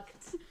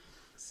sucked.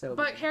 so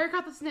But Harry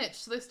caught the snitch,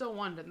 so they still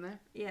won, didn't they?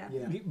 Yeah.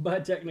 Yeah. by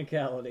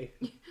technicality.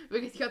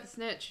 Because he got the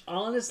snitch.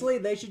 Honestly,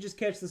 they should just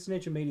catch the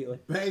snitch immediately.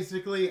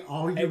 Basically,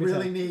 all you Every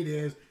really time. need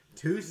is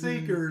 2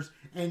 seekers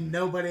and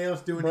nobody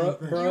else doing Bro-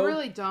 anything. bro- You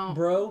really don't.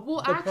 Bro,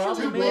 Well, the actually,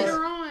 problem is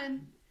later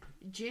on,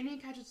 Ginny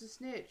catches the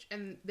snitch,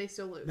 and they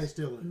still lose. They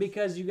still lose.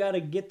 because you got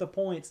to get the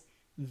points,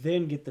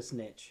 then get the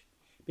snitch.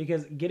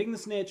 Because getting the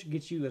snitch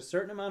gets you a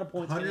certain amount of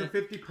points and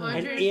 150 points.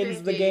 and 150.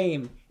 ends the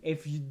game.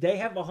 If they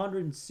have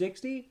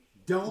 160,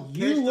 Don't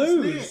you catch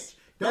lose. the snitch.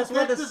 Don't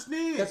catch the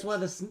snitch. That's why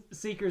the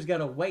seekers got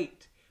to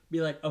wait.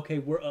 Be like, okay,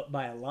 we're up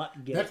by a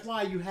lot. Get That's it.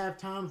 why you have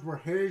times where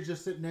Harry's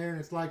just sitting there and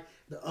it's like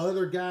the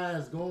other guy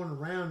is going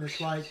around. It's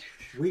like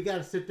we got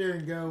to sit there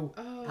and go,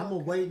 Oh, I'm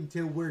going to wait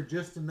until we're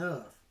just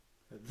enough.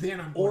 Then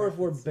I'm Or going if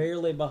we're to-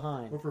 barely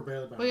behind. Or if we're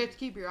barely But you behind. have to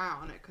keep your eye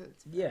on it, because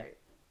it's Yeah.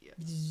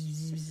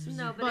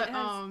 No, but, But, it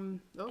has,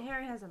 oh.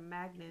 Harry has a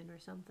magnet or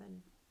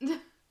something.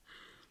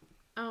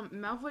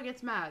 Malfoy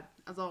gets mad,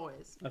 as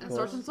always, Of and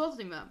starts course.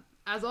 insulting them,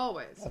 as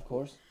always. Of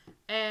course.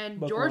 And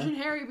Book George one. and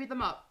Harry beat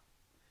them up.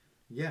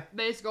 Yeah.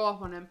 They just go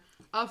off on him.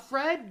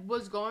 Fred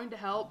was going to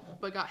help,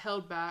 but got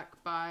held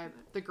back by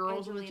the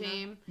girls on the Angelina.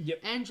 team. Yep.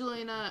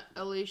 Angelina,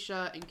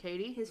 Alicia, and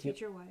Katie. His Yep.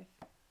 future wife.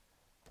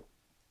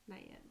 Not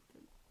yet.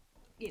 But,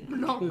 you know.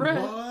 Not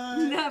Fred. What?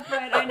 Not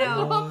Fred, I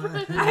know.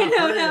 What? I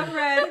know, not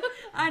Fred.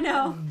 I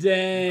know.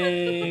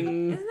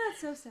 Dang. Isn't that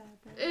so sad?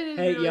 Though? It is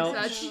Hey, really y'all.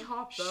 sad. She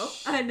hopped, though.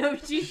 I know,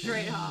 she's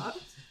straight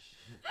hopped.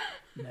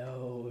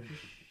 No.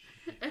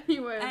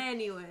 Anyway.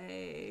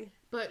 Anyway.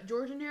 But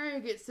George and Harry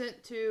get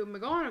sent to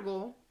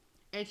McGonagall,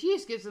 and she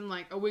just gives them,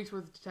 like, a week's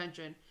worth of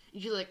detention.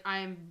 And she's like,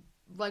 I'm,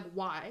 like,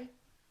 why?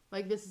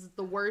 Like, this is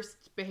the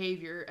worst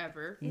behavior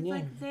ever. It's Yeah.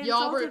 like, they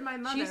Y'all insulted my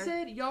mother. She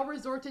said, y'all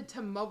resorted to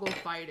muggle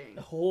fighting.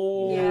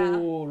 Oh, Yeah.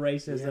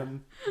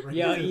 racism.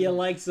 Yeah, you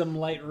like some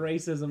light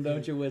racism,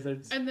 don't you,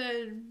 wizards? And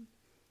then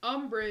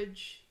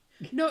Umbridge.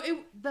 No,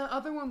 the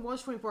other one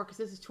was 24 because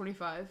this is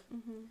 25.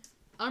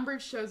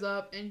 Umbridge shows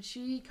up and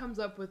she comes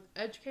up with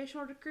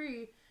educational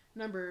decree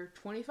number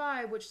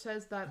 25, which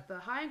says that the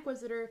High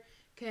Inquisitor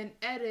can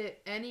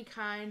edit any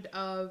kind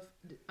of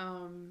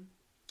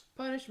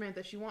punishment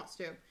that she wants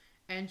to.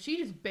 and she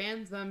just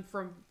bans them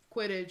from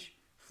Quidditch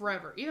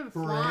forever, even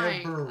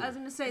flying. Forever. I was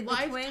gonna say the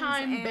Lifetime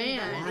twins and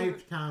ban.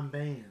 Lifetime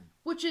ban.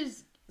 Which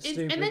is,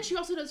 Stupid. and then she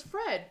also does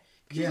Fred.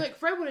 She's Yeah. like,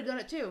 Fred would have done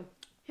it too.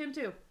 Him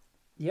too.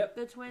 Yep.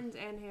 the twins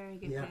and Harry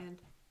get Yeah. banned,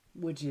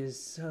 Which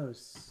is so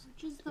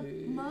which is the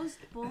stupid. most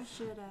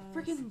bullshit ass.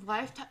 Freaking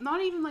lifetime,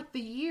 not even like the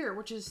year,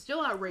 which is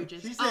still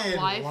outrageous. She A said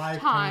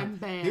lifetime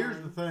ban.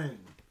 Here's the thing.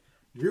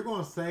 You're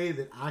going to say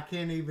that I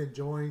can't even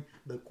join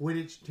the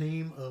Quidditch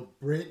team of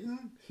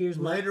Britain Here's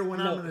my, later when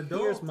no, I'm an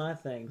adult? Here's my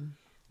thing.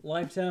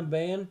 Lifetime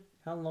ban.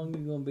 How long you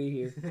gonna be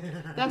here?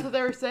 That's what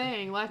they were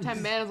saying.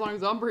 Lifetime ban as long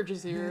as Umbridge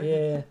is here.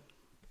 Yeah,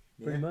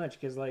 pretty Yeah. much.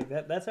 Because like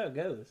that's how it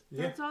goes.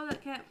 Yeah. That's all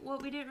that kept.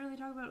 What we didn't really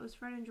talk about was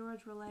Fred and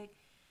George were like,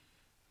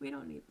 we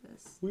don't need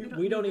this. We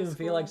need don't this even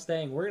feel school." like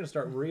staying. We're gonna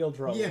start real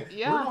trouble. Yeah,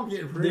 Yeah. we're going to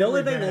get really The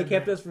only thing bad that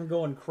kept now. us from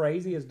going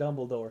crazy is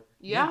Dumbledore.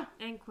 Yeah.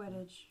 And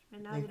Quidditch,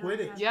 and now And they don't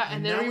Quidditch. have Yeah, that.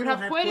 and now then we would have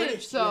don't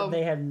Quidditch, so...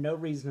 They have no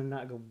reason to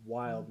not go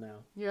wild now.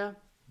 Yeah.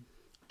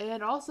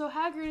 And also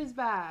Hagrid is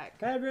back.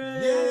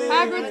 Hagrid! Yay!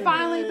 Hagrid's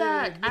finally Yay!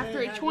 back. Yay,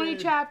 After 20 Hagrid.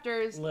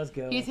 chapters, Let's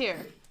go. he's here.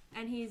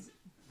 And he's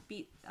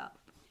beat up.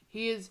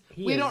 He is...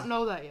 He we is- don't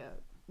know that yet.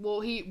 Well,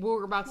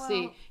 we're about to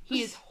see. Well-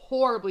 He is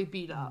horribly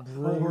beat up.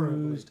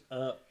 bruised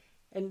up.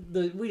 And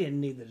we didn't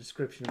need the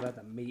description about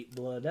the meat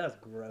blood. That was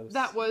gross.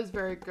 That was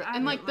very good. I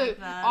And like didn't like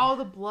that. all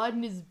the blood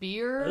in his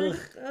beard. Ugh.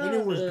 And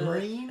it was Ugh.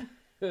 green.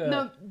 Ugh.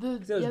 No, the was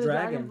the dragon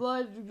dragon.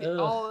 blood Ugh.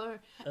 all over.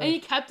 And he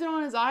kept it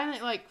on his eye and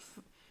it like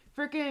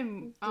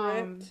freaking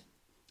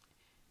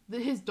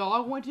Dripped. his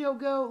dog went to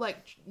go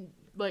like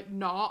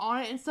gnaw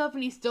on it and stuff,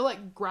 and he still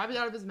like grabbed it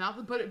out of his mouth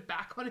and put it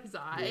back on his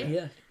eye.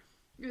 Yeah.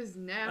 It was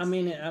nasty. I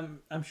mean,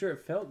 I'm sure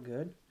it felt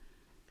good.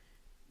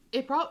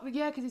 it probably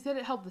because he said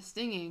it helped the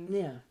stinging.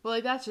 Yeah. But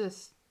like that's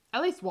just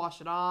at least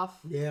wash it off.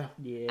 Yeah.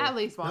 Yeah. At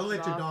least wash Don't it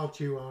let your off. dog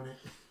chew on it.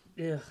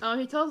 Yeah.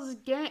 He tells his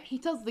gang. He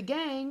tells the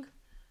gang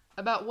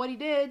about what he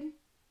did.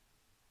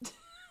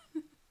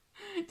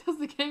 He tells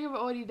the gang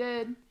about what he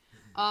did.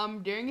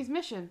 During his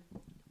mission,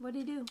 What'd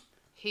he do?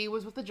 he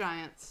was with the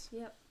Giants.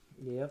 Yep.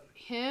 Yep.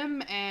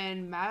 Him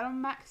and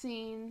Madame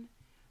Maxine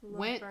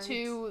went Lovebirds.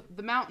 to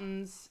the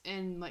mountains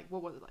in like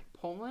what was it, like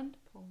Poland?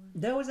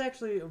 That was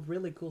actually a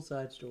really cool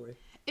side story.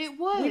 It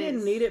was. We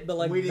didn't need it, but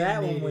like We didn't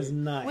that one need was it.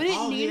 nice. We didn't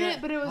All he need had-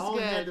 it, but it was all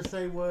he had good. to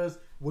say was,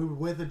 we were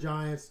with the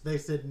Giants. They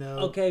said no.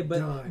 Okay, but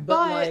Done. but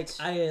But- like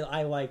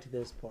I liked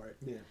this part.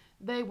 Yeah.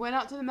 They went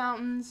out to the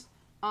mountains.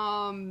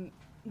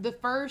 The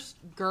first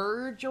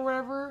Gurge or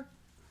whatever.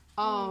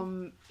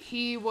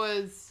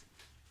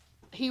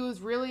 He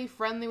was really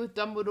friendly with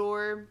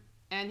Dumbledore,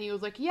 and he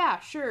was like, "Yeah,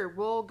 sure,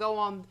 we'll go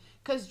on."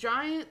 Because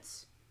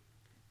Giants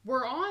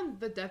were on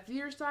the Death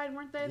Eater side,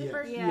 weren't they? The Yes.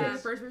 first, Yeah. the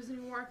first person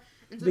anymore.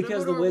 And so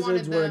Because the Dumbledore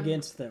wizards wanted were them-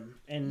 against them,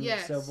 and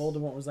Yes. so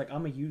Voldemort was like,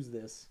 "I'm gonna use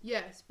this."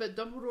 Yes, but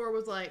Dumbledore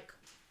was like,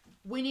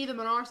 "We need them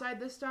on our side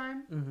this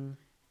time." Mm-hmm.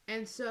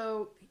 And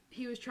so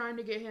he was trying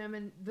to get him,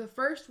 and the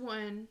first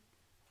one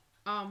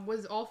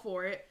was all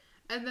for it.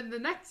 And then the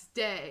next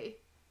day,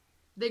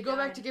 they go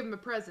back Died. to give him a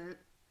present,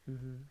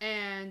 Mm-hmm.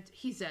 and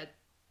he's dead.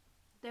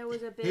 There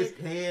was a His big.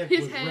 head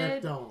His was head,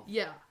 ripped off.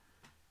 yeah.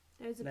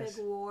 There was a That's-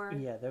 big war.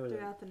 Yeah, there was.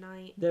 Throughout the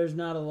night. There's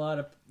not a lot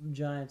of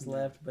giants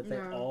left, but they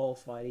No. all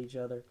fight each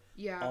other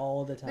Yeah.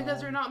 all the time.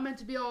 Because they're not meant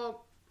to be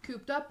all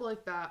cooped up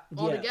like that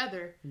all Yeah.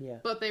 together. Yeah.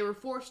 But they were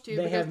forced to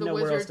They because have the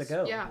nowhere else wizards. to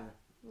go. Yeah.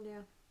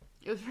 Yeah.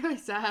 It was really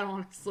sad,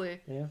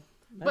 honestly. Yeah.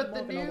 But I'm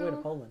the walking all the way to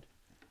new- Poland.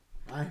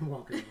 I am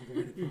walking all the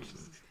way to Poland.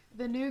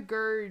 The new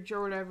Gurge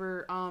or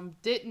whatever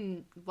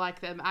didn't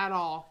like them at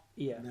all.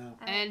 Yeah. No.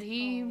 And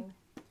he- Oh.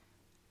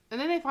 And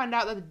then they find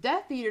out that the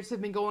Death Eaters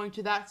have been going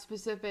to that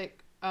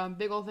specific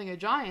big old thing of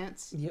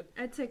giants Yep.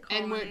 I'd say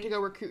colony. and went to go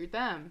recruit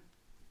them.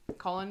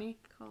 Colony?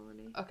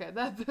 Colony. Okay,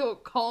 that big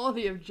old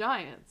colony of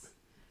giants.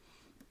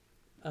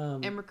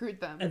 And And recruit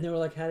them. they were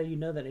like, "How do you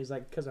know that?" And he's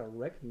like, "Because I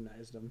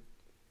recognized them.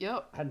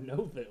 Yep. I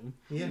know them."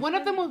 Yeah. One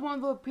of them was one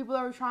of the people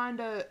that were trying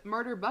to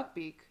murder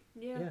Buckbeak.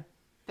 Yeah. Yeah.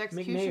 The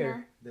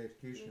executioner. The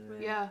executioner.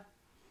 McNair. Yeah.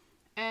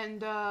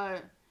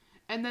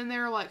 And then they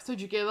were like, "So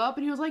did you give up?"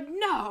 And he was like,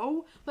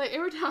 "No." Like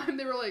every time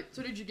they were like,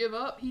 "So did you give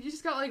up?" He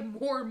just got like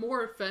more and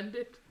more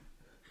offended.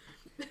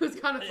 It was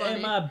kind of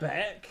funny. Am I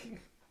back?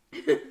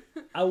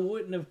 I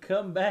wouldn't have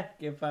come back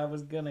if I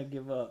was gonna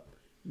give up.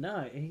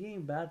 No, he ain't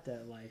about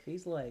that life.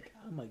 He's like,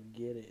 I'm gonna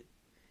get it.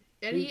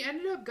 And he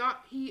ended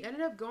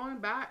up going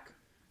back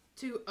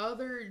to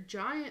other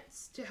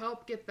giants to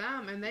help get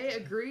them, and they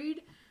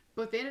agreed,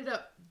 but they ended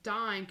up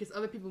dying because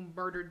other people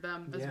murdered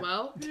them as Yeah.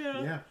 well.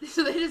 Yeah.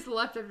 So they just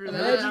left after Imagine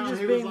that. Every time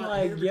just he was being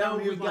like, every "Yo, time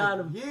he we was got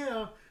like, him."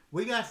 Yeah,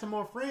 we got some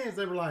more friends.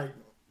 They were like,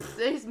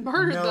 They just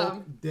murdered no,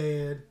 them.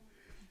 dead.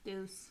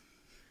 Deuce.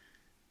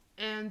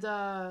 And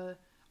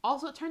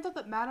also, it turns out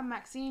that Madame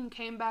Maxine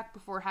came back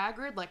before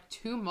Hagrid, like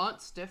 2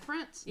 months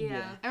difference. Yeah.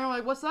 Yeah. And we're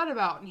like, "What's that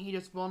about?" And he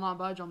just will not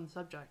budge on the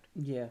subject.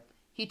 Yeah,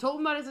 He told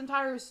him about his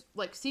entire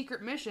like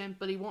secret mission,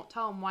 but he won't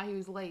tell him why he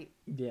was late,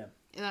 yeah,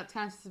 and that's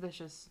kind of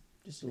suspicious.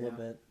 just a little Yeah.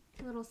 bit.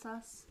 Little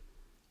sus.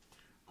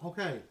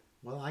 Okay,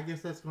 Well, I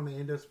guess that's going to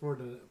end us for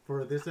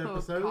this Oh,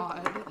 episode.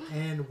 God.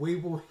 And we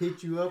will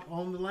hit you up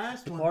on the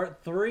last one.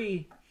 Part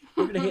 3.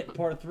 We're gonna hit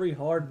part 3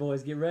 hard,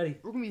 boys. Get ready.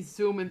 We're going to be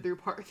zooming through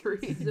part 3.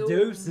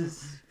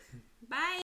 Deuces. Bye.